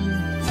see.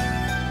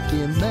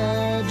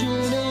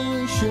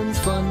 Imagination's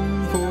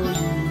fun for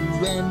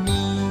you and me.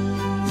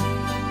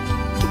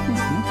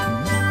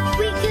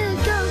 We could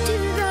go to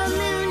the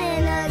moon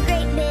in a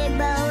great big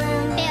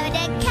balloon, build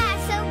a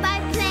castle by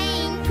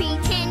playing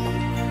pretend.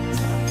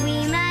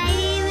 We might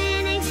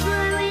even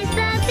explore with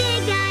a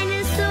big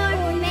dinosaur,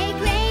 or make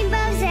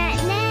rainbows that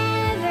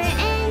never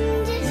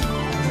end.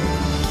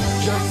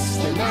 Just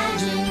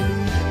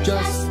imagine,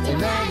 just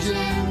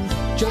imagine,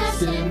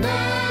 just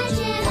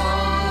imagine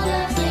all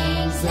the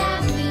things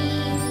that we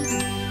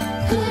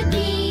could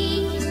be.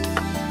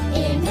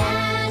 Imagine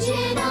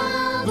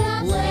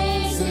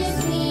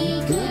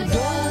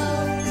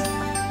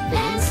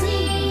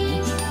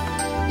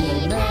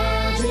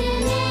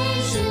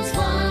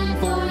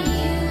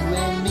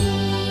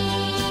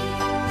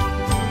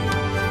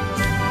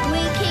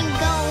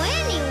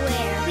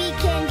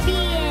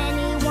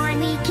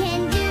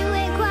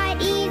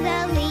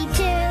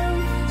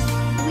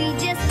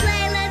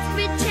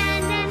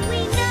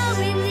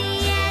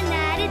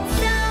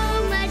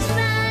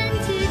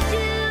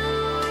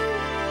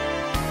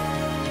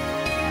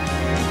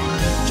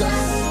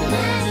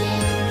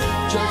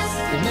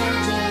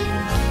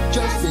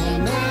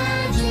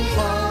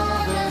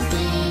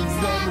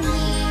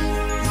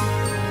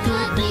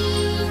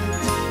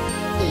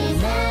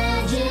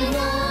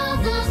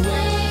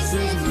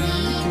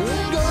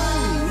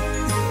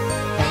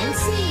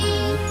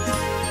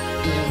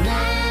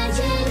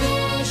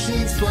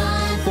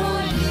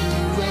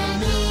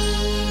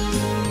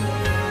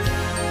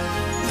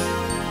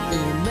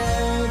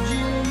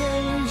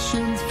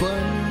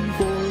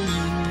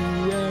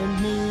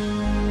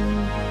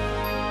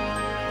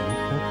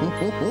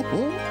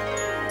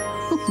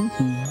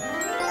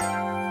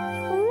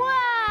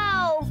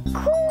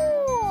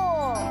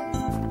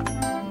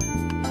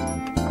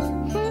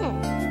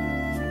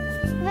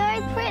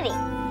Goody.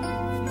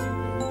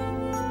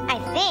 I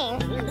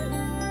think.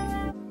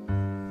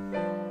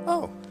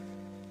 Oh.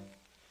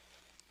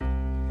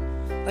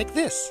 Like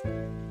this.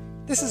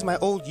 This is my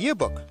old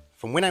yearbook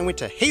from when I went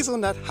to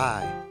Hazelnut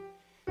High.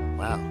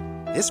 Wow,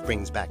 this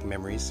brings back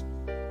memories.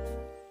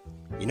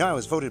 You know I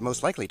was voted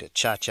most likely to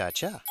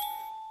cha-cha-cha.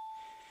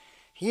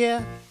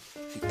 Yeah,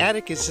 the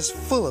attic is just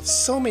full of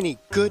so many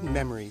good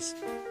memories.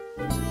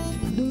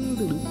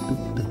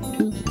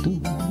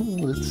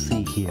 Let's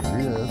see here.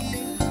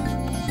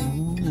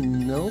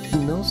 Nope,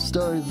 no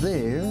star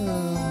there.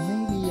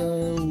 Maybe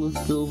I'll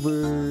look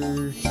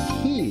over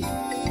here.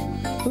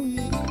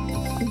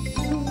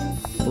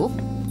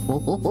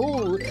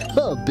 Oh,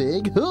 a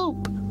big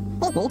hoop!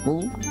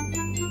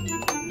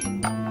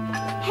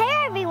 Hey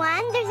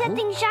everyone, there's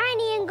something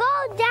shiny and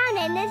gold down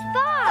in this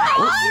box.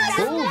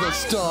 Oh, the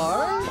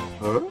star?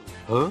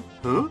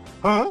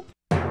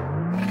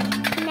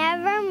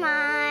 Never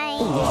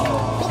mind.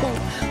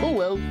 Oh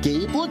well,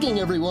 keep looking,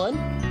 everyone.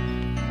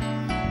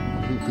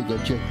 We could go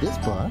check this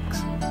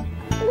box.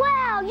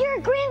 Wow, your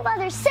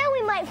grandfather said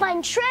we might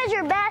find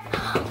treasure, Beth.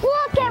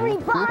 Look,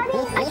 everybody,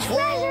 a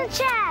treasure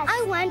chest.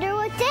 I wonder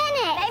what's in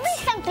it. Maybe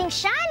something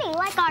shiny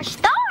like our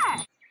star.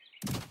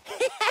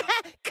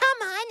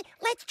 Come on,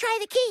 let's try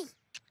the key.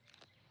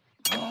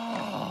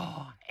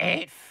 Oh,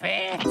 it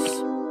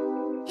fits.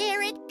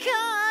 Here it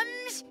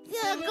comes,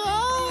 the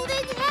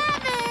golden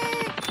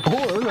hammer.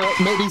 Or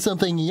maybe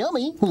something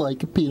yummy,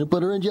 like peanut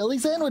butter and jelly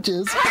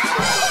sandwiches.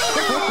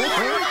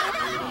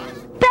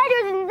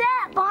 Better than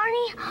that,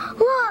 Barney.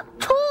 Look,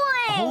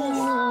 toys.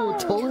 Oh,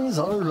 toys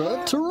are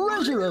a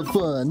treasure of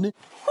fun.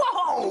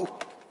 Whoa!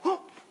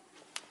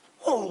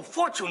 Oh,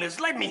 fortune has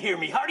led me here,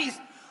 me hearties.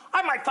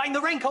 I might find the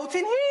raincoats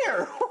in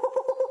here.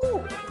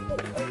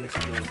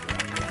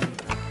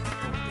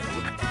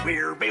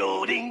 We're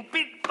building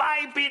bit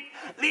by bit,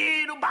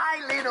 little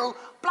by little,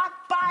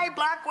 block by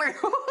block.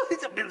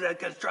 It's a bit of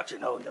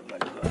construction. Oh,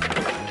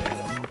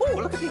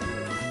 look at these.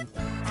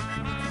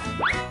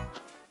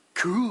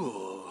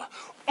 Cool.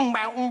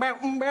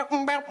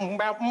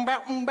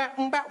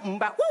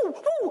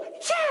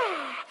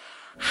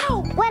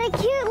 What a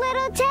cute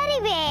little teddy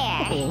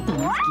bear.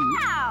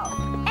 Wow!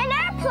 An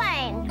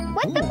airplane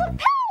with the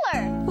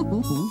propeller.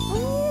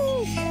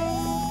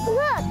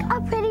 Look, a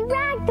pretty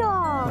rag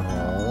doll.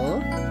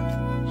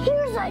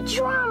 Here's a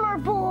drummer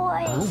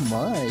boy. Oh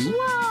my.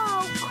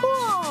 Wow,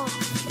 cool.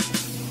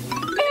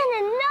 And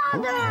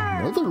another.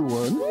 Another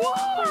one?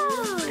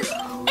 Wow.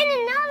 And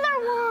another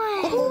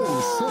one. Oh,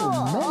 so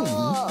many.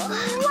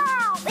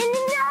 Wow, and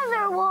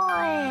another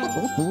one.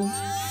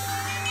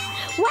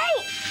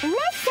 Wait,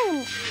 listen.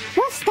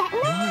 What's that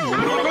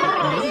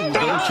noise?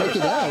 Go check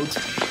it out.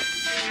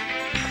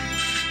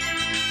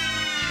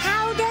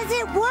 How does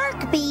it work,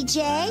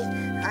 BJ?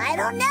 I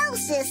don't know,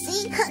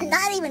 Sissy. I'm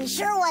not even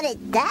sure what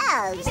it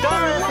does.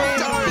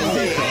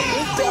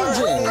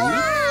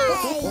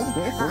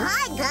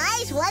 Hi,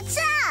 guys. What's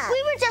up?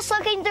 We were just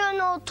looking through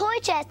an old toy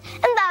chest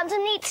and found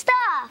some neat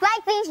stuff.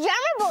 Like these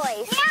drummer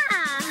boys.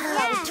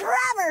 Yeah.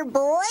 Drummer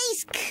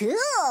boys? Cool.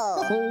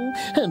 Oh,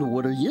 and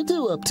what are you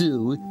two up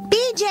to?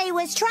 BJ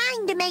was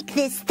trying to make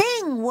this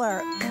thing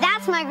work.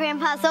 That's my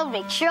grandpa's old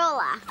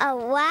Victrola. A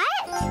what?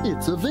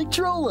 It's a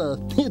Victrola.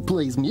 It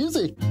plays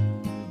music.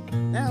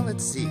 Now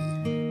let's see.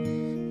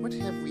 What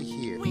have we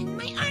here? When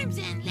my arms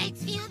and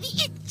legs feel the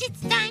itch,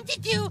 it's time to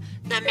do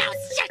the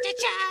mouse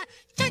cha-cha-cha,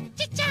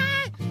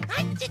 cha-cha-cha,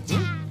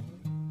 cha-cha-cha.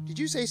 Did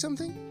you say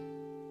something?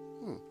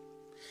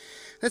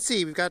 Let's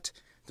see, we've got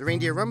the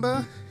Reindeer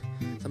Rumba,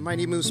 the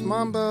Mighty Moose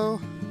Mambo,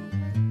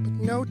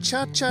 but no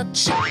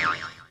cha-cha-cha.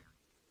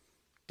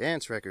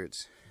 Dance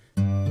records.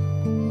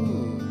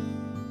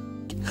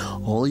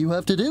 All you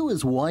have to do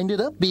is wind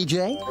it up,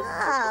 BJ.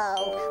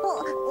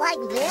 Oh, like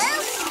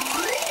this?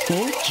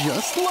 Oh,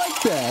 just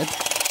like that.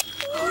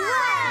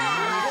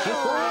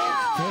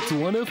 Wow. That's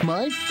one of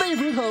my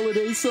favorite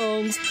holiday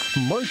songs,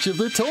 March of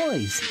the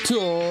Toys.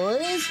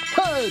 Toys,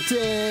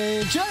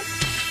 attention!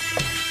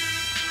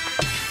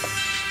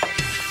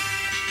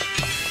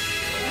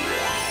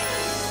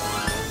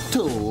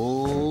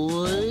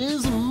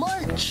 Toys,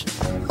 march!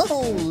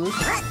 Oh! 1,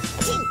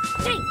 2,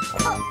 3,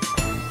 4.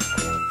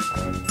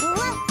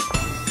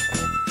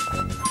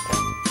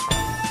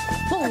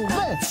 Oh,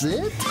 that's it! Go,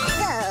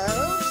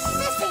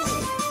 Sissy!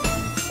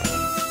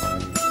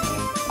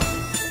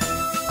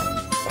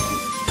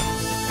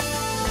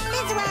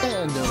 This way!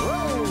 And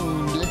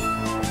around!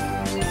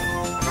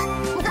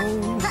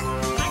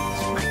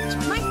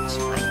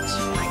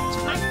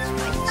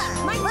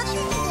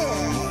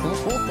 Oh,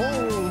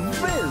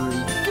 very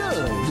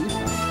good!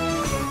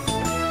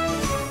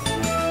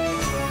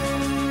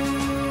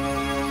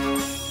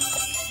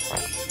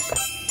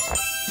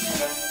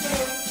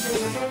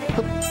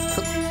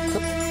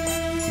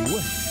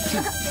 One,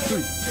 two,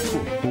 three,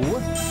 four.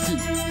 1, 2,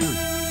 3,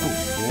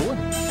 4.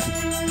 1, 2, 3,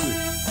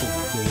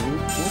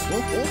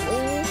 4.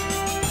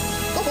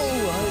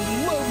 Oh, I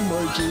love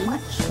marching.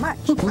 March, march,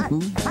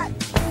 march.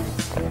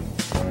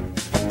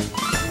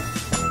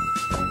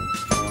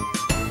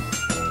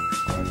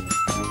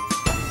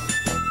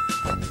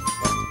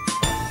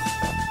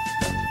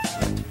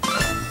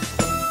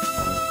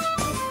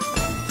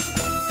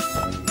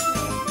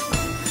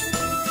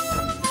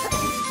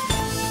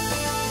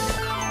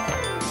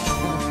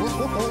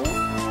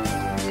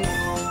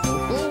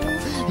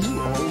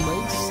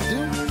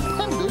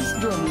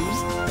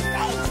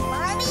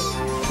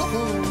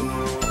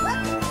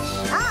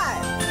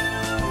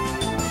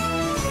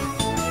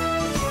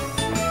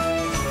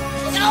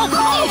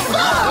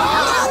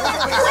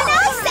 When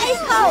I say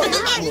ho,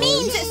 it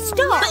means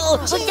stop.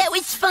 Oh, that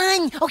was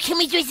fun. Oh, can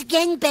we do it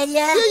again, Bella?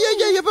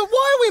 Yeah, but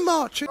why are we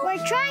marching?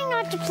 We're trying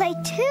not to play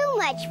too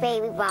much,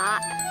 Baby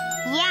Bop.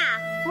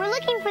 Yeah, we're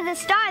looking for the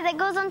star that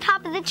goes on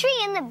top of the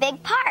tree in the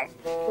big park.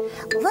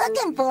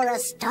 Looking for a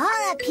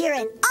star up here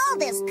and all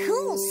this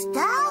cool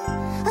stuff?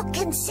 Oh,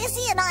 can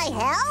Sissy and I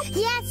help?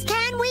 Yes,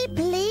 can we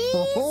please?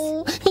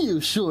 Oh,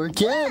 you sure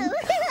can.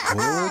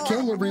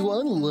 Okay,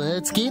 everyone,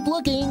 let's keep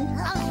looking.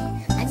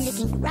 Okay, I'm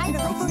looking right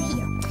over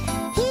here.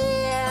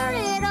 Here,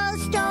 little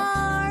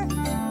star.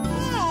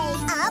 Hey,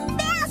 a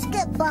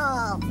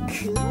basketball.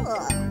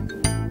 Cool.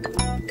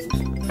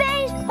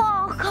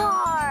 Baseball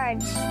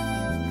cards.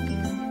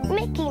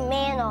 Mickey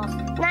Mantle,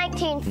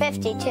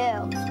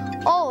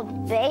 1952.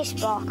 Old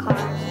baseball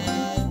cards.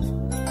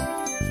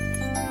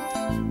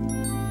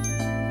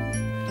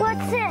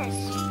 What's this?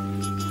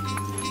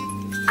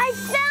 I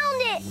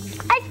found it!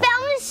 I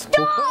found the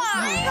star!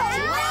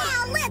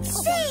 Wow, let's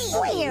see.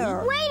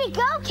 Where? Way to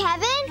go,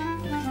 Kevin!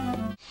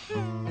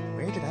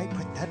 Where did I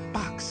put that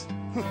box?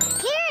 Here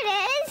it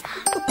is!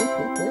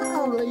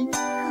 All right.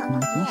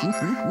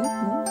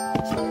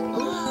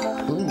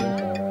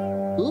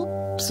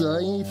 Oops,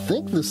 I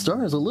think the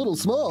star is a little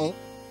small.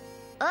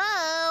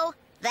 Oh,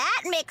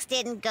 that mix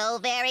didn't go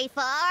very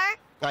far.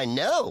 I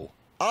know.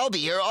 I'll be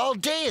here all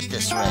day at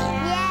this rate.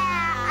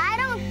 Yeah, I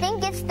don't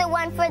think it's the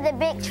one for the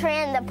big tree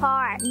in the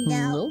park.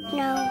 No.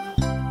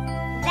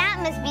 That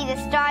must be the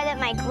star that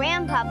my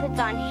grandpa puts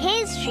on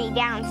his tree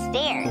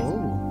downstairs.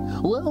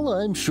 Oh, well,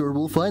 I'm sure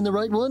we'll find the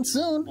right one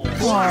soon.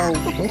 Oh,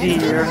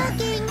 dear.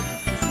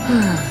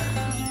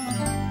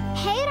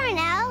 Hey,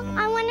 Darnell,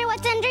 I wonder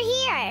what's under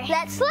here.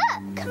 Let's look.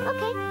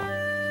 Okay.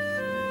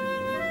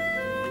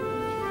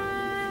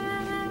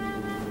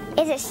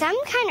 Is it some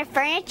kind of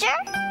furniture?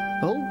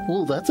 Oh,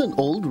 well, that's an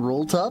old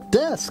roll-top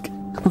desk.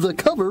 The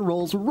cover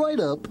rolls right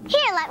up.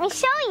 Here, let me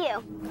show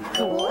you.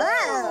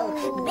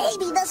 Whoa,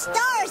 maybe the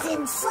star's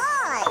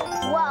inside.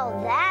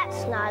 Whoa,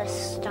 that's not a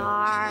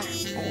star.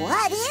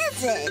 What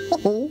is it?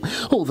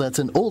 Oh, that's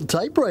an old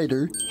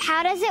typewriter.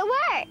 How does it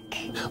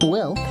work?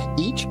 Well,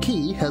 each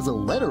key has a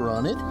letter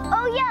on it.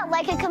 Oh, yeah,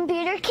 like a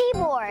computer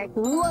keyboard.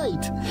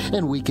 Right.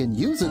 And we can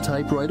use a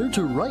typewriter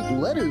to write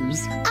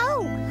letters.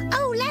 Oh,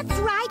 let's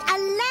write a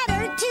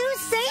letter to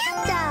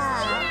Santa.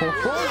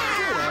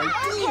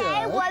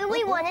 Okay, what do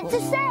we want it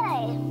to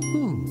say?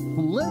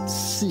 Let's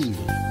see.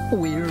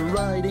 We're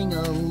writing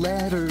a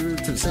letter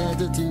to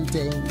Santa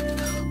today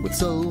with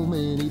so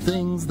many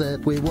things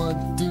that we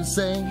want to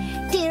say.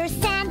 Dear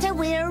Santa,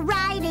 we're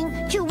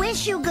writing to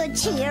wish you good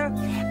cheer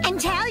and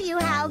tell you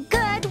how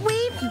good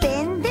we've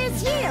been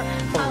this year.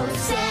 Oh,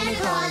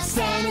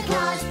 Santa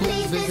Claus,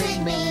 please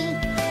visit me.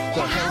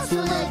 The house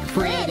will look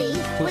pretty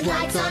with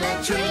lights on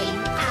a tree.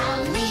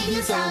 I'll leave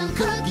you some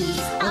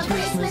cookies on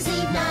Christmas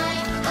Eve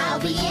night. I'll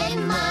be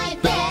in my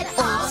bed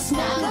all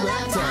snuggled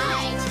up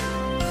tight.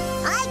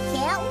 I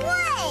can't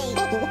wait.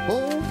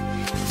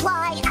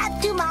 Fly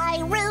up to my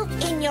roof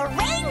in your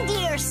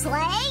reindeer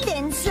sleigh,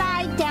 then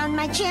slide down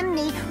my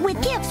chimney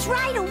with gifts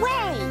right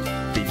away.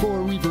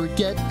 Before we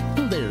forget,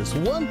 there's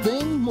one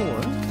thing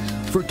more.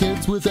 For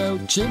kids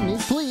without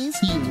chimneys, please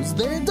use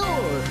their door.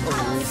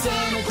 Oh,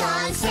 Santa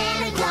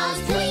Claus,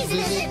 please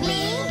visit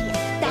me.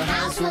 The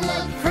house will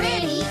look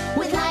pretty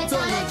with lights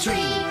on a tree.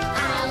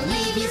 I'll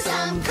leave you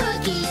some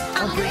cookies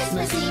on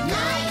Christmas Eve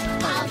night.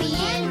 I'll be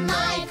in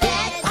my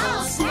bed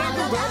all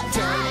snuggled up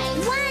tight.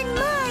 One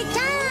more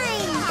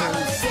time.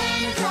 Oh,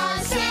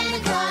 Santa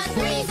Claus,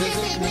 please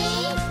visit me.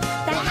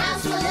 The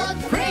house will look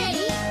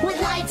pretty with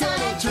lights on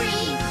a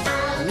tree.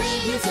 I'll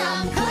leave you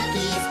some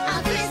cookies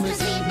on Christmas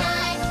Eve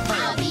night.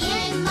 I'll be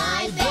in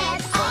my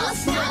bed all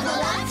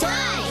snuggled up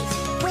tight.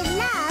 With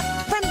love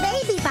from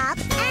Baby Bop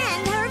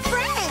and her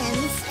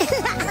friends.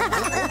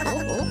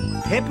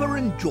 Pepper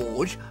and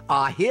George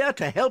are here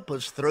to help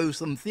us throw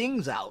some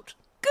things out.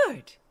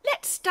 Good.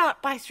 Let's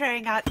start by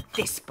throwing out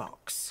this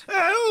box.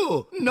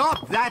 Oh,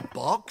 not that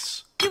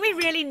box. Do we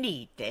really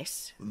need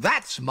this?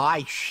 That's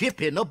my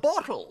ship in a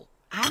bottle.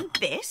 And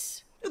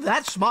this?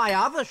 That's my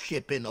other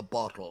ship in a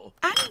bottle.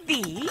 And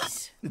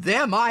these?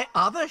 They're my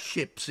other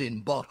ships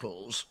in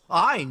bottles.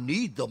 I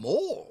need them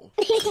all.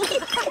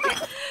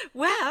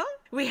 Well,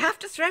 we have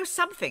to throw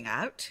something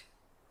out.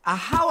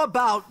 How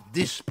about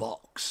this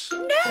box?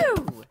 No,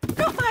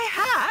 not my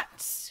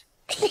hats.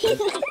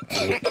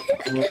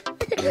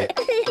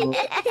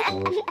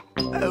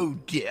 Oh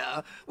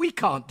dear, we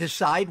can't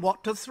decide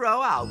what to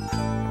throw out.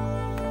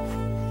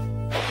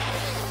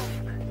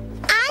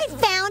 I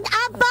found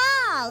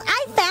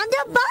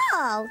a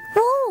ball.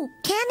 Ooh,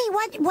 Cammy,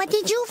 what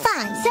did you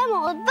find? Some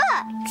old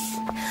books.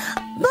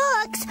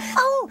 Books?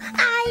 Oh,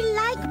 I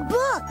like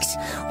books.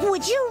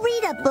 Would you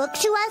read a book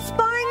to us,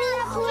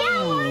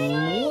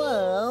 Barney?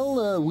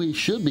 Well, we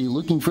should be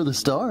looking for the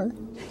star.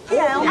 5,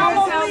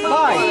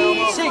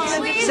 6,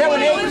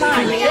 7, 8,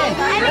 9, 10.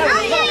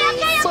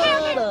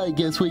 But I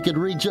guess we could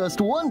read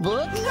just one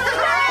book.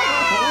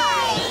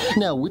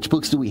 Now, which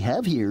books do we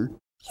have here?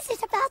 Is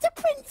it about a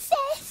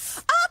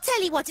princess? I'll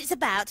tell you what it's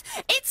about.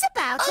 It's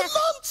about a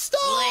monster!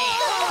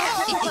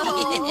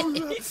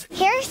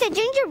 Here's the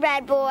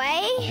gingerbread boy.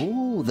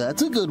 Oh,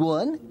 that's a good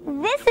one.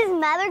 This is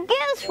Mother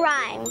Goose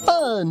Rhymes.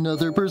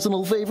 Another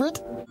personal favorite.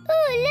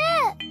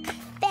 Oh, look!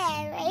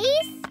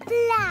 Berries,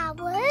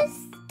 flowers,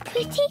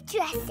 pretty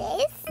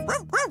dresses.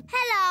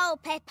 Hello,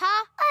 Peppa.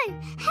 Oh,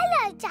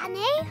 hello,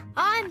 Danny.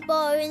 I'm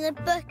borrowing a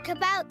book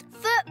about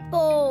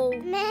football.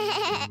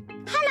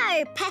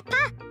 Hello,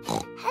 Peppa.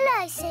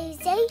 Hello,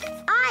 Susie.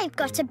 I've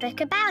got a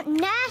book about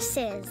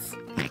nurses.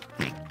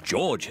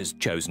 George has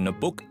chosen a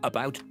book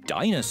about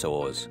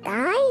dinosaurs.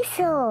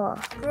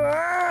 Dinosaur.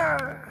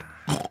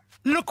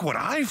 Look what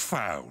I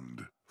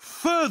found.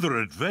 Further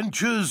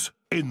adventures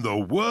in the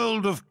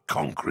world of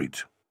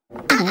concrete.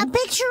 A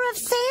picture of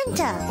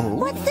Santa.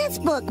 What's this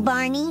book,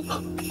 Barney?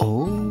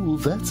 Oh,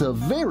 that's a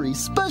very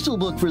special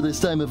book for this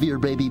time of year,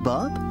 Baby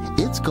Bob.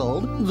 It's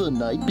called The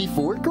Night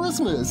Before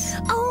Christmas.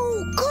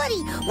 Oh,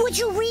 goody. Would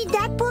you read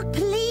that book,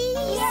 please?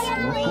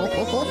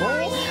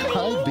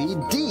 I'd be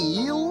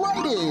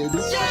delighted.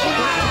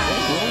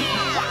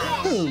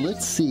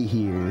 Let's see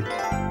here.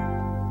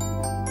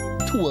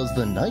 'Twas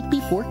the night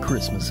before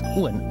Christmas,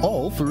 when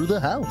all through the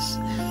house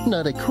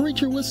not a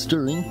creature was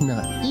stirring,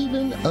 not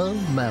even a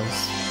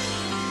mouse.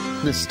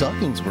 The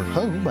stockings were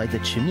hung by the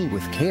chimney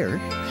with care,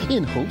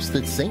 in hopes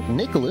that St.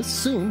 Nicholas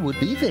soon would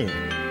be there.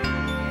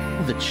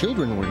 The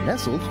children were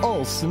nestled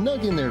all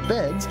snug in their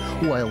beds,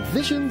 while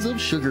visions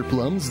of sugar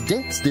plums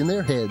danced in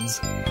their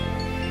heads.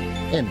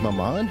 And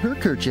Mama in her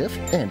kerchief,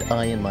 and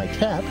I in my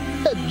cap,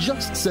 had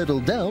just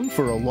settled down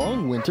for a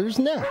long winter's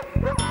nap.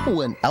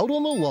 When out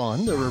on the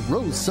lawn there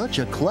arose such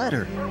a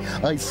clatter,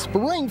 I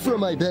sprang from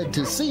my bed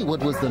to see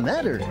what was the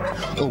matter.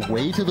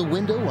 Away to the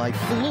window I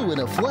flew in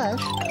a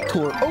flash,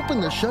 tore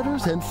open the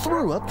shutters and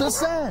threw up the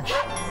sash.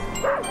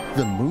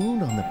 The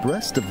moon on the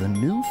breast of the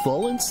new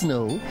fallen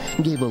snow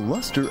gave a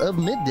luster of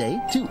midday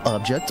to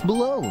objects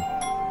below.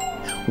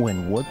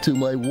 When what to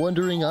my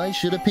wondering eyes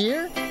should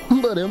appear?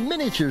 But a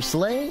miniature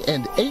sleigh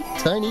and 8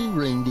 tiny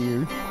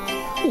reindeer.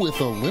 With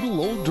a little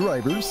old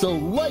driver so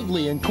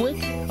lively and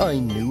quick, I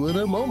knew in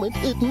a moment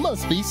it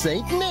must be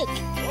Saint Nick.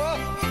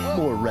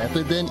 More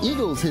rapid than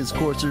eagles his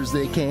coursers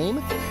they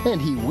came,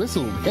 and he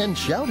whistled and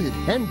shouted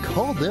and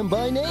called them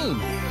by name.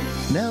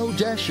 Now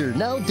Dasher,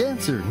 now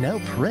Dancer, now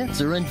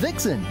Prancer and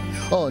Vixen,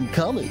 on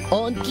Comet,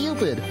 on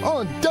Cupid,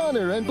 on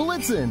Donner and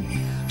Blitzen.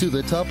 To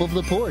the top of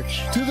the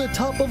porch, to the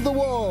top of the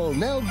wall,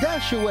 now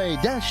dash away,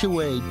 dash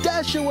away,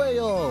 dash away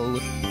all.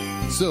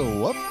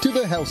 So up to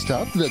the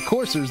housetop the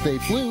coursers they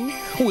flew,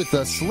 with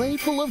a sleigh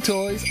full of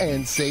toys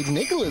and St.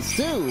 Nicholas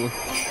too.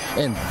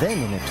 And then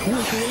in a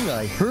twinkling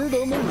I heard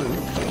on the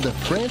roof the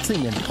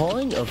prancing and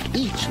pawing of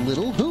each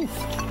little hoof.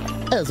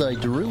 As I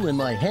drew in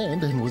my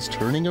hand and was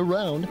turning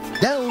around,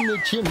 down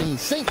the chimney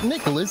St.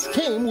 Nicholas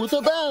came with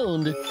a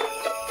bound.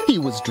 He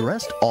was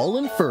dressed all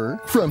in fur,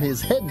 from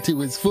his head to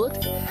his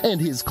foot, and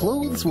his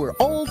clothes were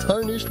all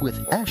tarnished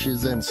with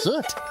ashes and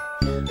soot.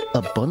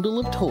 A bundle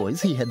of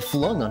toys he had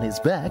flung on his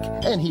back,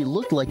 and he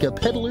looked like a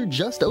peddler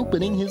just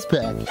opening his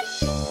pack.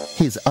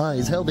 His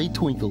eyes, how they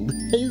twinkled,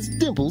 his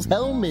dimples,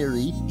 how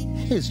merry.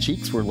 His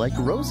cheeks were like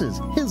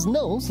roses, his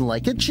nose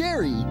like a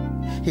cherry.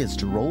 His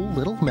droll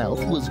little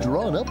mouth was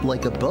drawn up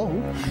like a bow,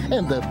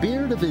 and the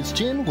beard of his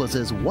chin was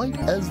as white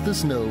as the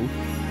snow.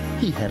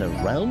 He had a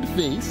round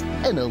face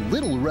and a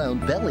little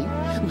round belly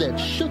that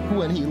shook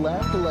when he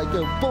laughed like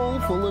a bowl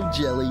full of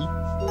jelly.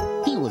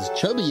 He was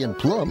chubby and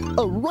plump,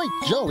 a right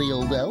jolly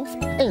old elf,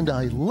 and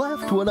I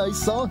laughed when I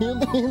saw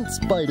him in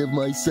spite of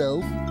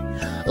myself.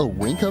 A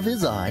wink of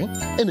his eye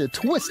and a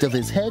twist of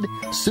his head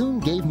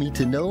soon gave me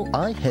to know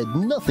I had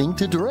nothing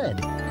to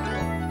dread.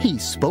 He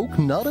spoke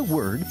not a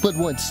word, but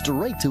went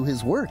straight to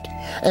his work,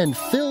 and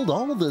filled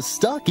all the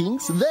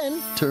stockings,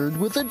 then turned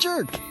with a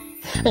jerk.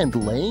 And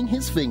laying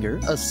his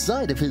finger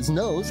aside of his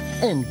nose,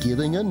 and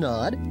giving a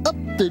nod, up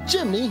the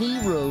chimney he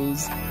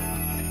rose.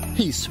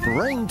 He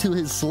sprang to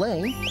his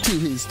sleigh, to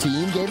his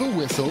team gave a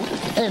whistle,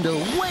 and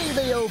away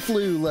they all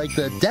flew like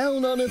the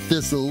down on a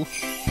thistle.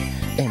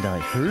 And I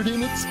heard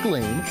him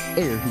exclaim,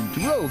 ere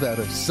he drove out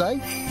of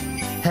sight,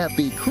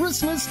 Happy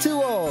Christmas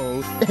to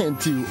all, and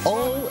to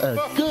all a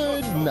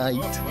good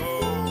night.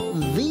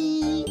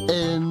 The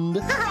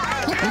end.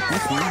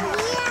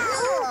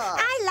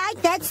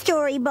 That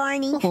story,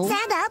 Barney. Santa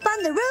up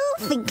on the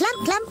roof and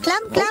clump, clump,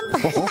 clump, clump.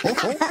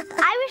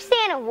 I wish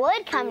Santa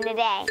would come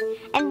today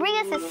and bring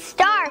us a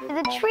star for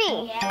the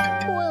tree.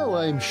 Well,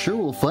 I'm sure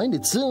we'll find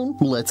it soon.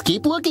 Let's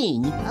keep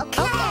looking.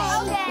 Okay. I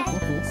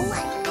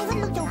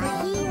haven't looked over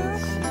here.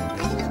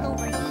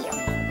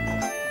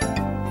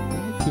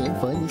 Can't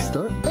find the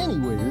star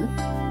anywhere.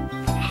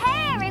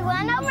 Hey,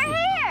 everyone, over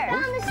here.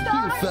 Found the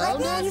star. You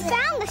found it? You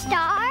found the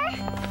star?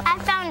 I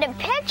found a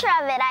picture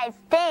of it, I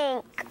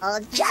think. Oh,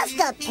 just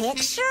a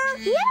picture?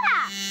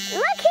 Yeah,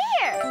 look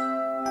here.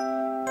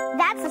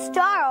 That's a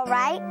star, all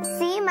right.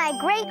 See, my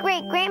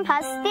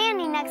great-great-grandpa's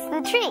standing next to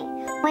the tree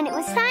when it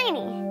was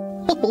tiny.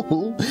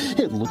 Oh,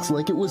 it looks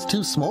like it was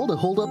too small to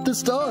hold up the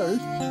star.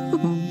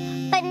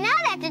 But now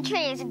that the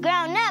tree is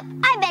grown up,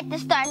 I bet the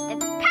star's the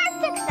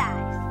perfect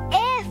size.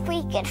 If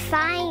we could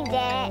find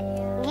it.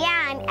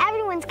 Yeah, and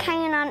everyone's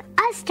counting on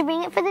us to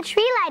bring it for the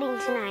tree lighting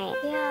tonight.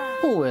 Yeah.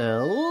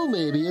 Well,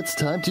 maybe it's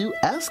time to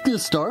ask the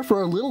star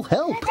for a little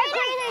help. Ask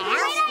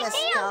the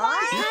star?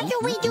 How do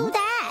we do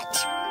that?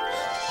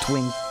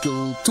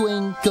 Twinkle,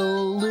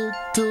 twinkle,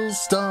 little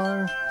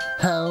star,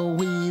 how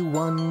we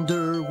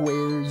wonder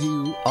where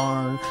you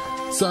are.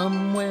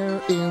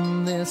 Somewhere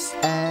in this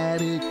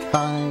attic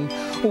high,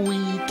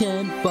 we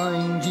can't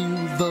find you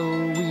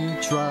though we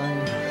try.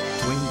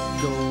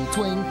 Twinkle,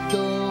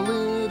 twinkle,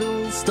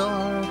 little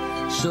star,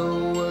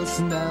 show us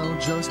now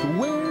just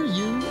where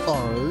you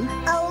are.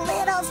 Oh,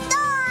 little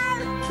star,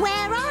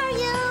 where are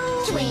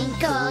you?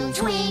 Twinkle,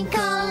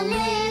 twinkle,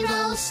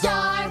 little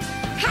star,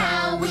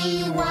 how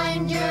we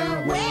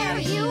wonder where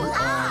you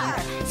are.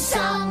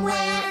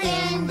 Somewhere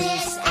in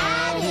this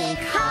attic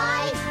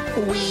high,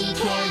 we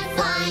can't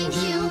find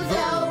you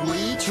though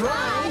we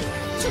try.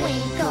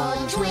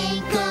 Twinkle,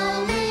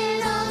 twinkle,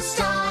 little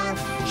star,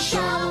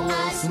 show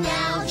us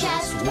now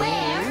just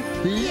where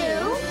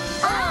you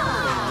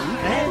are.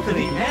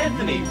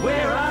 Anthony,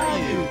 where are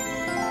you?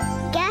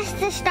 Guess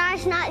the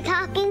star's not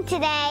talking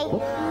today.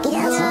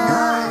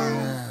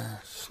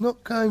 It's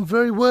not going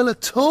very well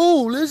at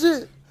all, is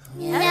it?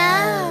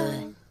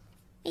 No.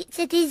 It's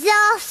a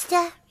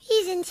disaster,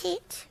 isn't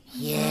it?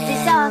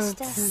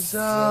 Disaster. We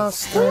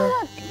Disaster.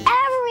 looked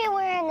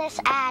everywhere in this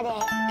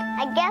attic.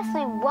 I guess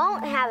we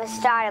won't have a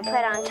star to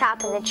put on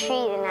top of the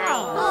tree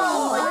tonight.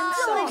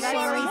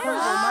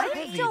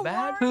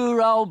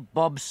 Poor old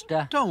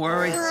Bobster. Don't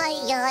worry.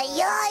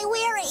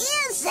 Where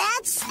is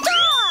that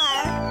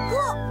star?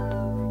 Whoa.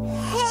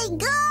 Hey,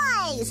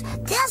 guys,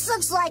 this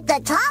looks like the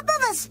top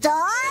of a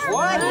star.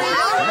 What?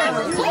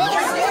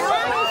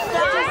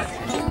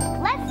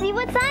 Let's see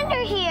what's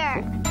under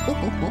here.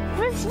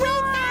 The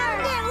star!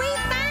 We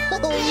found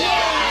it!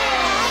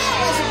 Yeah! It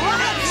was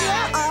right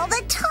here all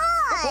the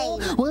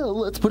time! Well,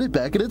 let's put it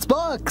back in its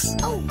box.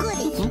 Oh,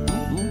 goody. Here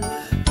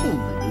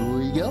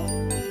we go.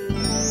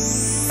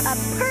 A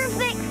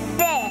perfect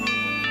fit.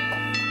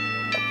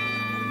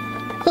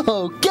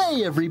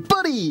 Okay,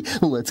 everybody,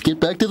 let's get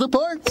back to the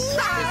park. It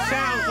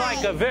sounds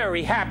like a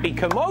very happy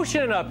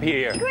commotion up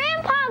here.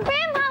 Grandpa,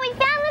 we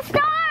found the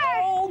star!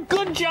 Oh,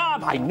 good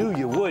job. I knew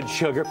you would,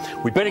 Sugar.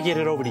 We better get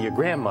it over to your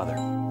grandmother.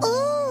 Oh,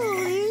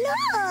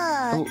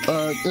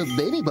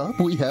 Baby Bop,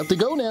 we have to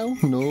go now.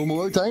 No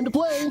more time to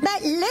play.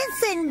 But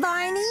listen,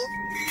 Barney.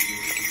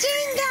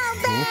 Jingle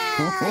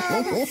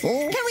bells!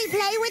 Can we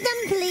play with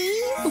them,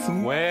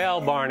 please? Well,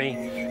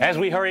 Barney, as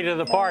we hurry to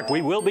the park,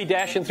 we will be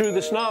dashing through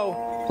the snow.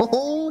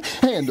 Oh,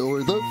 and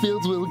o'er the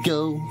fields we'll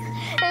go.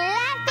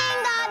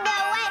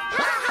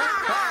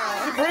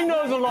 Bring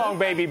those along,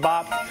 Baby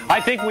Bop. I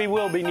think we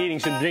will be needing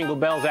some jingle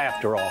bells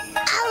after all.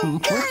 Oh,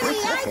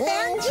 goody, I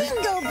found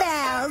jingle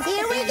bells.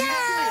 Here we go.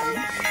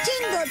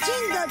 Jingle,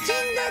 jingle,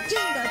 jingle,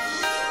 jingle.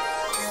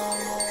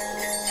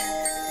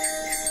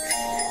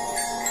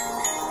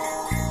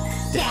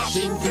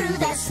 Dashing through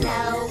the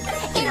snow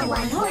in a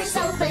one-horse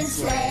open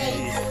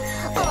sleigh.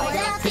 O'er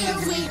the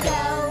fields we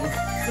go,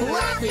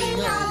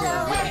 laughing all the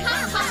way.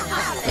 Ha ha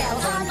ha!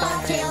 Bells on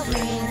bobtails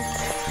ring,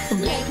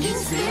 making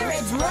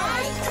spirits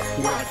bright.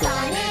 What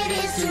fun it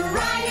is to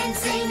ride and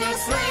sing a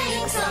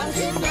sleighing song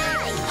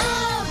tonight!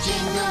 Oh,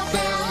 jingle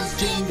bells,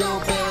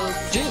 jingle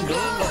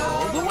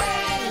all the way.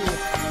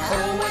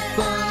 Oh, what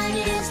fun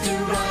it is to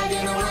ride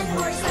in a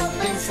one-horse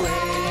open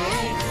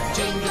sleigh.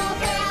 Jingle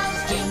bells,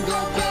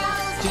 jingle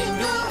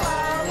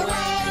all the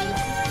way.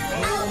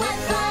 Oh, what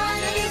fun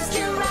it is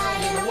to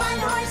ride in a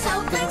one-horse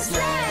open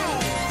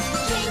sleigh.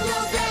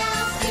 Jingle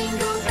bells,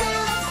 jingle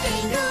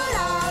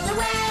all the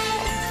way.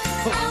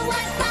 Oh,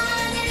 what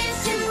fun it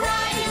is to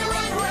ride in a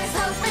one-horse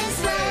open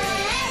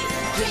sleigh.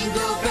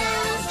 Jingle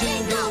bells,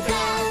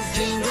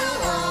 jingle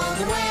all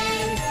the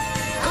way.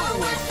 Oh,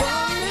 what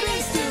fun it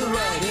is to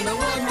ride in a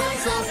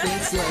one-horse open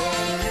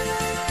sleigh.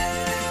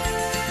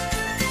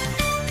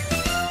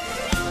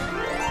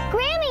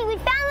 Grammy, we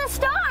found the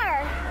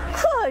star!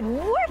 Good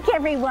work,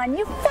 everyone.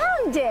 You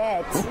found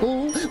it.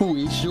 Oh,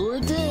 we sure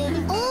did.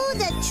 Oh,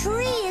 the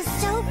tree is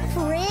so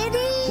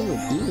pretty.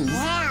 Oh, it is.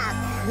 Yeah,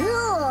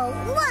 cool.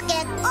 Look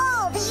at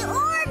all the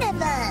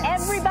ornaments.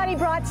 Everybody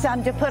brought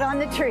some to put on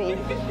the tree.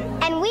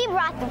 And we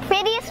brought the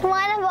prettiest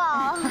one of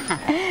all.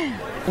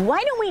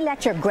 Why don't we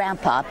let your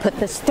grandpa put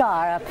the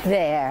star up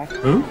there?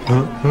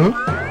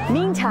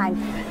 Meantime,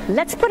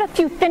 let's put a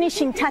few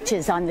finishing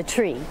touches on the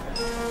tree.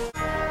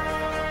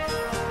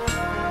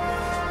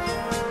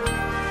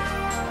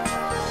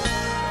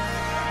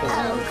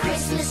 Oh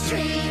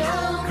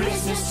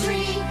Christmas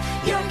tree,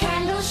 your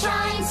candle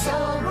shines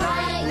so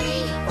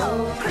brightly.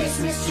 Oh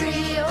Christmas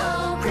tree,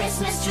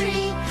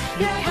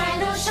 your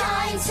candle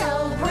shines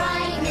so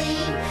brightly.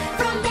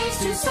 From base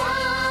to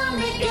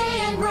summit,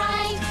 gay and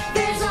bright,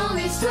 there's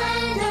only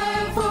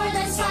splendor for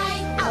the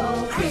sight.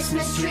 Oh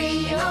Christmas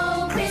tree,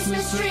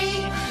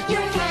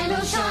 your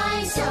candle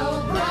shines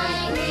so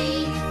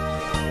brightly.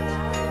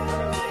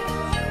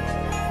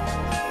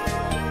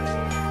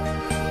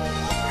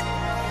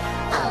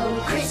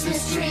 Oh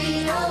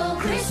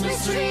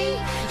Christmas tree,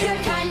 your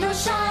candle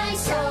shines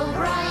so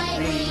brightly.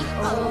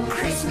 Oh,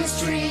 Christmas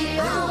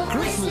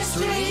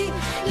tree,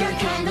 your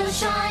candles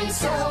shine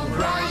so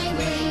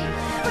brightly.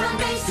 From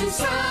base to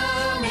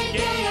summit,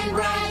 gay and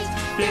bright,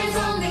 there's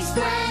only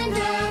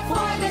splendor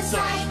for the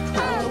sight.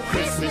 Oh,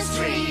 Christmas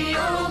tree,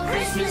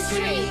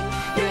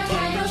 your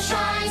candles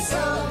shine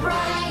so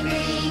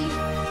brightly.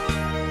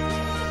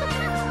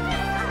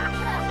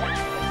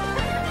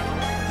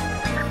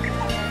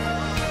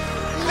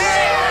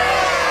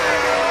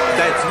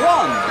 That's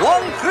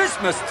one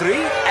Christmas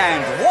tree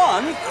and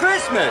one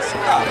Christmas.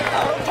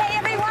 Okay,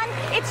 everyone,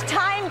 it's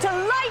time to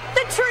light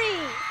the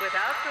tree.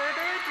 Without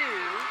further ado,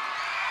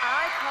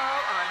 I call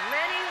on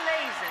Lenny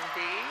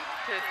Lazenby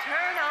to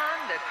turn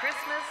on the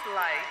Christmas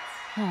lights.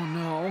 Oh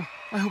no,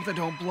 I hope they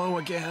don't blow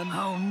again.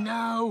 Oh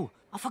no,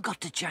 I forgot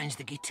to change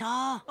the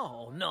guitar.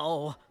 Oh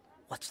no,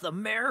 what's the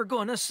mayor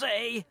gonna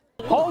say?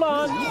 Hold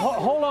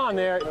on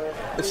there.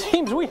 It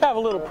seems we have a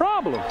little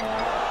problem.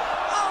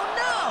 Oh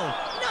no,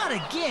 not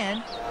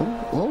again.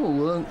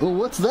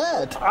 What's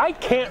that? I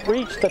can't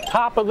reach the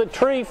top of the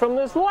tree from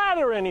this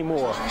ladder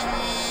anymore.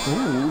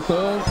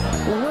 Well,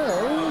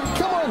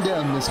 come on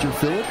down, Mr.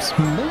 Phillips.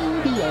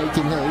 Maybe I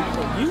can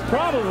help. You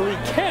probably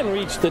can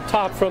reach the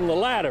top from the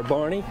ladder,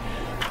 Barney.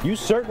 You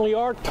certainly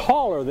are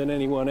taller than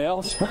anyone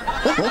else.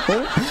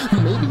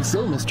 Maybe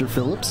so, Mr.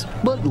 Phillips.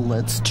 But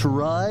let's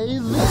try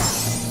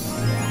this.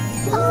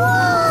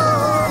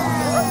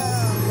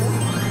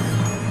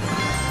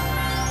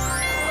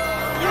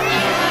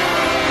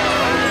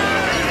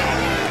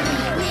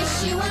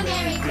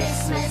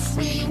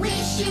 We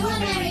wish you a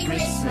Merry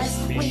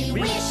Christmas. We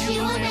wish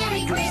you a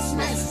Merry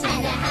Christmas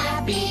and a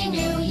Happy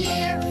New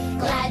Year.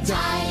 Glad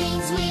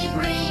tidings we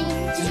bring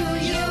to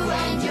you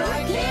and your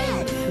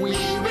kid. We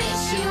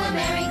wish you a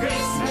Merry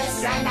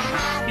Christmas and a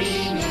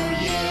Happy New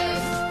Year.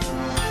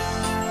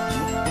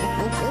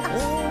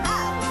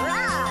 All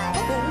right.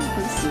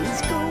 This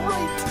is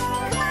great.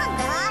 Come on,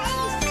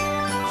 guys.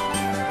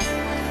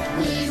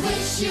 We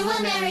wish you a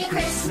Merry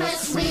Christmas.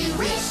 We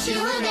wish you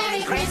a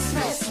Merry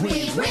Christmas.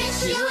 We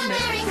wish you a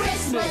Merry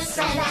Christmas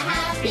and a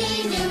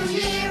Happy New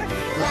Year.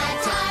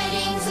 Glad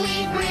tidings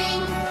we bring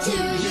to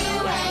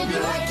you and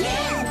your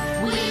kid.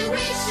 We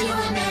wish you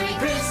a Merry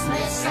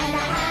Christmas and a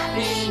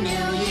Happy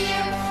New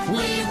Year.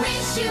 We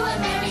wish you a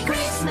Merry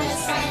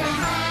Christmas and a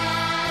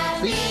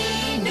Happy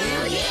New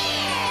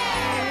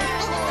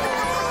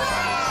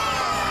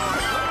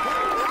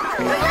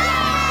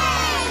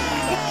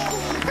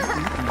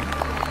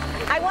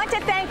I want to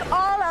thank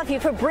all of you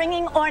for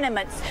bringing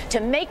ornaments to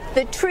make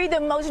the tree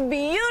the most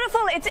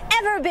beautiful it's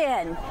ever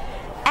been.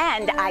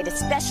 And I'd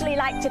especially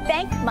like to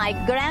thank my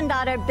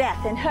granddaughter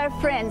Beth and her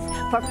friends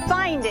for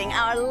finding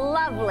our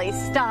lovely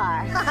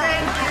star.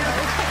 Thank you,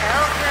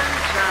 Elton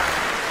John.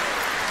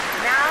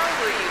 Now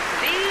will you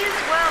please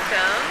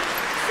welcome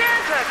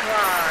Santa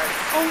Claus?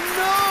 Oh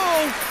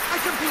no! I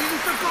completely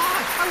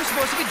forgot. I was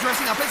supposed to be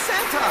dressing up as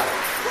Santa.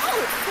 Whoa,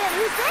 then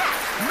who's that?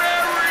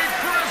 Merry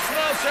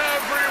Christmas,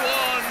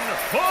 everyone!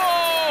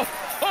 Ho,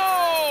 ho,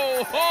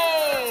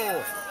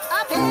 ho!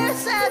 Up here,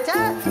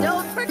 Santa.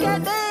 Don't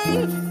forget me.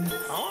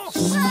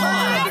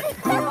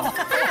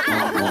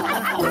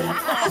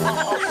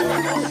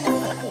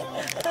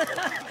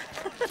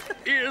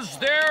 Is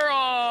there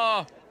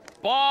a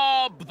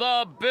Bob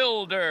the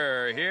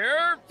Builder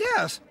here?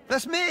 Yes,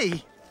 that's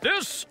me.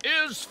 This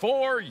is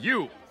for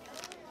you.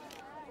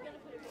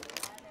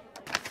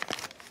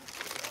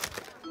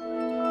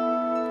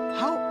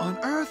 How on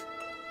earth?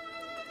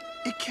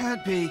 It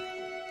can't be.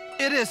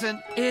 It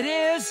isn't. It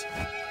is.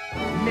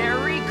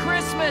 Merry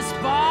Christmas,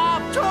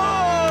 Bob.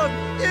 Tom!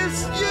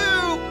 It's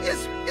you!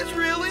 It's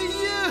really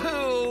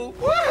you!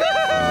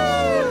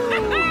 Woohoo!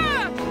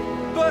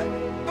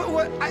 but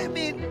what, I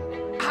mean,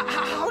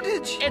 how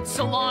did you... It's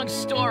a long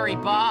story,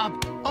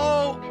 Bob.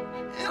 Oh,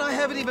 and I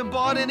haven't even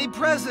bought any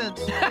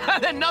presents.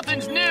 Then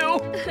nothing's new.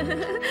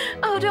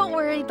 Oh, don't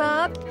worry,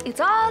 Bob. It's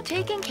all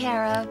taken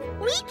care of.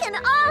 We can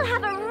all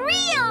have a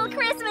real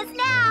Christmas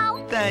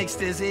now. Thanks,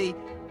 Dizzy.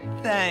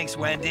 Thanks,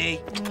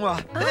 Wendy.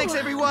 Mwah. Thanks,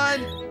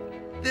 everyone.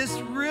 This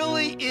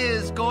really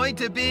is going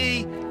to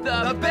be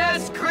the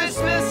best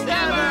Christmas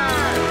ever!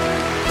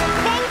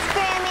 Thanks,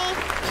 Grammy.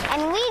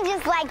 And we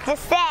just like to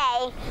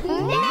say,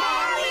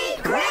 Merry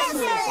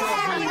Christmas,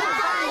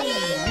 everybody!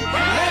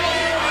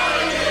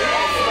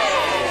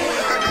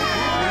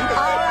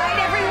 All right,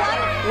 everyone,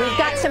 we've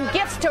got some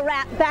gifts to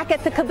wrap back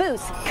at the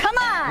caboose. Come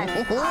on!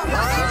 Good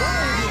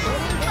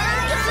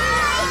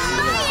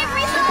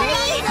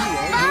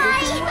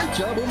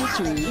job on the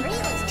tree.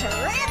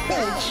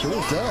 It sure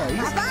does.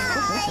 Bye-bye.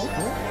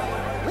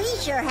 We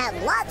sure had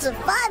lots of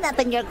fun up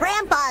in your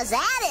grandpa's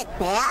attic,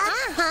 Beth.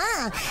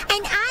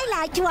 And I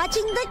liked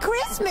watching the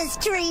Christmas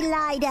tree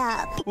light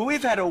up. Well,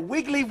 we've had a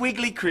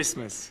wiggly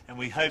Christmas, and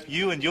we hope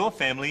you and your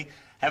family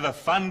have a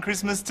fun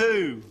Christmas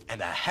too.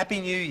 And a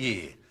Happy New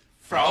Year.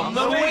 From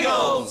the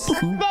Wiggles!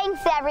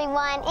 Thanks,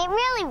 everyone. It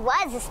really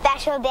was a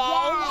special day.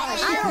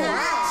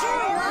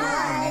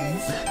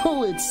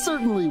 Oh, it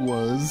certainly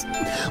was.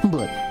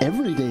 But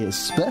every day is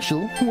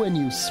special when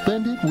you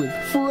spend it with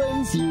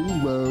friends you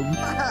love.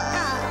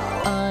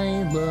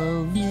 I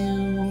love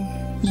you.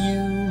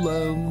 You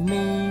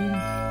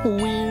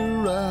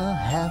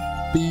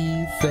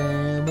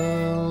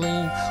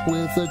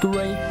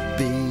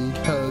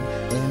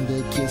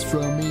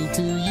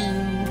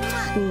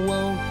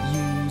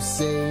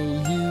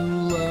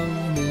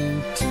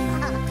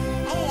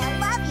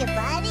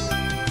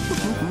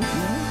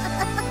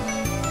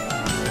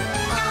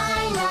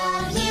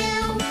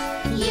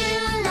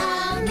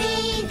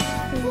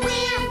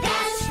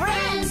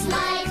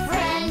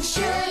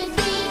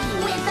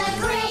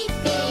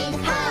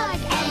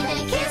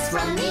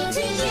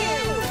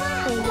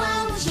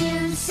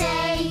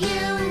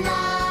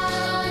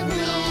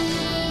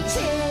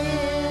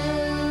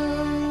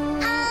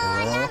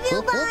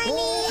you,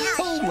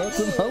 Barney.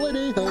 Welcome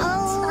holiday hunts.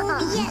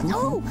 Oh, yes.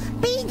 Oh,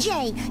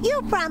 BJ,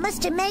 you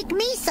promised to make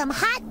me some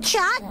hot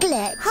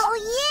chocolate. Oh,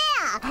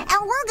 yeah.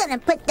 And we're going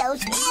to put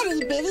those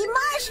itty-bitty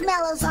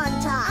marshmallows on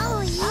top.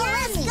 Oh, yeah.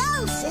 Let's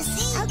go,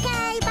 Sissy.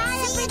 Okay, bye,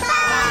 everybody.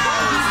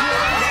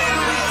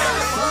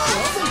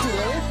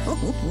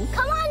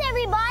 Come on,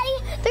 everybody.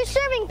 They're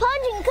serving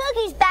punch and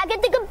cookies back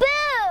at the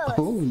caboose.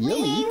 Oh,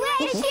 yummy.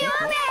 We wish you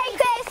a Merry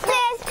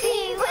Christmas.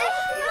 We wish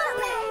you a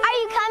Merry... Are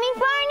you coming,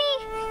 Barney?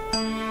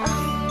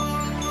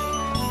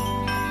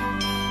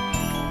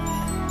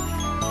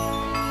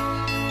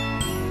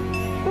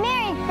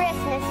 Merry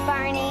Christmas,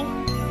 Barney.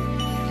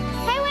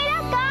 Hey, wait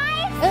up,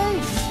 guys. Hey,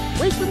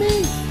 wait for me.